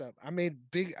I messed up. I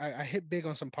hit big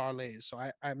on some parlays. So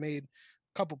I made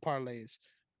a couple parlays.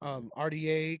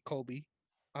 RDA, Kobe,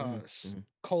 Mm-hmm.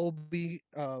 Colby,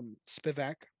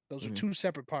 Spivak. Those are Mm-hmm. two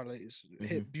separate parlays. Mm-hmm.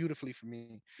 Hit beautifully for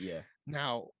me. Yeah.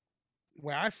 Now,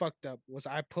 where I fucked up was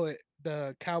I put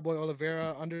the Cowboy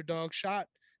Oliveira underdog shot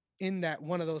in that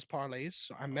one of those parlays.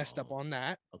 So I messed up on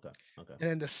that. Okay. Okay. And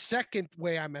then the second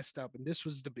way I messed up, and this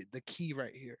was the key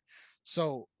right here.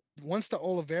 So once the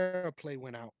Oliveira play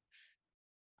went out,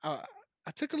 uh,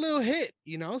 I took a little hit,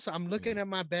 So I'm looking at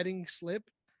my betting slip.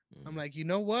 I'm like, you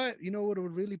know what? You know what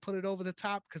would really put it over the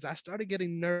top? Because I started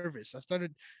getting nervous. I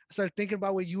started thinking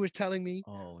about what you were telling me.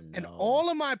 Oh no. And all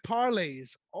of my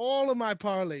parlays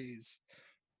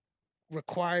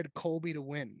required Colby to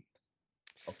win.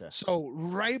 Okay. So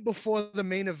right before the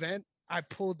main event, I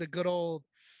pulled the good old,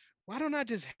 why don't I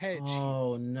just hedge?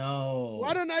 Oh no.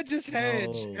 Why don't I just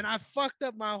hedge? No. And I fucked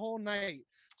up my whole night.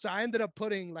 So I ended up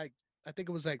putting I think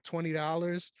it was like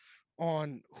 $20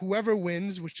 on whoever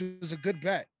wins, which was a good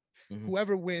bet. Mm-hmm.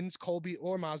 Whoever wins, Colby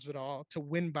or Masvidal, to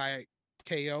win by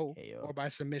KO or by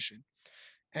submission.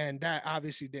 And that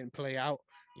obviously didn't play out.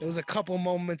 There was a couple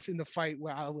moments in the fight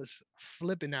where I was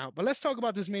flipping out. But let's talk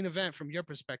about this main event from your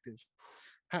perspective.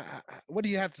 What do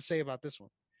you have to say about this one?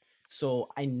 So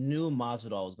I knew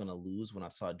Masvidal was going to lose when I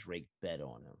saw Drake bet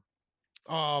on him.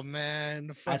 Oh man,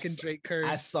 the I fucking Drake I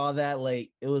curse. saw that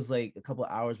like it was like a couple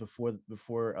of hours before the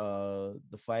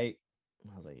fight.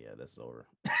 I was like, yeah, that's over.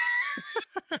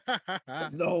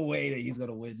 There's no way that he's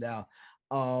gonna win now.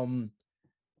 Um,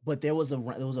 but there was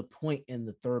a point in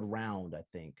the third round, I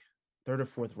think, third or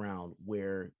fourth round,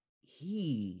 where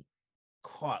he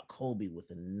caught Colby with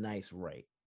a nice right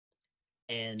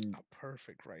and A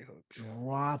perfect right hook.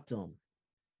 dropped him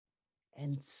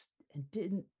and and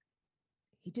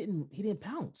didn't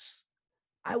pounce.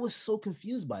 I was so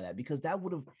confused by that because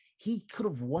he could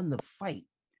have won the fight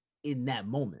in that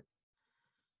moment.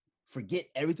 Forget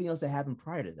everything else that happened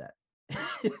prior to that.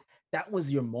 That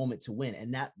was your moment to win,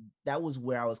 and that was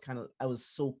where I was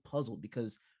so puzzled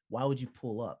because why would you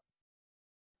pull up?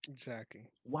 Exactly.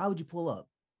 Why would you pull up?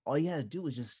 All you had to do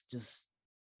was just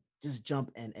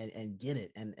jump and get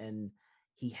it, and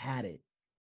he had it.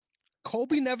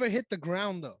 Kobe never hit the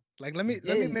ground though. Like He let me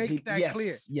didn't. make that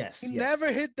clear. Yes, He yes,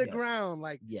 never hit the yes, ground.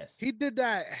 Like yes. he did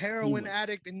that He heroin was.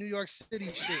 addict in New York City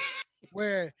shit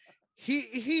where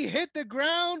he hit the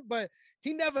ground, but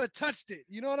he never touched it.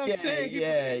 You know what I'm Yeah, saying?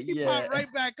 yeah, He yeah. popped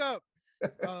right back up.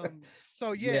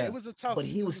 So yeah, Yeah, but it was a tough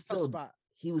spot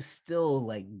he was still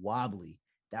like wobbly.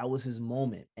 That was his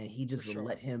moment, and he for just sure.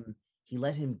 let him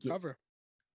get. Cover.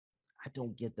 I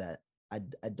don't get that. I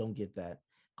don't get that.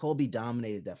 Colby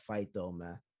dominated that fight though,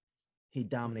 man. He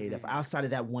dominated that. Mm-hmm. Outside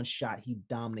of that one shot, he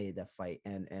dominated that fight,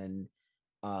 and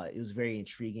it was very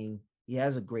intriguing. He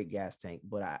has a great gas tank,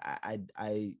 but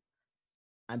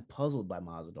I'm puzzled by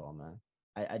Masvidal, man.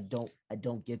 I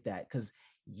don't get that because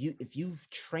if you've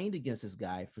trained against this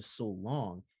guy for so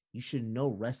long, you should know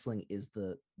wrestling is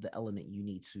the element you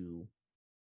need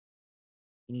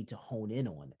to hone in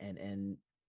on and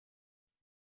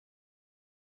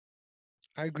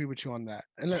I agree with you on that.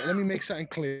 And let me make something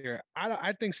clear.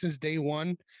 I think since day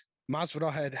one,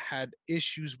 Masvidal had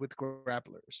issues with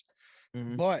grapplers.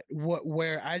 Mhm. But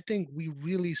where I think we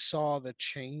really saw the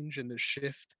change and the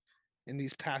shift in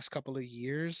these past couple of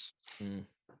years, Mm.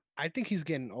 I think he's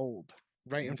getting old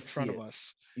right You in can see front of it.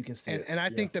 us. You can see it. And I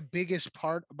Yeah. think the biggest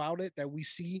part about it that we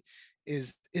see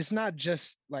is it's not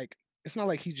just like it's not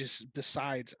like he just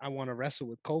decides I want to wrestle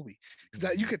with Kobe because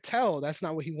that you Mhm. could tell that's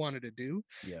not what he wanted to do.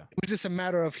 Yeah. It was just a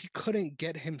matter of he couldn't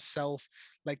get himself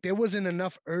like there wasn't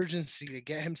enough urgency to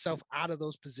get himself out of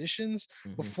those positions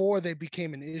Mhm. before they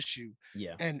became an issue.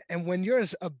 Yeah. And when you're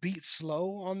a beat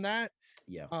slow on that,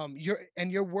 Yeah.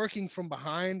 you're working from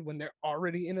behind when they're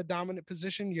already in a dominant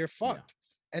position, you're Yeah. fucked.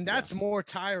 And Yeah. that's more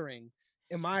tiring,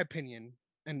 in my opinion.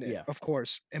 And Yeah. of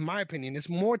course, in my opinion, it's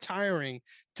more tiring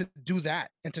to do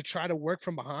that and to try to work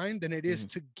from behind than it is Mhm.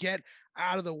 to get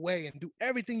out of the way and do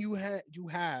everything you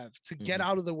have to get Mhm.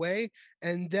 out of the way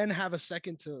and then have a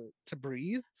second to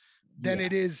breathe than Yeah.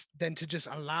 it is than to just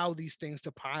allow these things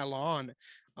to pile on.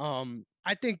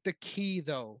 I think the key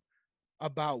though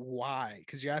about why,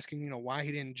 because you're asking, why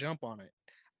he didn't jump on it.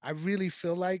 I really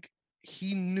feel like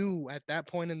he knew at that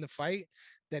point in the fight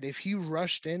that if he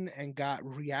rushed in and got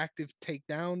reactive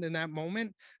takedown in that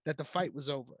moment, that the fight was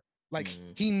over. Like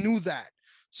Mhm. he knew that.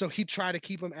 So he tried to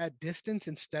keep him at distance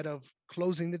instead of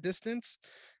closing the distance,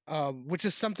 which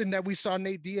is something that we saw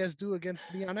Nate Diaz do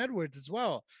against Leon Edwards as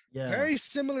well. Yeah. Very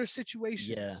similar Yeah.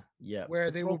 situations Yeah. where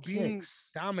But they throw were being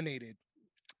kicks. dominated.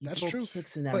 You That's throw true.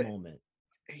 kicks in that But moment.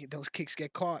 those kicks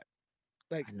get caught.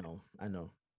 I Like know, I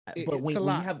know. But it's a when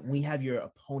lot. you have your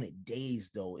opponent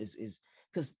dazed though, is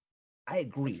because I I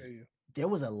agree. feel you. There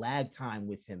was a lag time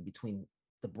with him between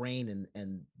the brain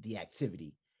and the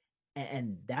activity,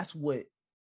 and that's what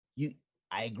you.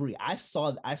 I agree. I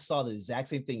saw the exact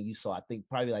same thing you saw. I think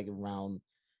probably like around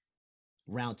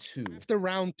round two. After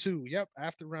round two. Yep.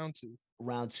 After round two.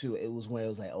 Round two, it was when it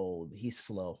was like, oh, he's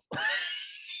slow.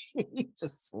 He's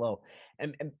just slow,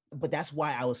 and but that's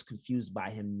why I was confused by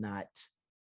him not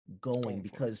going Going for it.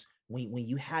 because when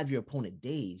you have your opponent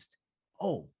dazed,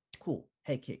 oh, cool,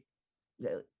 head kick,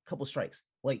 a couple strikes,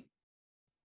 like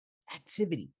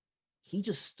activity. He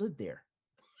just stood there.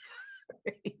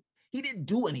 He didn't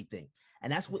do anything,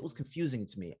 and that's what was Mhm. confusing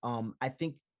to me. I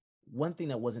think one thing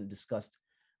that wasn't discussed,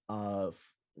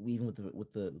 even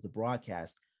with the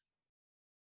broadcast,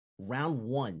 round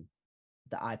one,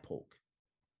 the eye poke.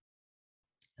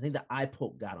 I think the eye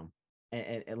poke got him,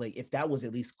 and like if that was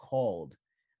at least called,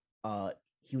 uh,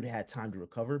 he would have had time to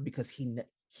recover because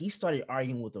he started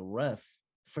arguing with the ref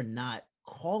for not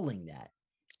calling that,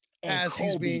 and As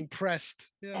he's being Colby pressed.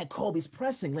 Yeah. and Colby's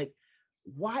pressing like,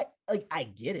 why? Like I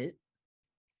get it,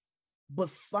 but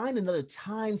find another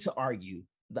time to argue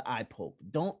the eye poke.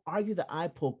 Don't argue the eye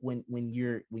poke when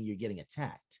you're getting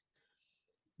attacked.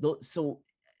 Though, so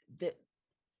that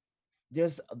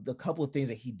there's the couple of things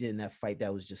that he did in that fight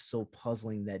that was just so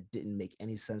puzzling that didn't make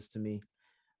any sense to me.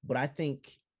 But I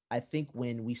think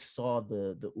when we saw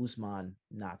the Usman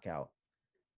knockout,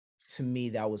 to me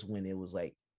that was when it was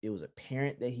like it was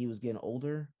apparent that he was getting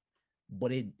older,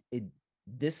 but it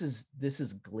this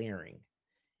is glaring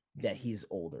that he's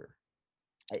older.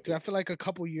 I feel like a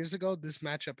couple years ago, this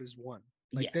matchup is one.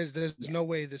 Like Yeah, there's yeah, no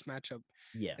way this matchup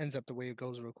yeah, ends up the way it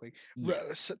goes real quick. yeah.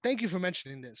 So thank you for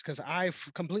mentioning this because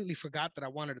completely forgot that I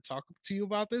wanted to talk to you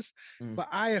about this, Mm, but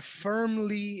I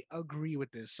firmly agree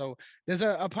with this. So there's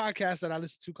a podcast that I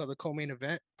listen to called the Co-Main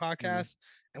Event mm, podcast,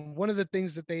 and one of the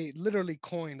things that they literally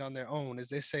coined on their own is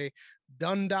they say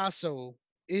Dundasso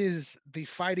is the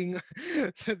fighting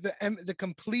the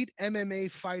complete MMA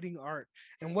fighting art,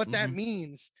 and what that mhm,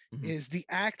 means mhm. is the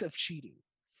act of cheating.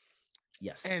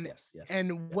 Yes, and yes, yes,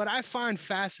 and what yes. I find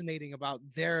fascinating about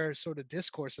their sort of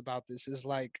discourse about this is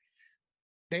like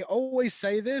they always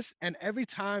say this, and every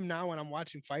time now when I'm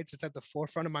watching fights, it's at the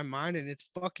forefront of my mind, and it's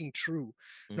fucking true.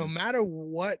 No Mm, matter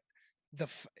what,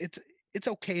 it's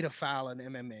okay to foul in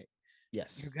MMA.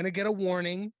 You're yes, gonna get a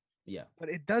warning, yeah, but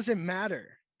it doesn't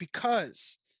matter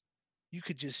because you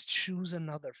could just choose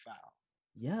another foul.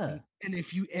 yeah,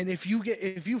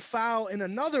 If you foul in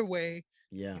another way,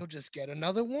 yeah. you'll just get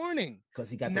another warning. Because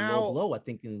he got the low Now, blow, I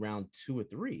think, in round 2 or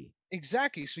 3.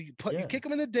 exactly. So you Yeah, kick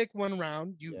him in the dick one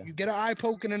round, yeah, you get an eye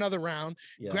poke in another round,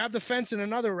 you yeah, grab the fence in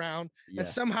another round, and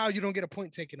yeah, somehow you don't get a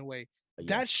point taken away. yeah,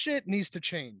 That shit needs to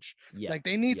change. yeah, Like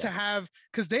they need yeah. to have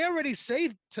because they already say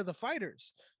to the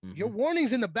fighters, your Hmm.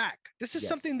 warning's in the back. This is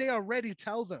something Yes, they already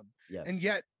tell them. And yes,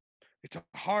 yet it's a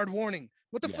hard warning.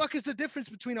 What the yeah. fuck is the difference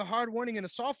between a hard warning and a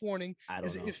soft warning? I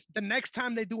Is don't know. if the next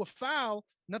time they do a foul,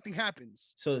 nothing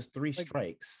happens. So it's three Like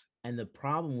strikes, and the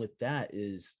problem with that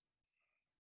is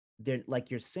they're like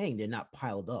you're saying they're not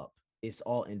piled up. It's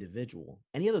all individual.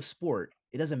 Any other sport,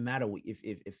 it doesn't matter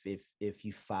if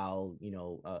you foul,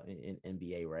 in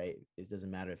NBA, right? It doesn't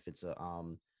matter if it's uh,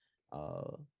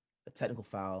 a technical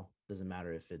foul. Doesn't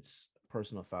matter if it's a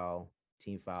personal foul,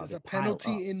 team foul. there's They a pile up.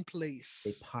 penalty in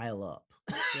They place. pile up.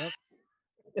 Yep.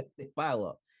 They pile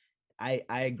up. I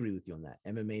agree with you on that.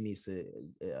 MMA needs to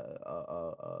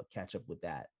catch up with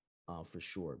that for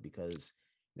sure because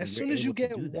when as you're soon as you able to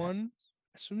get do that, one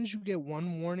as soon as you get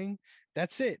one warning,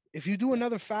 that's it. If you do yeah,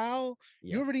 another foul,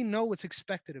 you yeah, already know what's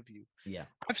expected of you. yeah,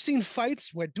 I've seen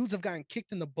fights where dudes have gotten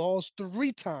kicked in the balls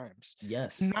 3 times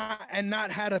yes, and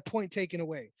not had a point taken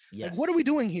away. Like, what are yes, we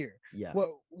doing here? yeah,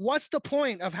 What's the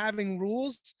point of having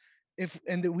rules if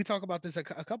and we talk about this a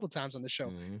couple times on the show,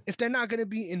 mm-hmm, if they're not going to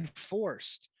be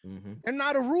enforced? mm-hmm. They're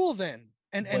not a rule then.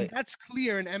 And But that's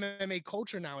clear in MMA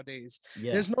culture nowadays.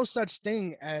 yeah, There's no such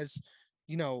thing as,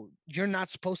 you're not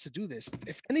supposed to do this.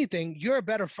 If anything, you're a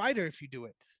better fighter if you do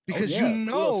it oh because you yeah,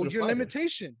 kudos know to the your fighter.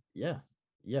 limitation. Yeah,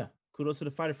 yeah, kudos to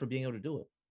the fighter for being able to do it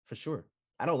for sure.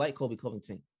 I don't like Kobe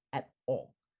Covington at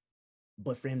all,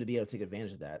 but for him to be able to take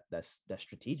advantage of that, that's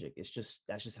strategic. That's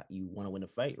just how you want to win a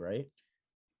fight, right?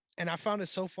 And I found it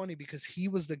so funny because he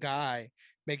was the guy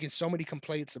making so many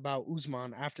complaints about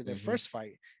Usman after their Mm-hmm, first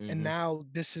fight, and mm-hmm, now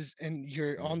this is and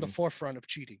you're on the mm-hmm, forefront of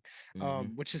cheating, mm-hmm.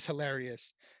 which is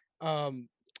hilarious. Um,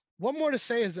 what more to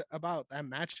say is about that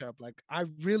matchup? Like, I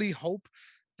really hope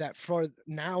that for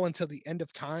now until the end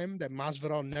of time, that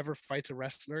Masvidal never fights a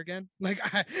wrestler again. Like,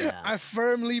 Yeah, I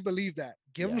firmly believe that.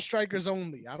 Give him yeah, strikers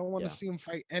only. I don't want to yeah, see him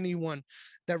fight anyone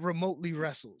that remotely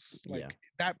wrestles. yeah, Like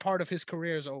that part of his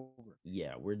career is over.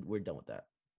 yeah. We're done with that.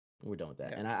 We're done with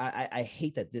that. Yeah, And I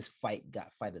hate that this fight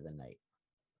got fight of the night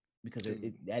because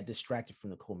dude. that distracted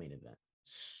from the co-main event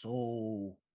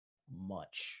so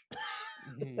much.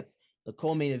 Mhm, The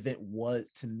co-main event was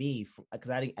to me because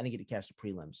I didn't get to catch the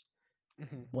prelims,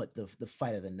 mhm, but the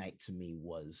fight of the night to me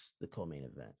was the co-main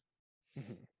event.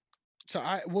 mhm. So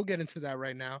we'll get into that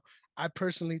right now. I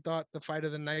personally thought the fight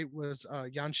of the night was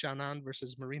Yan Xiaonan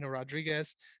versus Marina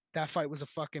Rodriguez. That fight was a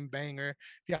fucking banger.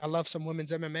 Yeah, I love some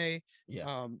women's MMA.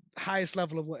 Yeah. Highest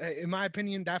level of, in my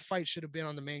opinion, that fight should have been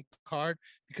on the main card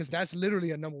because that's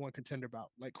literally a number one contender bout.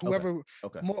 Like Okay. whoever,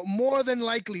 Okay. more than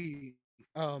likely,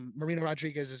 Marina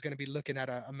Rodriguez is going to be looking at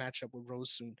a matchup with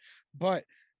Rose soon. But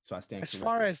So I stand as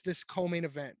far corrected. as this co-main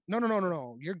event,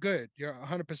 no. You're good. You're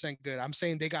 100% good. I'm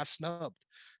saying they got snubbed.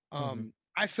 Mm-hmm.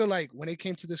 I feel like when it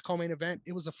came to this co-main event,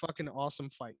 it was a fucking awesome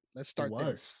fight. Let's It start there.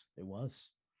 was. It was.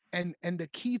 And the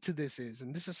key to this is,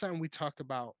 and this is something we talked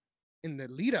about in the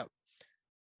lead up.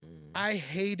 Mm-hmm. I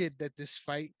hated that this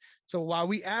fight. So while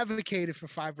we advocated for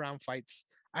 5 round fights,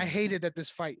 I Mm-hmm. hated that this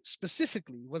fight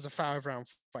specifically was a 5 round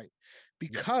fight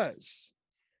Yes. because,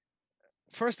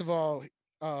 first of all,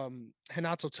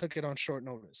 Renato took it on short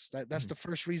notice. That's Mhm. the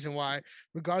first reason why,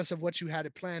 regardless of what you had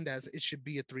it planned as, it should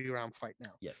be a 3-round fight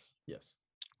now. Yes. Yes.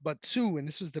 But two, and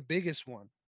this was the biggest one,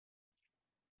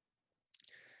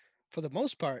 for the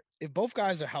most part, if both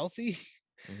guys are healthy,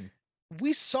 Mm-hmm.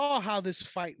 we saw how this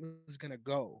fight was gonna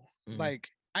go. Mm-hmm.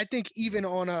 Like, I think even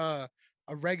on a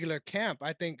regular camp,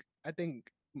 I think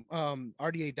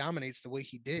RDA dominates the way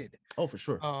he did. Oh, for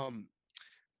sure.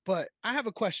 But I have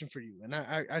a question for you, and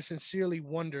I sincerely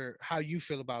wonder how you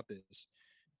feel about this.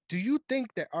 Do you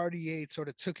think that RDA sort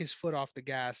of took his foot off the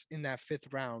gas in that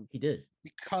fifth round He did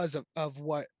because of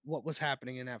what was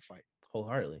happening in that fight?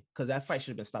 wholeheartedly because that fight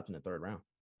should have been stopped in the third round.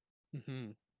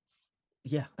 Mm-hmm.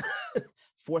 Yeah,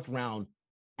 fourth round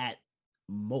at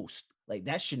most. Like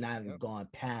that should not have gone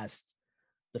past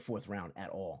the fourth round at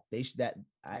all. They should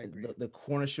the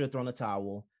corner should have thrown the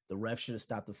towel. The ref should have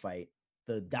stopped the fight.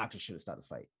 The doctor should have stopped the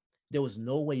fight. There was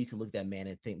no way you could look at that man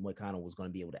and think Moicano was going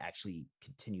to be able to actually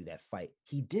continue that fight.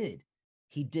 He did.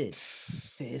 He did.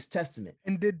 To his testament.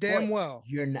 And did damn well.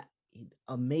 You're not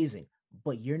amazing,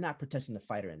 but you're not protecting the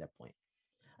fighter at that point.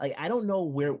 Like, I don't know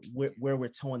where we're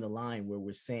towing the line where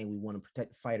we're saying we want to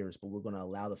protect fighters, but we're going to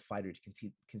allow the fighter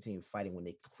to continue fighting when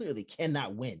they clearly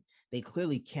cannot win. They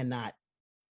clearly cannot.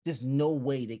 There's no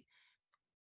way.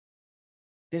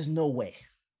 There's no way.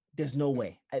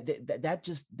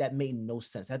 That made no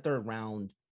sense. That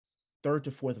third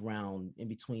to fourth round in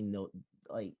between,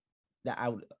 like that, I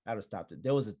would have stopped it.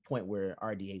 There was a point where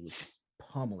RDA was just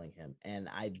pummeling him, and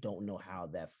I don't know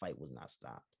how that fight was not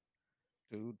stopped.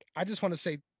 Dude, I just want to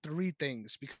say three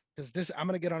things because I'm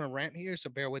going to get on a rant here, so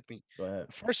bear with me. Go ahead.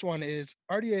 The first one is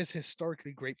RDA is a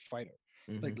historically great fighter.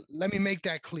 Mm-hmm. Like, let me make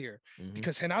that clear,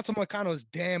 because Renato Moicano is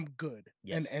damn good.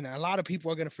 Yes. And a lot of people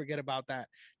are going to forget about that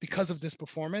because of this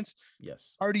performance.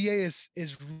 Yes. RDA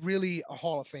is really a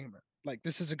Hall of Famer. Like,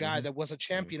 this is a guy that was a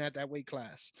champion at that weight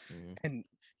class. And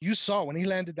you saw when he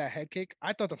landed that head kick,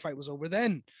 I thought the fight was over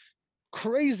then.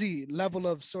 Crazy level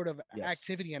of sort of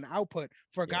activity and output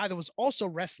for a guy that was also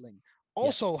wrestling,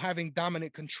 also having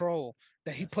dominant control,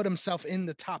 that he put himself in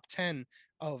the top 10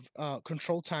 of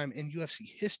control time in UFC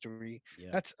history.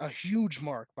 That's a huge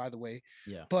mark, by the way.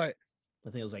 But I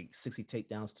think it was like 60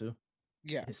 takedowns too.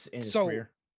 In his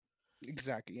career.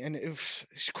 Exactly. And it's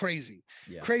crazy.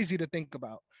 Crazy to think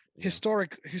about.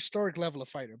 Historic level of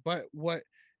fighter. But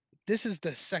this is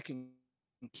the second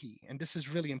key, and this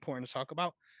is really important to talk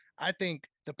about. I think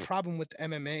the problem with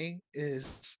MMA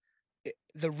is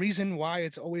the reason why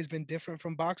it's always been different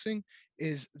from boxing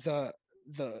is the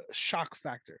shock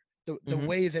factor, the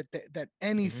way that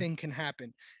anything can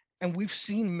happen. And we've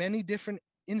seen many different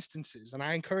instances, and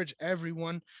I encourage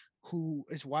everyone who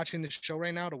is watching this show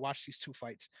right now to watch these two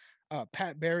fights.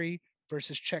 Pat Barry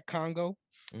versus Czech Congo.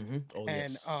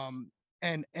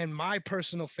 And my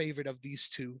personal favorite of these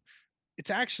two, it's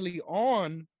actually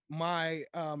on my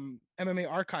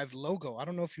MMA archive logo. I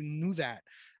don't know if you knew that.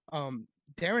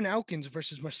 Darren Elkins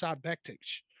versus Mirsad Bektic.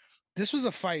 This was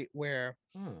a fight where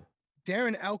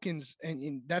Darren Elkins,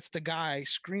 and that's the guy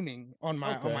screaming on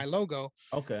my logo.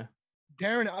 Okay.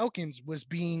 Darren Elkins was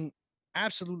being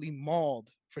absolutely mauled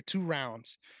for 2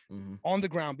 rounds on the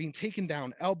ground, being taken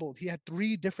down, elbowed. He had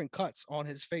 3 different cuts on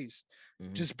his face,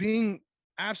 just being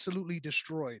absolutely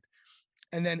destroyed.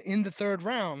 And then in the third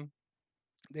round,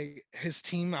 his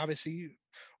team obviously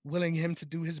willing him to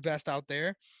do his best out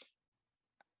there,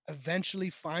 eventually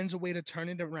finds a way to turn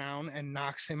it around and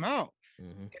knocks him out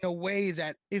in a way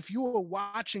that if you were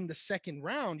watching the second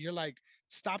round, you're like,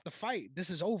 stop the fight. This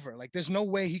is over. Like, there's no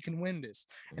way he can win this.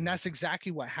 And that's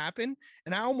exactly what happened.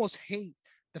 And I almost hate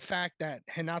the fact that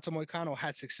Renato Moicano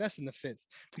had success in the fifth,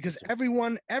 because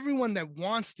everyone that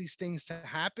wants these things to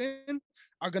happen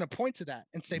are going to point to that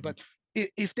and say, but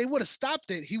if they would have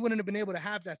stopped it, he wouldn't have been able to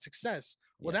have that success.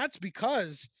 Well, that's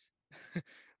because,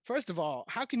 first of all,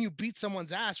 how can you beat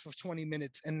someone's ass for 20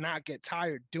 minutes and not get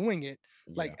tired doing it?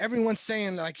 Like, everyone's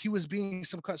saying like he was being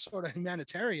some sort of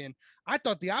humanitarian. I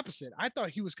thought the opposite. I thought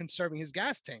he was conserving his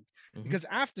gas tank, because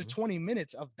after 20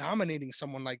 minutes of dominating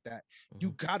someone like that,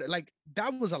 you got it. Like,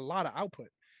 that was a lot of output.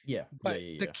 But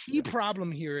the key problem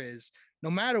here is,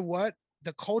 no matter what,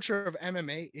 the culture of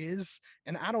MMA is,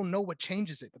 and I don't know what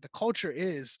changes it, but the culture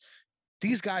is,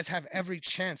 these guys have every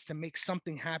chance to make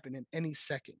something happen in any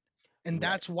second. And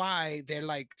that's why they're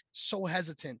like so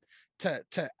hesitant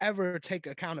to ever take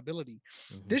accountability.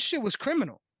 This shit was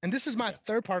criminal. And this is my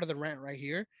third part of the rant right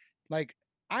here. Like,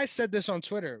 I said this on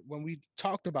Twitter when we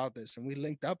talked about this and we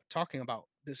linked up talking about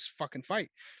this fucking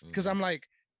fight, because I'm like,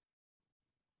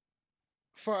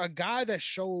 for a guy that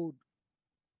showed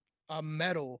a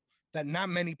medal that not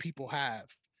many people have,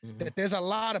 that there's a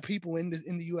lot of people in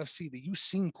the UFC that you've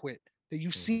seen quit that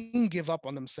you've seen give up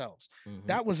on themselves.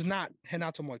 That was not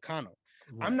Renato Moicano.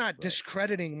 I'm not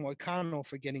discrediting Moicano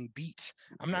for getting beat.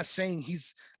 I'm not saying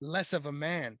he's less of a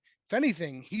man. If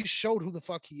anything, he showed who the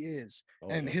fuck he is,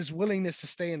 and his willingness to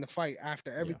stay in the fight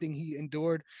after everything he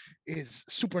endured is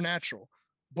supernatural.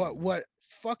 But what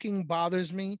fucking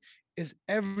bothers me is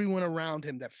everyone around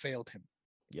him that failed him.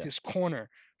 His corner,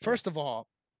 first of all,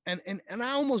 and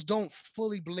I almost don't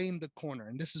fully blame the corner,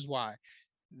 and this is why.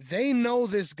 They know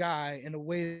this guy in a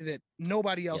way that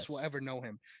nobody else will ever know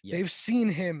him. They've seen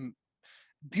him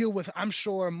deal with, I'm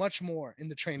sure, much more in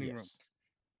the training room.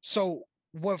 So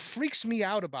what freaks me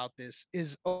out about this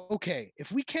is, okay,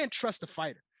 if we can't trust a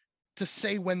fighter to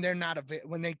say when they're not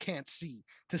when they can't see,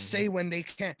 to say when they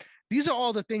can't, these are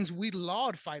all the things we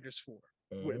laud fighters for,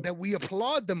 that we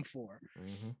applaud them for.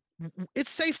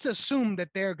 It's safe to assume that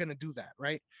they're going to do that,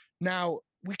 right? Now,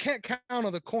 we can't count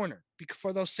on the corner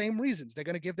for those same reasons. They're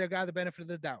going to give their guy the benefit of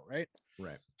the doubt, right?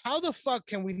 Right. How the fuck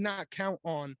can we not count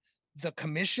on the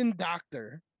commissioned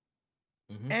doctor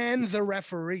and the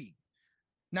referee?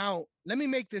 Now, let me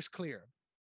make this clear.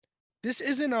 This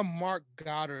isn't a Mark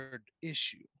Goddard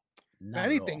issue. If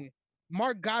anything,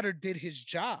 Mark Goddard did his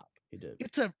job. He did.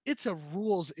 It's a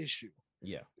rules issue.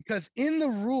 Yeah. Because in the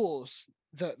rules,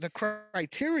 the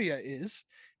criteria is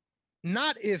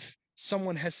not if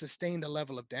someone has sustained a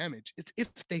level of damage, it's if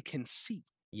they can see.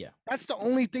 Yeah. That's the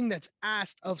only thing that's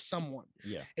asked of someone.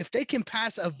 Yeah. If they can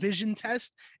pass a vision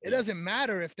test, it doesn't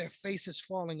matter if their face is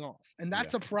falling off. And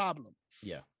that's a problem.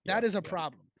 Yeah. That is a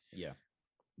problem. Yeah.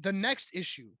 The next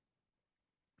issue.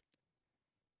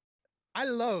 I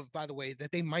love, by the way,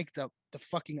 that they mic'd up the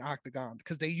fucking octagon,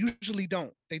 because they usually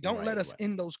don't. They don't let us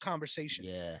in those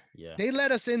conversations. Yeah. They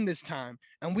let us in this time,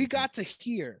 and we got to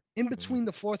hear in between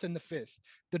the fourth and the fifth,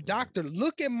 the doctor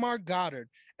look at Mark Goddard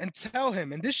and tell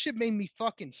him, and this shit made me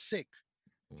fucking sick.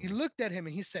 He looked at him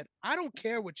and he said, "I don't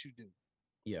care what you do."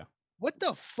 Yeah. What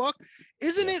the fuck?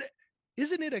 Isn't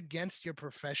it against your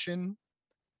profession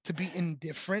to be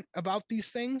indifferent about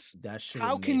these things? That should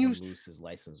have made him lose his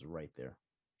license right there.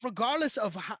 Regardless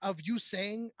of you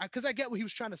saying, because I get what he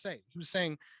was trying to say. He was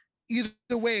saying, either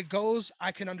way it goes,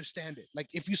 I can understand it. Like,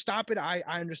 if you stop it, I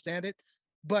understand it.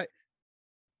 But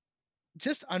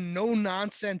just a no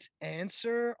nonsense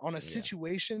answer on a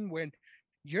situation when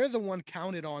you're the one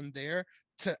counted on there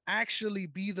to actually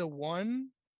be the one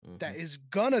that is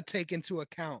gonna take into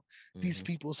account these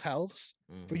people's healths.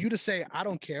 For you to say, I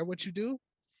don't care what you do.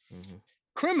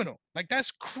 Criminal. Like, that's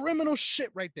criminal shit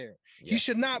right there. He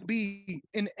should not be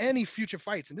in any future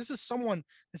fights. And this is someone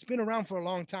that's been around for a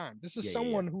long time. This is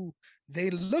someone who they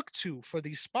look to for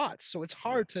these spots. So it's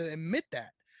hard to admit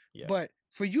that. But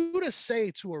for you to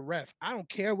say to a ref, I don't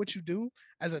care what you do,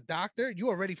 as a doctor, you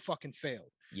already fucking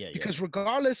failed. Because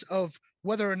regardless of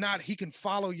whether or not he can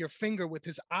follow your finger with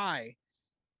his eye,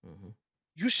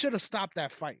 you should have stopped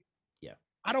that fight.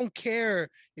 I don't care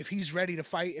if he's ready to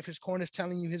fight, if his corner's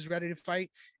telling you he's ready to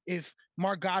fight. If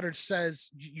Mark Goddard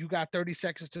says you got 30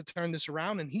 seconds to turn this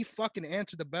around, and he fucking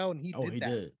answered the bell and he did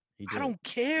that. He did. I don't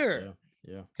care.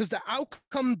 Yeah. Because the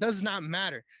outcome does not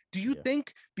matter. Do you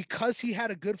think because he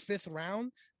had a good fifth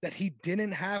round that he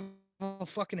didn't have a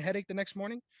fucking headache the next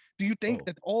morning? Do you think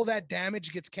that all that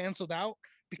damage gets canceled out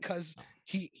because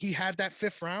he had that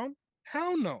fifth round?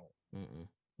 Hell no.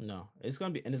 No, it's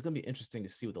gonna be interesting to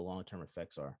see what the long-term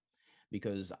effects are,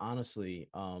 because honestly,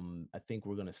 I think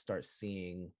we're gonna start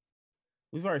seeing.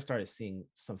 We've already started seeing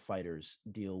some fighters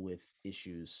deal with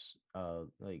issues,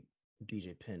 like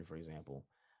BJ Penn, for example.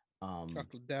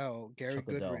 Chuck Liddell, Gary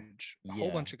Goodridge, a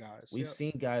whole bunch of guys. We've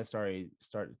seen guys start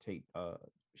to take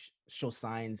show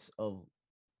signs of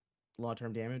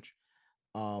long-term damage.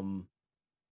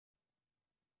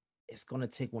 It's gonna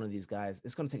take one of these guys.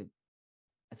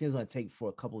 I think it's going to take for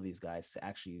a couple of these guys to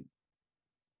actually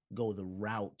go the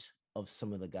route of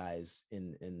some of the guys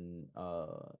in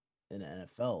the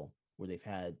NFL, where they've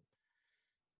had,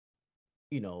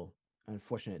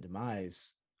 unfortunate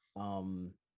demise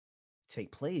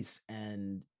take place,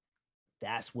 and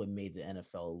that's what made the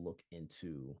NFL look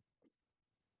into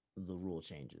the rule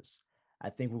changes. I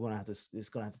think it's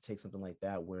going to have to take something like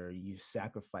that, where you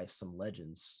sacrifice some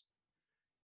legends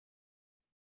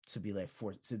to be like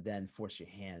then force your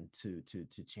hand to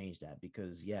change that,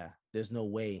 because there's no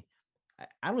way.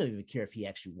 I don't even care if he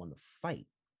actually won the fight.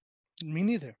 Me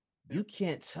neither. You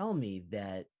can't tell me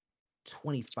that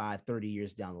 25, 30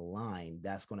 years down the line,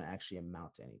 that's going to actually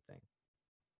amount to anything.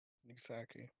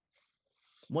 Exactly.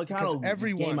 Moicano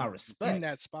gained my respect in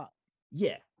that spot.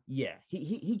 Yeah.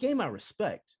 He gained my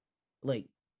respect, like,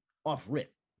 off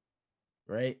rip,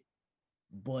 right?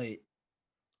 But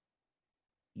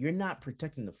you're not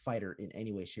protecting the fighter in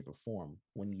any way, shape, or form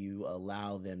when you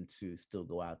allow them to still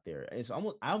go out there. It's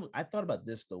almost I thought about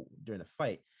this though during the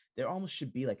fight. There almost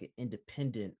should be like an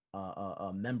independent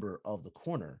member of the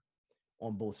corner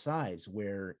on both sides,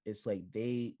 where it's like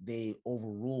they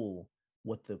overrule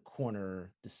what the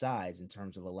corner decides in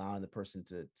terms of allowing the person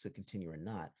to continue or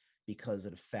not, because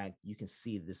of the fact you can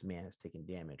see this man has taken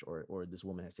damage, or this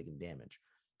woman has taken damage,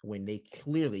 when they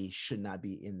clearly should not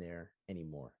be in there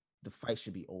anymore. The fight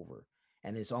should be over.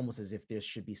 And it's almost as if there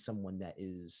should be someone that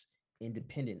is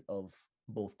independent of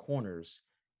both corners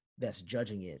that's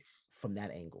judging it from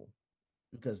that angle,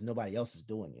 because nobody else is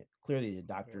doing it. Clearly, the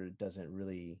doctor doesn't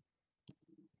really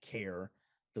care.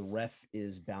 The ref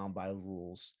is bound by the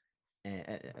rules,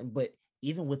 but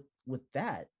even with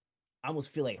that, I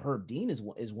almost feel like Herb Dean is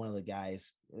one of the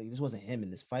guys. Like, this wasn't him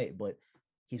in this fight, but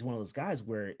he's one of those guys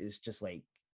where it's just like,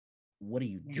 what are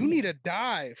you doing? You need to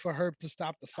die for Herb to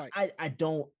stop the fight. I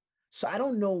don't. So I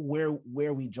don't know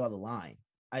where we draw the line.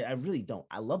 I really don't.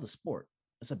 I love the sport.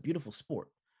 It's a beautiful sport.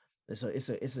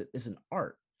 It's an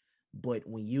art. But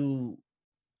when you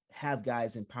have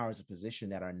guys in powers of position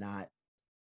that are not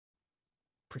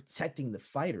protecting the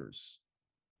fighters,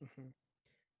 mm-hmm.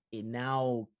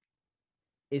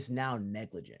 It's now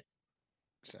negligent.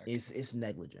 Exactly. It's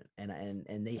negligent,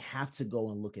 and they have to go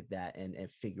and look at that and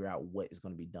figure out what is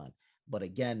going to be done. But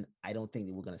again, I don't think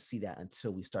that we're going to see that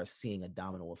until we start seeing a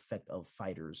domino effect of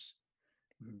fighters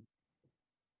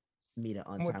meet an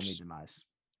untimely demise.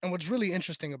 And what's really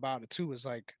interesting about it too is,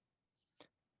 like,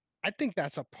 I think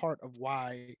that's a part of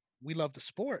why we love the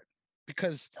sport,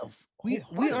 because we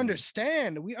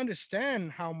understand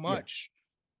how much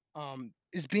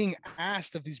is being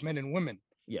asked of these men and women.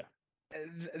 Yeah.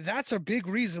 That's a big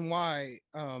reason why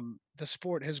the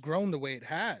sport has grown the way it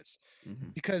has,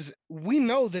 because we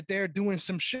know that they're doing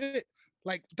some shit.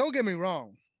 Like, don't get me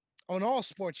wrong, on all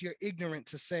sports, you're ignorant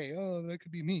to say, oh, that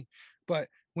could be me. But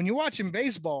when you're watching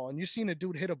baseball and you're seeing a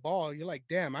dude hit a ball, you're like,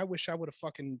 damn, I wish I would have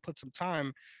fucking put some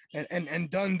time and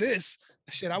done this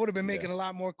shit. I would have been making a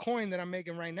lot more coin than I'm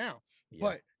making right now. Yeah.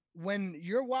 But when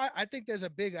you're I think there's a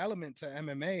big element to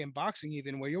MMA and boxing,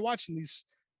 even, where you're watching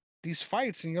these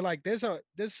fights and you're like, there's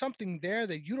something there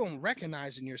that you don't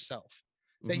recognize in yourself,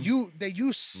 that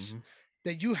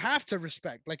you have to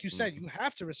respect. Like you said, you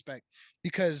have to respect,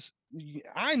 because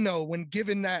I know when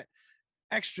given that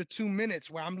extra 2 minutes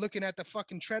where I'm looking at the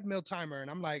fucking treadmill timer and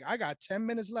I'm like, I got 10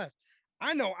 minutes left,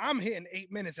 I know I'm hitting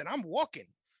 8 minutes and I'm walking.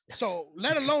 So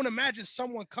let alone imagine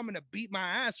someone coming to beat my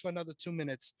ass for another 2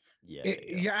 minutes.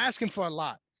 You're asking for a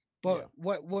lot. But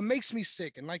what makes me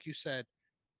sick, and like you said,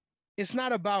 it's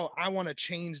not about I want to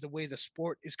change the way the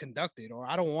sport is conducted, or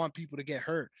I don't want people to get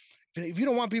hurt. If you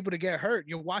don't want people to get hurt,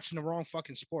 you're watching the wrong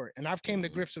fucking sport. And I've came to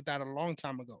grips with that a long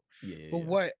time ago.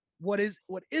 But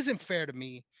what isn't fair to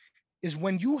me is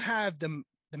when you have the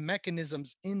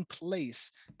mechanisms in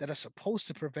place that are supposed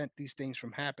to prevent these things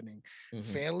from happening,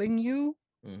 failing you.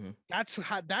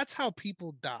 That's how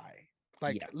people die.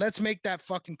 Like, let's make that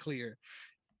fucking clear.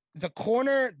 The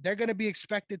corner, they're going to be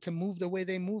expected to move the way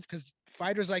they move, because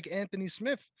fighters like Anthony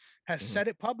Smith has said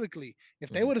it publicly. If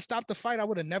they would have stopped the fight, I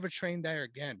would have never trained there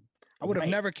again. I would have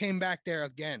never came back there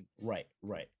again. Right.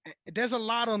 There's a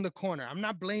lot on the corner. I'm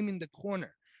not blaming the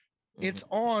corner. It's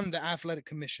on the athletic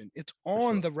commission. It's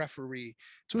on the referee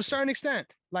to a certain extent.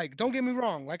 Like, don't get me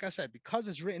wrong. Like I said, because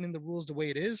it's written in the rules the way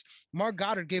it is, Mark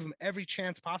Goddard gave him every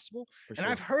chance possible.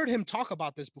 I've heard him talk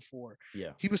about this before.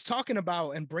 Yeah. He was talking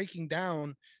about and breaking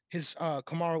down his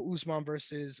Kamaru Usman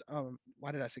versus,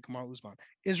 why did I say Kamaru Usman?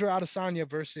 Israel Adesanya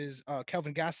versus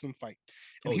Kelvin Gastelum fight.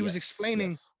 And he was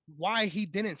explaining why he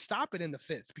didn't stop it in the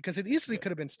fifth, because it easily could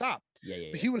have been stopped.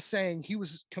 But he was saying, he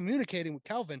was communicating with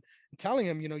Kelvin and telling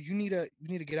him, you need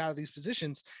to get out of these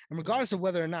positions. And regardless of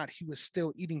whether or not he was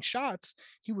still eating shots,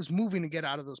 he was moving to get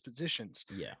out of those positions.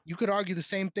 Yeah. You could argue the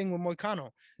same thing with Moicano.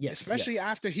 Yes. Especially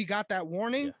after he got that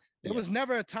warning. Yeah. There was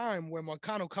never a time where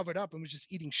Moicano covered up and was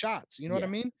just eating shots. You know what I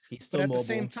mean? He's still mobile. At the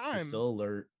same time, he's still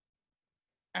alert.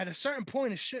 At a certain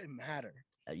point, it shouldn't matter.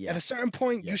 At a certain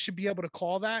point, you should be able to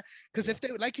call that. Because if they,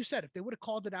 like you said, if they would have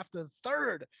called it after the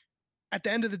third, at the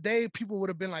end of the day, people would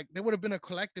have been like, there would have been a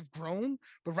collective groan.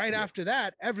 But right after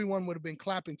that, everyone would have been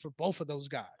clapping for both of those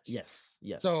guys. Yes.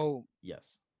 So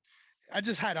I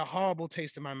just had a horrible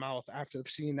taste in my mouth after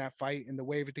seeing that fight and the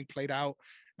way everything played out.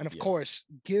 And of course,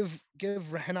 give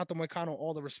Renato Moicano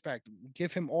all the respect.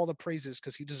 Give him all the praises,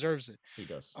 because he deserves it. He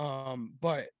does.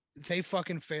 But they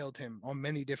fucking failed him on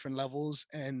many different levels,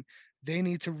 and they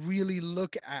need to really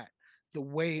look at the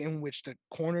way in which the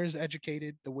corner is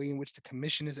educated, the way in which the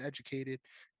commission is educated,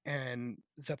 and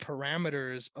the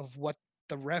parameters of what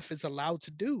the ref is allowed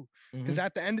to do. Because Mm-hmm.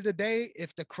 at the end of the day,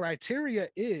 if the criteria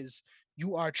is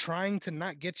you are trying to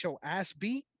not get your ass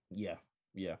beat, Yeah.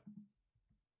 Yeah.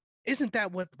 isn't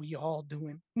that what we all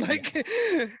doing? Yeah. Like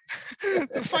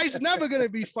the fight's never gonna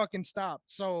be fucking stopped.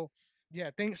 So yeah,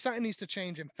 something needs to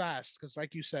change and fast because,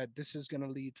 like you said, this is gonna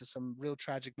lead to some real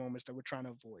tragic moments that we're trying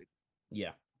to avoid.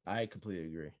 Yeah. I completely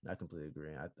agree. I completely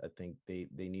agree. I think they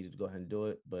needed to go ahead and do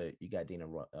it, but you got Dana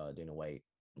White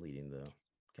leading the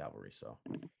cavalry, so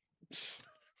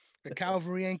The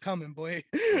cavalry ain't coming, boy.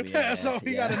 That's yeah, all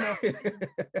we yeah. gotta know.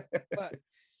 But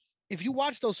if you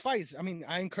watch those fights, I mean,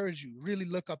 I encourage you really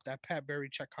look up that Pat Barry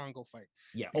Czech Congo fight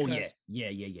Yeah. Oh yeah. because Yeah.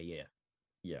 Yeah. Yeah.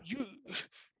 Yeah. Yeah.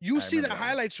 you I see the remember that one.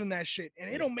 highlights from that shit and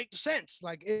it Yeah. don't make sense.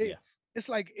 Like Yeah. it's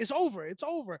like it's over. It's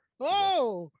over. Yeah.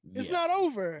 Oh, it's Yeah. not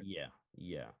over. Yeah.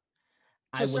 Yeah.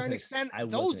 To a certain extent, I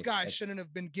those wasn't guys expect shouldn't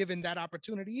have been given that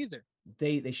opportunity either.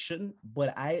 they shouldn't,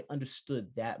 but I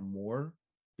understood that more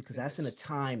because It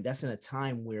is. that's in a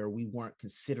time where we weren't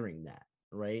considering that,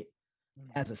 right?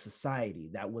 As a society,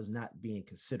 that was not being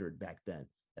considered back then.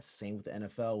 That's the same with the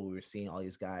NFL. We were seeing all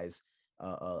these guys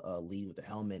lead with the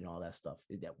helmet and all that stuff.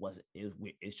 That wasn't.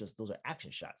 It's just those are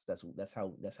action shots. That's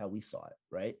how we saw it,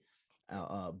 right?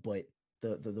 But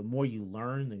the more you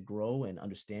learn and grow and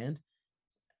understand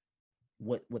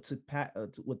what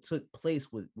took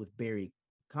place with Barry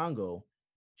Congo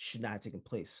should not have taken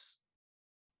place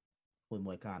with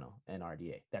Moicano and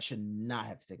RDA. That should not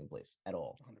have taken place at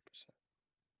all. 100%.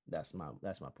 That's my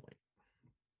point.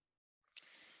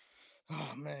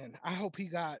 Oh man, I hope he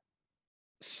got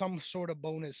some sort of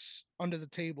bonus under the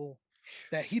table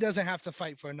that he doesn't have to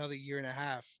fight for another year and a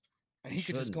half and He he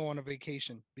could just shouldn't. go on a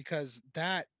vacation because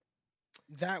that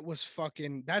was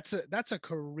fucking that's a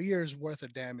career's worth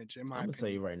of damage in my I'm gonna tell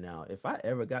you opinion. right now, if I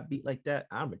ever got beat like that,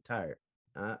 I'm retired.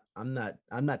 I'm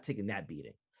not taking that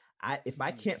beating. If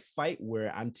I Mhm. can't fight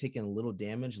where I'm taking a little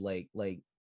damage,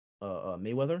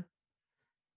 Mayweather,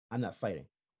 I'm not fighting.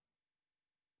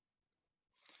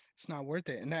 It's not worth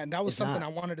it. And that was It's something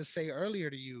not. I wanted to say earlier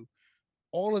to you.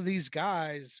 All of these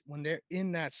guys, when they're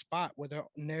in that spot where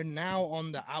they're now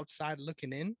on the outside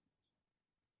looking in,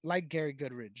 like Gary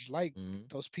Goodridge, like Mm-hmm.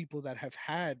 those people that have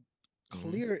had Mm-hmm.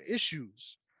 clear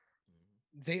issues,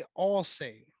 they all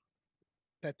say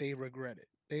that they regret it.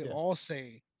 They Yeah. all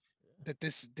say that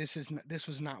this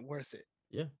was not worth it.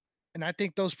 Yeah. And I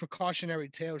think those precautionary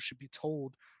tales should be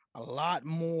told a lot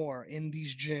more in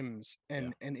these gyms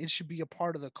Yeah. and it should be a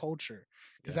part of the culture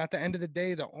because Yeah. at the end of the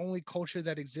day the only culture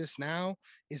that exists now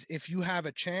is if you have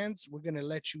a chance we're going to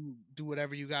let you do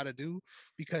whatever you got to do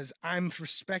because I'm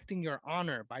respecting your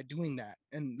honor by doing that.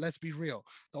 And let's be real,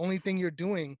 the only thing you're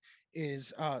doing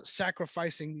is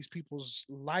sacrificing these people's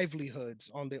livelihoods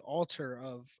on the altar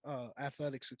of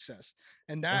athletic success.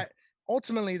 And Yeah. that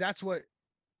ultimately that's what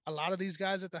a lot of these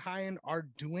guys at the high end are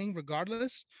doing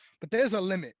regardless, but there's a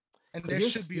limit and Because there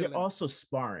should be a you're limit. also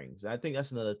sparring. So I think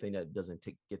that's another thing that doesn't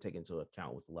get taken into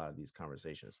account with a lot of these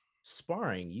conversations.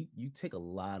 Sparring, you take a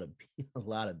lot of a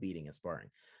lot of beating in sparring.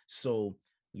 So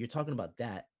you're talking about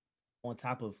that on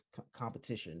top of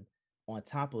competition, on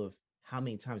top of how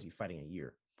many times you're fighting a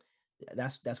year.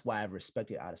 That's why I've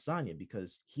respected Adesanya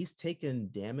because he's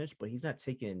taken damage, but he's not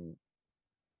taking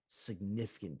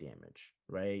significant damage,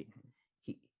 right?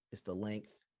 He It's the length.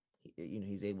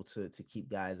 He's able to keep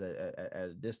guys at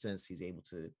a distance. He's able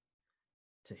to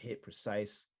hit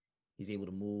precise. He's able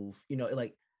to move.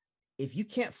 Like if you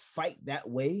can't fight that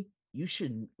way, you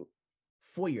should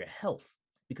for your health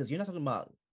because you're not talking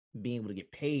about being able to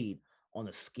get paid on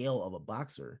the scale of a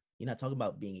boxer. You're not talking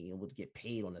about being able to get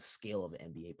paid on the scale of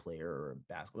an NBA player or a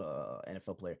basketball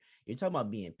NFL player. You're talking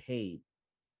about being paid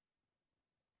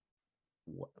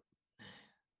what,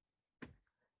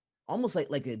 almost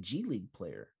like a G League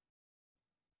player.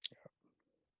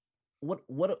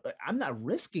 I'm not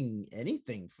risking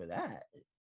anything for that.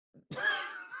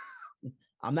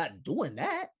 I'm not doing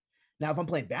that. Now, if I'm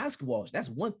playing basketball, that's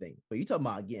one thing. But you talking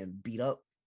about getting beat up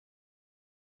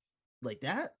like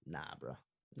that? Nah, bro.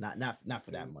 Not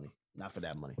for that money. Not for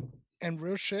that money. And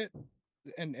real shit,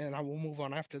 and I will move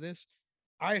on after this.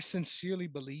 I sincerely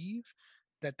believe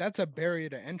that that's a barrier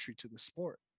to entry to the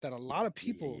sport. That Yeah. a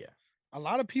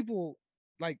lot of people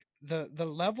like the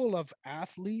level of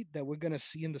athlete that we're gonna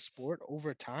see in the sport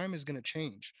over time is gonna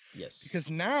change Yes. because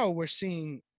now we're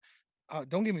seeing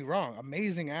don't get me wrong,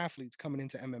 amazing athletes coming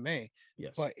into MMA,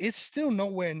 Yes. but it's still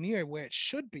nowhere near where it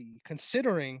should be,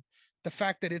 considering the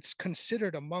fact that it's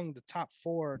considered among the top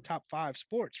four, top five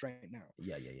sports right now.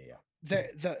 Yeah. Yeah. Yeah. Yeah.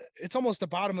 The it's almost the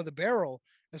bottom of the barrel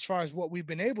as far as what we've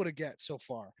been able to get so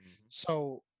far. Mm-hmm.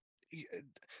 So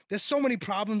there's so many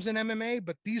problems in MMA,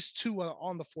 but these two are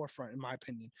on the forefront, in my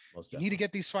opinion. You need to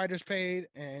get these fighters paid,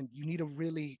 and you need to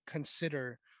really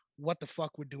consider what the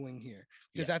fuck we're doing here.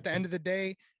 Because at the end of the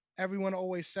day, everyone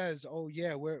always says, "Oh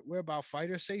yeah, we're about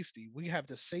fighter safety. We have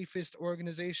the safest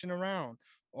organization around."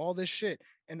 All this shit,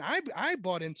 and I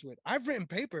bought into it. I've written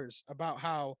papers about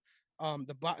how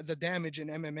the damage in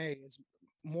MMA is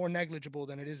more negligible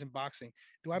than it is in boxing.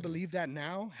 Do I believe that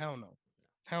now? Hell no.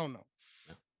 Hell no.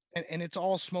 And it's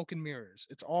all smoke and mirrors.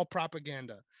 It's all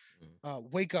propaganda.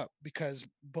 Wake up, because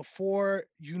before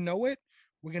you know it,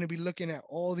 we're going to be looking at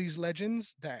all these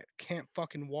legends that can't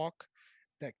fucking walk,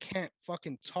 that can't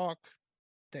fucking talk,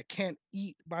 that can't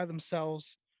eat by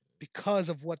themselves because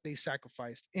of what they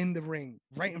sacrificed in the ring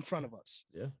right in front of us.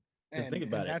 Yeah. Because think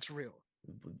about it. That's real.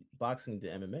 Boxing to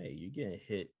MMA, you get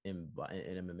hit in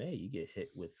MMA, you get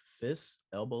hit with fists,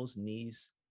 elbows,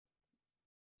 knees,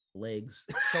 legs,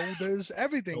 shoulders,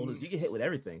 everything. You get hit with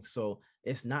everything. So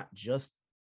it's not just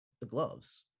the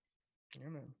gloves. Yeah,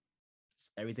 man. It's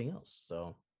everything else.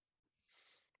 So,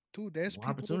 dude, there's more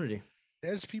opportunity.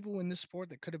 There's people in this sport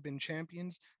that could have been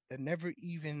champions that never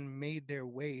even made their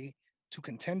way to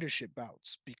contendership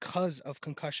bouts because of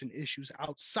concussion issues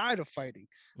outside of fighting.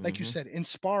 Like you said, in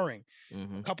sparring.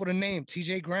 A couple to name: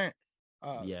 TJ Grant.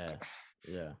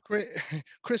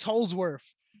 Chris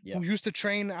Holdsworth, who used to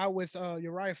train out with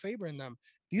Uriah Faber and them.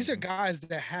 These are guys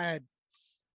that had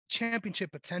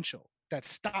championship potential that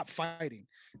stopped fighting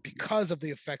because of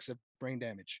the effects of brain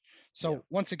damage. So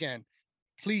once again,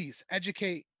 please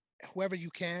educate whoever you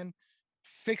can.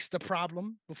 Fix the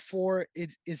problem before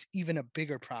it is even a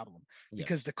bigger problem,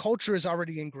 because the culture is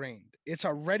already ingrained. It's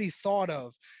already thought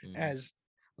of as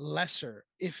lesser.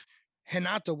 If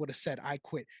Renato would have said, "I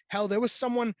quit," hell, there was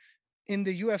someone in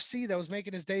the UFC that was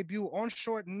making his debut on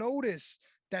short notice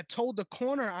that told the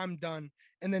corner, "I'm done."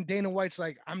 And then Dana White's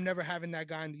like, "I'm never having that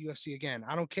guy in the UFC again.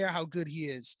 I don't care how good he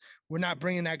is. We're not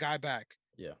bringing that guy back."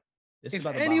 Yeah. If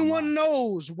anyone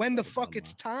knows when the fuck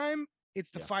it's time,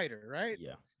 it's the fighter, right?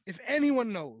 Yeah. If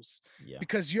anyone knows,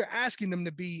 because you're asking them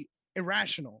to be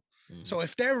irrational. So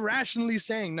if they're rationally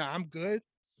saying, "No, I'm good,"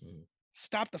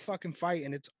 stop the fucking fight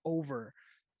and it's over.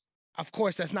 Of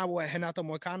course, that's not what Renato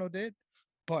Moicano did.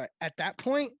 But at that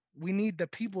point, we need the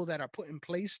people that are put in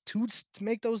place to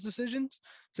make those decisions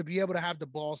to be able to have the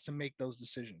balls to make those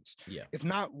decisions. Yeah. If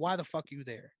not, why the fuck are you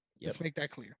there? Let's make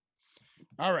that clear.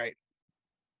 All right.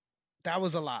 That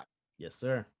was a lot. Yes,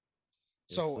 sir.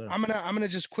 So I'm gonna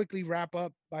just quickly wrap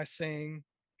up by saying,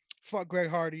 fuck Greg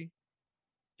Hardy.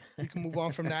 We can move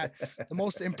on from that. The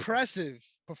most impressive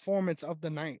performance of the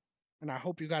night, and I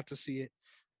hope you got to see it.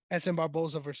 Edson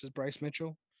Barboza versus Bryce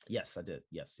Mitchell. Yes, I did.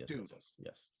 Yes.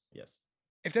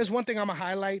 If there's one thing I'm gonna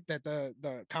highlight that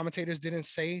the commentators didn't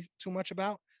say too much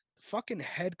about, fucking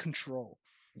head control.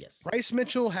 Yes. Bryce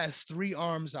Mitchell has 3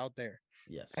 arms out there.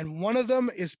 Yes. And one of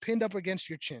them is pinned up against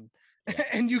your chin.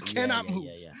 And you cannot move.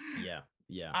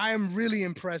 Yeah. I am really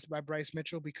impressed by Bryce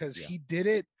Mitchell because he did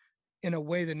it in a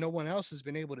way that no one else has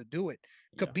been able to do it.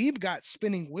 Khabib got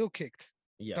spinning wheel kicked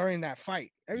during that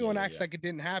fight. Everyone acts like it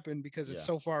didn't happen because it's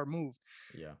so far removed.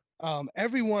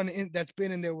 Everyone that's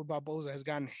been in there with Barboza has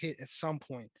gotten hit at some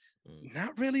point.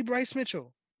 Not really Bryce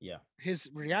Mitchell. His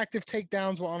reactive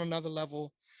takedowns were on another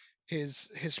level. His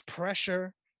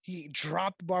pressure, he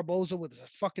dropped Barboza with a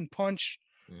fucking punch.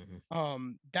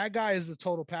 That guy is the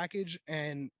total package,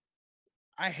 and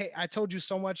I told you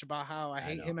so much about how I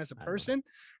hate him as a person,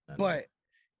 but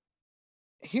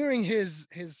hearing his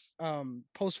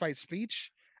post-fight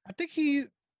speech, I think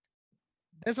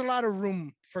there's a lot of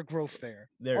room for growth there.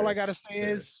 All I gotta say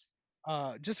is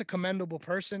just a commendable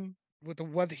person with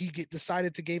what he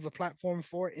decided to give a platform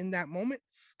for in that moment,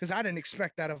 because I didn't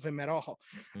expect that of him at all.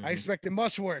 I expected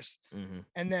much worse.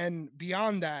 And then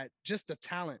beyond that, just the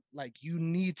talent. Like, you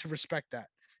need to respect that.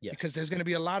 Because there's going to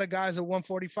be a lot of guys at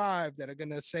 145 that are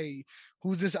going to say,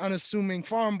 "Who's this unassuming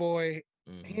farm boy?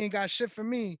 He ain't got shit for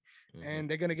me." And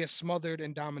they're going to get smothered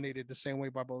and dominated the same way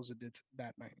Barboza did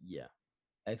that night. Yeah.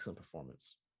 Excellent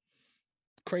performance.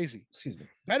 Crazy. Excuse me.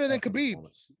 Better than Khabib.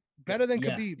 Better than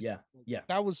Khabib. Yeah.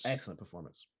 That was excellent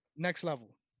performance. Next level.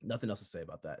 Nothing else to say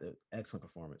about that. Excellent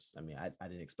performance. I mean, I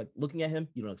didn't expect, looking at him,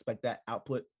 you don't expect that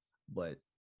output, but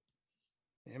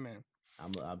yeah, man. I'll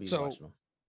be watching him.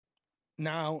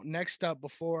 Now, next up,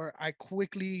 before I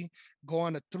quickly go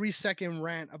on a 3-second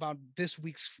rant about this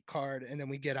week's card, and then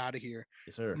we get out of here.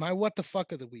 Yes, sir. My what the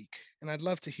fuck of the week, and I'd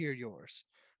love to hear yours.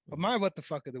 But my what the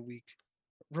fuck of the week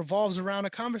revolves around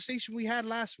a conversation we had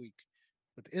last week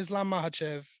with Islam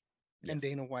Makhachev and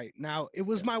Dana White. Now, it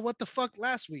was my what the fuck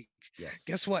last week.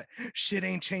 Guess what? Shit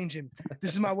ain't changing.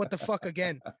 This is my what the fuck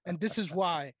again. And this is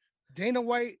why. Dana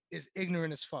White is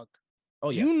ignorant as fuck. Oh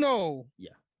yeah. You know,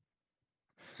 yeah.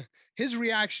 his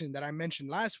reaction that I mentioned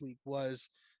last week was,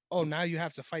 "Oh, now you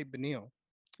have to fight Beneil."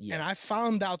 Yeah. And I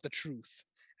found out the truth.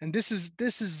 And this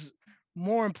is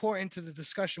more important to the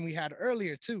discussion we had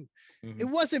earlier too. It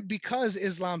wasn't because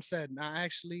Islam said, "Nah,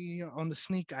 actually, on the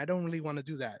sneak, I don't really want to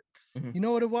do that." You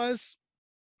know what it was?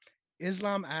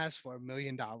 Islam asked for $1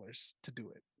 million to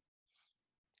do it.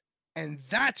 And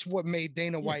that's what made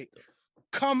Dana White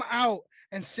come out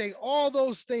and say all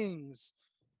those things.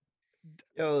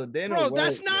 Yo, Dana Bro, White,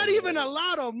 that's not even a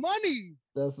lot of money.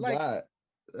 That's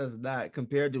not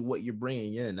compared to what you're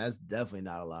bringing in. That's definitely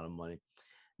not a lot of money.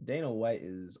 Dana White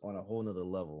is on a whole nother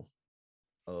level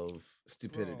of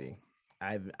stupidity.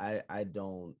 Bro. I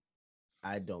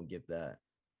don't get that.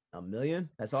 $1 million?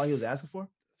 That's all he was asking for?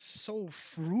 So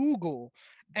frugal.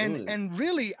 And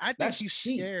really, I think he's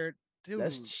cheap. Scared. Dude,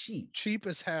 that's cheap. Cheap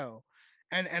as hell.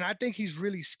 And I think he's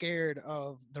really scared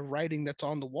of the writing that's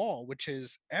on the wall, which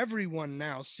is everyone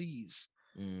now sees.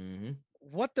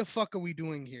 What the fuck are we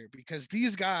doing here? Because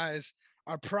these guys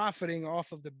are profiting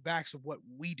off of the backs of what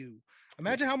we do.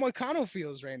 Imagine how Moicano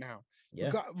feels right now.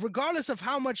 Yeah. Regardless of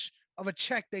how much of a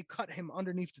check they cut him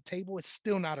underneath the table, it's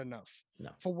still not enough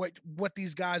for what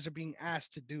these guys are being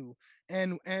asked to do,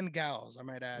 and gals, I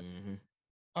might add.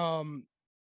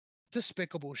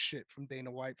 Despicable shit from Dana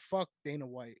White. Fuck Dana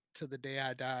White to the day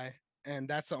I die. And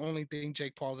that's the only thing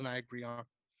Jake Paul and I agree on.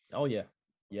 Oh yeah.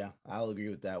 Yeah, I'll agree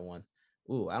with that one.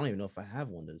 Ooh, I don't even know if I have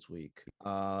one this week.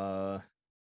 Well,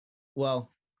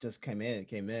 just came in.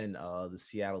 The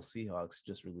Seattle Seahawks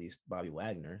just released Bobby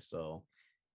Wagner. So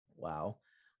wow.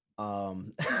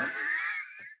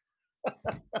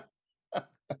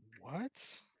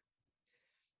 What?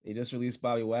 They just released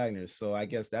Bobby Wagner. So I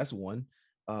guess that's one.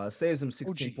 Saves him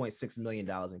 $16.6 million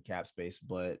in cap space,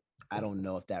 but I don't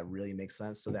know if that really makes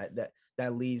sense. So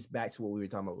that leads back to what we were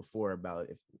talking about before about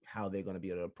how they're going to be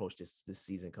able to approach this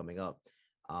season coming up.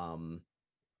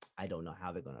 I don't know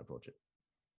how they're going to approach it.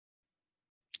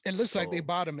 It looks like they're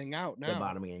bottoming out now. They're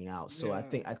bottoming out. So yeah.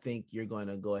 I think you're going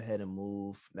to go ahead and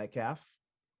move Metcalf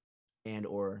and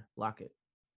or Lockett.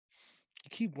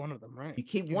 You keep one of them, right? You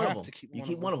keep one of them. You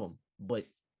keep one of them, but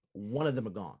one of them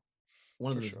are gone.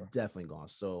 One of them is definitely gone.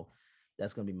 So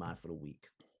that's going to be mine for the week.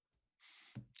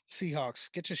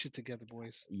 Seahawks, get your shit together,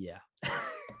 boys. Yeah.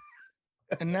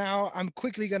 And now I'm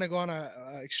quickly going to go on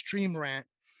a extreme rant.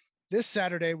 This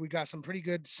Saturday, we got some pretty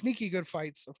good, sneaky good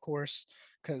fights, of course,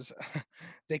 because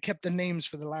they kept the names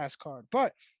for the last card.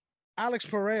 But Alex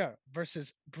Pereira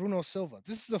versus Bruno Silva.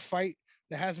 This is a fight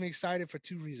that has me excited for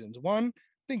two reasons. One,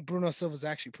 I think Bruno Silva is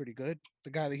actually pretty good, the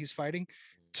guy that he's fighting.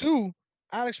 Two,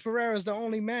 Alex Pereira is the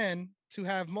only man to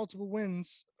have multiple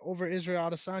wins over Israel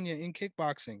Adesanya in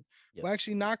kickboxing, who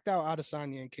actually knocked out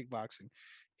Adesanya in kickboxing.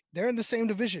 They're in the same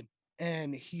division,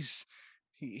 and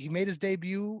he made his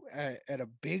debut at a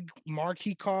big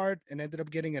marquee card and ended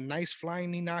up getting a nice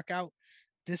flying knee knockout.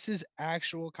 This is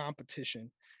actual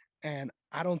competition, and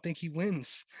I don't think he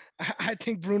wins. I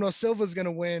think Bruno Silva is going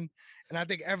to win, and I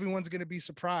think everyone's going to be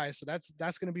surprised. So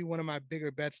that's going to be one of my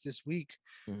bigger bets this week.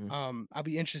 I'll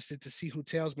be interested to see who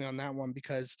tails me on that one,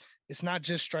 because it's not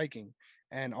just striking.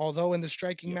 And although in the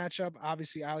striking matchup,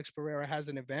 obviously Alex Pereira has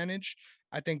an advantage,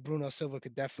 I think Bruno Silva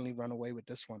could definitely run away with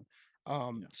this one.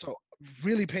 So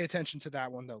really pay attention to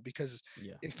that one, though, because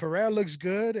if Pereira looks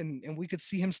good and we could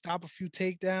see him stop a few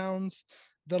takedowns,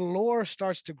 the lore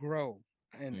starts to grow.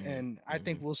 And I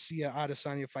think we'll see an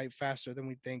Adesanya fight faster than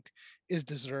we think is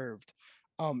deserved.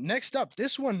 Next up,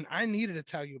 this one I needed to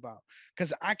tell you about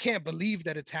because I can't believe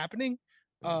that it's happening.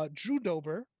 Drew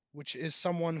Dober, which is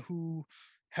someone who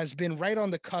has been right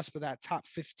on the cusp of that top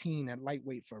 15 at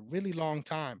lightweight for a really long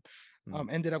time,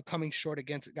 ended up coming short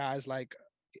against guys like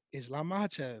Islam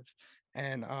Makhachev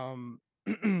and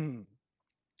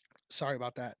sorry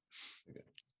about that. Okay.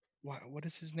 What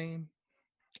is his name?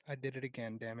 I did it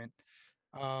again, damn it.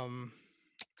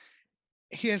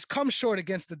 He has come short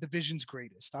against the division's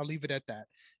greatest. I'll leave it at that.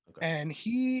 Okay. And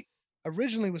he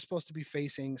originally was supposed to be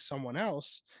facing someone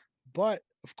else, but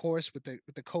of course, with the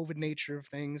COVID nature of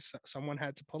things, someone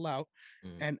had to pull out,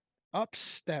 and up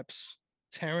steps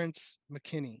Terrence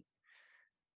McKinney.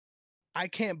 I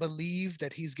can't believe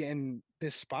that he's getting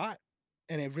this spot,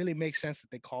 and it really makes sense that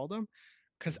they called him,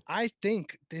 because I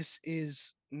think this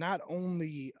is not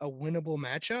only a winnable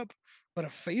matchup, but a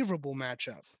favorable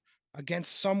matchup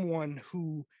against someone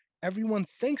who everyone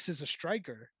thinks is a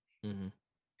striker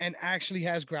and actually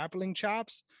has grappling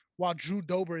chops, while Drew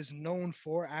Dober is known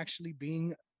for actually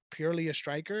being purely a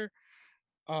striker.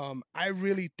 I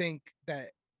really think that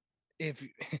if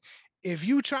if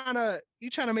you trying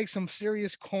to make some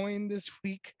serious coin this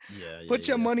week, Yeah, put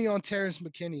your money on Terrence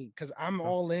McKinney because I'm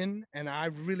all in, and I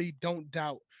really don't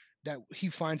doubt that he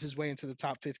finds his way into the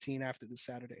top 15 after this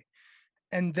Saturday.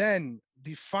 And then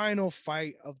the final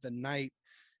fight of the night,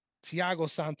 Thiago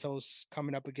Santos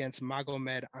coming up against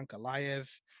Magomed Ankalaev.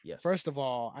 Yes. First of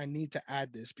all, I need to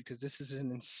add this because this is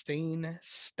an insane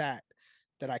stat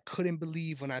that I couldn't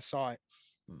believe when I saw it.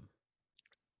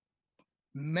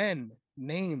 Men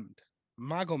named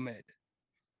Magomed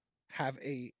have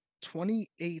a 28-3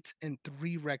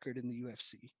 record in the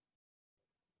UFC.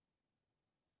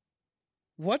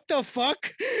 What the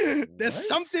fuck? There's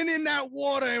something in that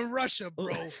water in Russia,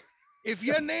 bro. If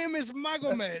your name is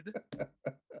Magomed,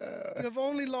 you have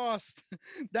only lost.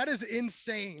 That is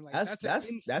insane. Like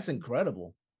that's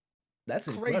incredible. That's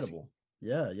crazy. Incredible.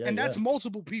 Yeah. And that's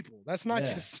multiple people. That's not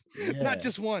just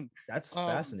one. That's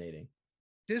fascinating.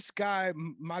 This guy,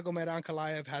 Magomed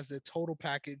Ankalaev, has the total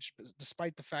package,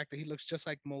 despite the fact that he looks just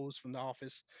like Mose from The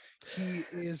Office. He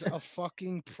is a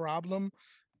fucking problem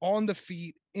on the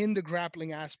feet, in the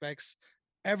grappling aspects.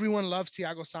 Everyone loves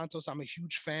Thiago Santos. I'm a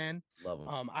huge fan. Love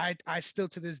him. I still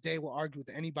to this day will argue with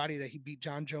anybody that he beat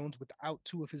John Jones without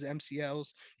 2 of his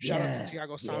MCLs. Shout out to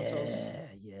Thiago Santos.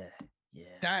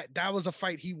 Yeah. That was a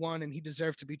fight he won, and he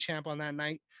deserved to be champ on that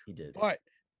night. He did. But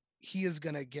he is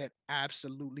going to get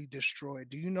absolutely destroyed.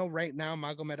 Do you know right now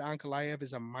Magomed Ankalaev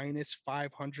is a minus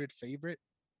 500 favorite?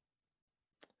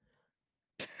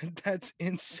 That's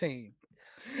insane.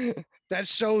 That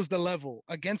shows the level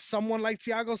against someone like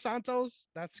Thiago Santos.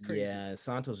 That's crazy. Yeah,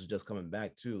 Santos is just coming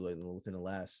back too, like within the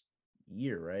last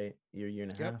year, right? Year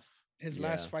and a half. His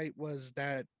last fight was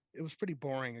that it was pretty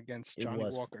boring against Johnny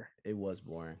Walker. It was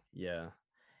boring. Yeah.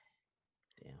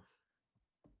 Damn.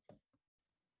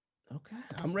 Okay,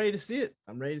 I'm ready to see it.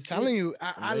 Telling you,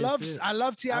 I love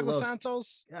Thiago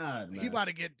Santos. God, man. He about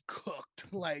to get cooked.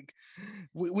 Like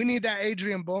we need that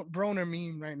Adrian Broner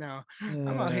meme right now. I'm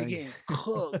out here getting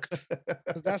cooked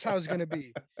because that's how it's gonna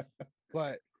be.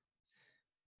 But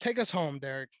take us home,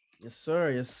 Derrick. Yes,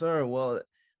 sir. Well,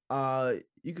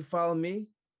 you can follow me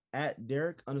at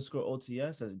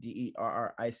Derrick_OTS. That's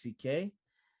DERRICK.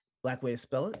 Black way to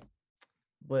spell it.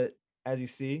 But as you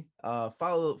see,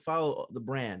 follow the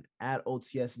brand at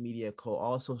OTS Media Co.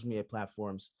 All social media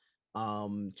platforms.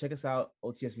 Check us out,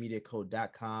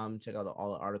 otsmediaco.com. Check out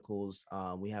all the articles.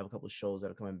 We have a couple of shows that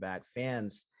are coming back.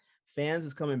 Fans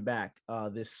is coming back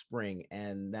this spring,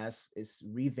 and it's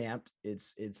revamped.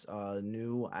 It's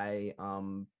new. I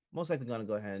most likely gonna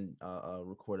go ahead and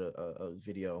record a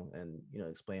video and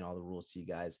explain all the rules to you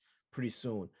guys pretty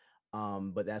soon.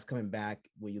 But that's coming back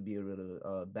where you'll be able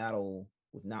to battle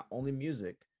with not only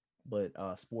music, but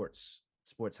sports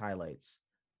highlights.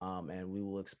 And we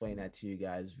will explain that to you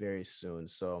guys very soon.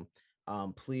 So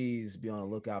please be on the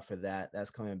lookout for that.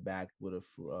 That's coming back with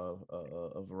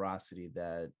a veracity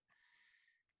that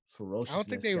ferocious. I don't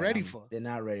think they're ready for. They're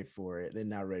not ready for it.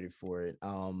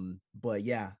 But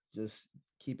yeah, just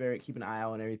keep an eye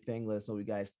out on everything. Let us know what you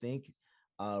guys think.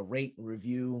 Rate and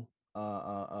review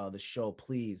the show,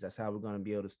 please. That's how we're going to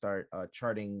be able to start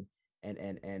charting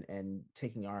and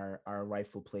taking our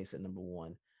rightful place at number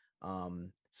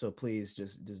 1. So please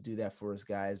just do that for us,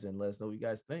 guys, and let us know what you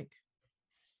guys think.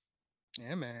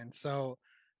 Yeah, man. So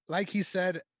like he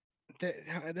said,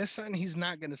 there's something he's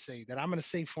not gonna say that I'm gonna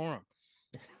say for him.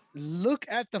 Look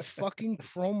at the fucking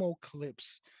promo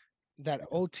clips that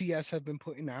OTS have been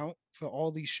putting out for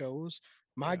all these shows.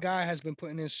 My guy has been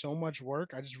putting in so much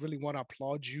work. I just really want to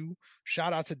applaud you.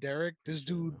 Shout out to Derrick. This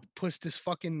dude puts this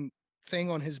fucking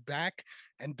thing on his back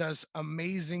and does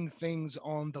amazing things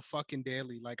on the fucking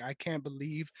daily. Like, I can't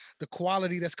believe the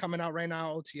quality that's coming out right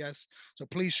now, OTS. So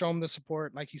please show him the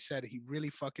support. Like he said, he really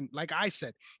fucking, like I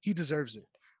said, he deserves it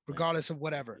regardless of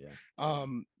whatever.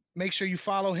 Make sure you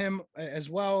follow him as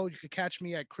well. You can catch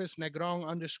me at Chris Negron_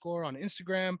 on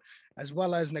Instagram, as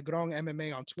well as Negron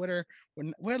MMA on Twitter.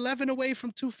 We're 11 away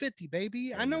from 250,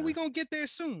 baby. I know we're going to get there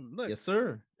soon. Look, yes,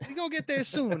 sir. We're going to get there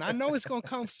soon. I know it's going to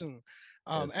come soon.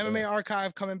 MMA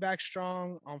Archive coming back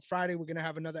strong. On Friday, we're going to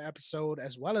have another episode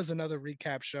as well as another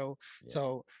recap show. Yeah.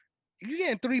 So you're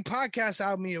getting 3 podcasts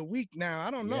out of me a week now.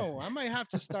 I don't know. I might have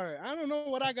to start. I don't know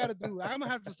what I got to do. I'm going to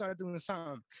have to start doing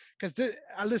something. Because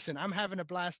listen, I'm having a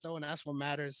blast, though, and that's what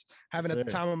matters. Having a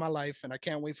time of my life. And I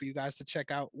can't wait for you guys to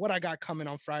check out what I got coming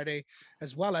on Friday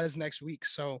as well as next week.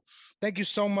 So thank you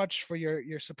so much for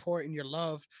your support and your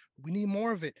love. We need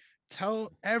more of it.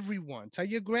 Tell everyone. Tell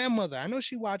your grandmother. I know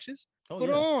she watches. Put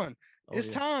on. It's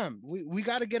time. We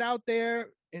got to get out there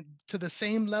to the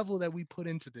same level that we put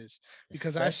into this,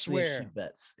 because especially I swear,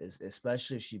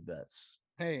 especially if she bets.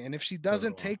 Hey, and if she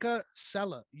doesn't take her,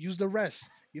 sell her. Use the rest.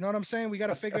 You know what I'm saying? We got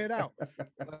to figure it out.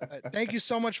 But thank you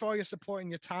so much for all your support and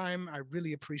your time. I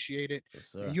really appreciate it.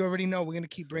 Yes, And you already know we're going to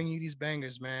keep bringing you these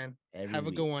bangers, man. Every Have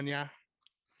a good one, yeah.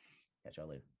 Catch y'all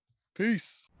later.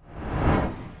 Peace.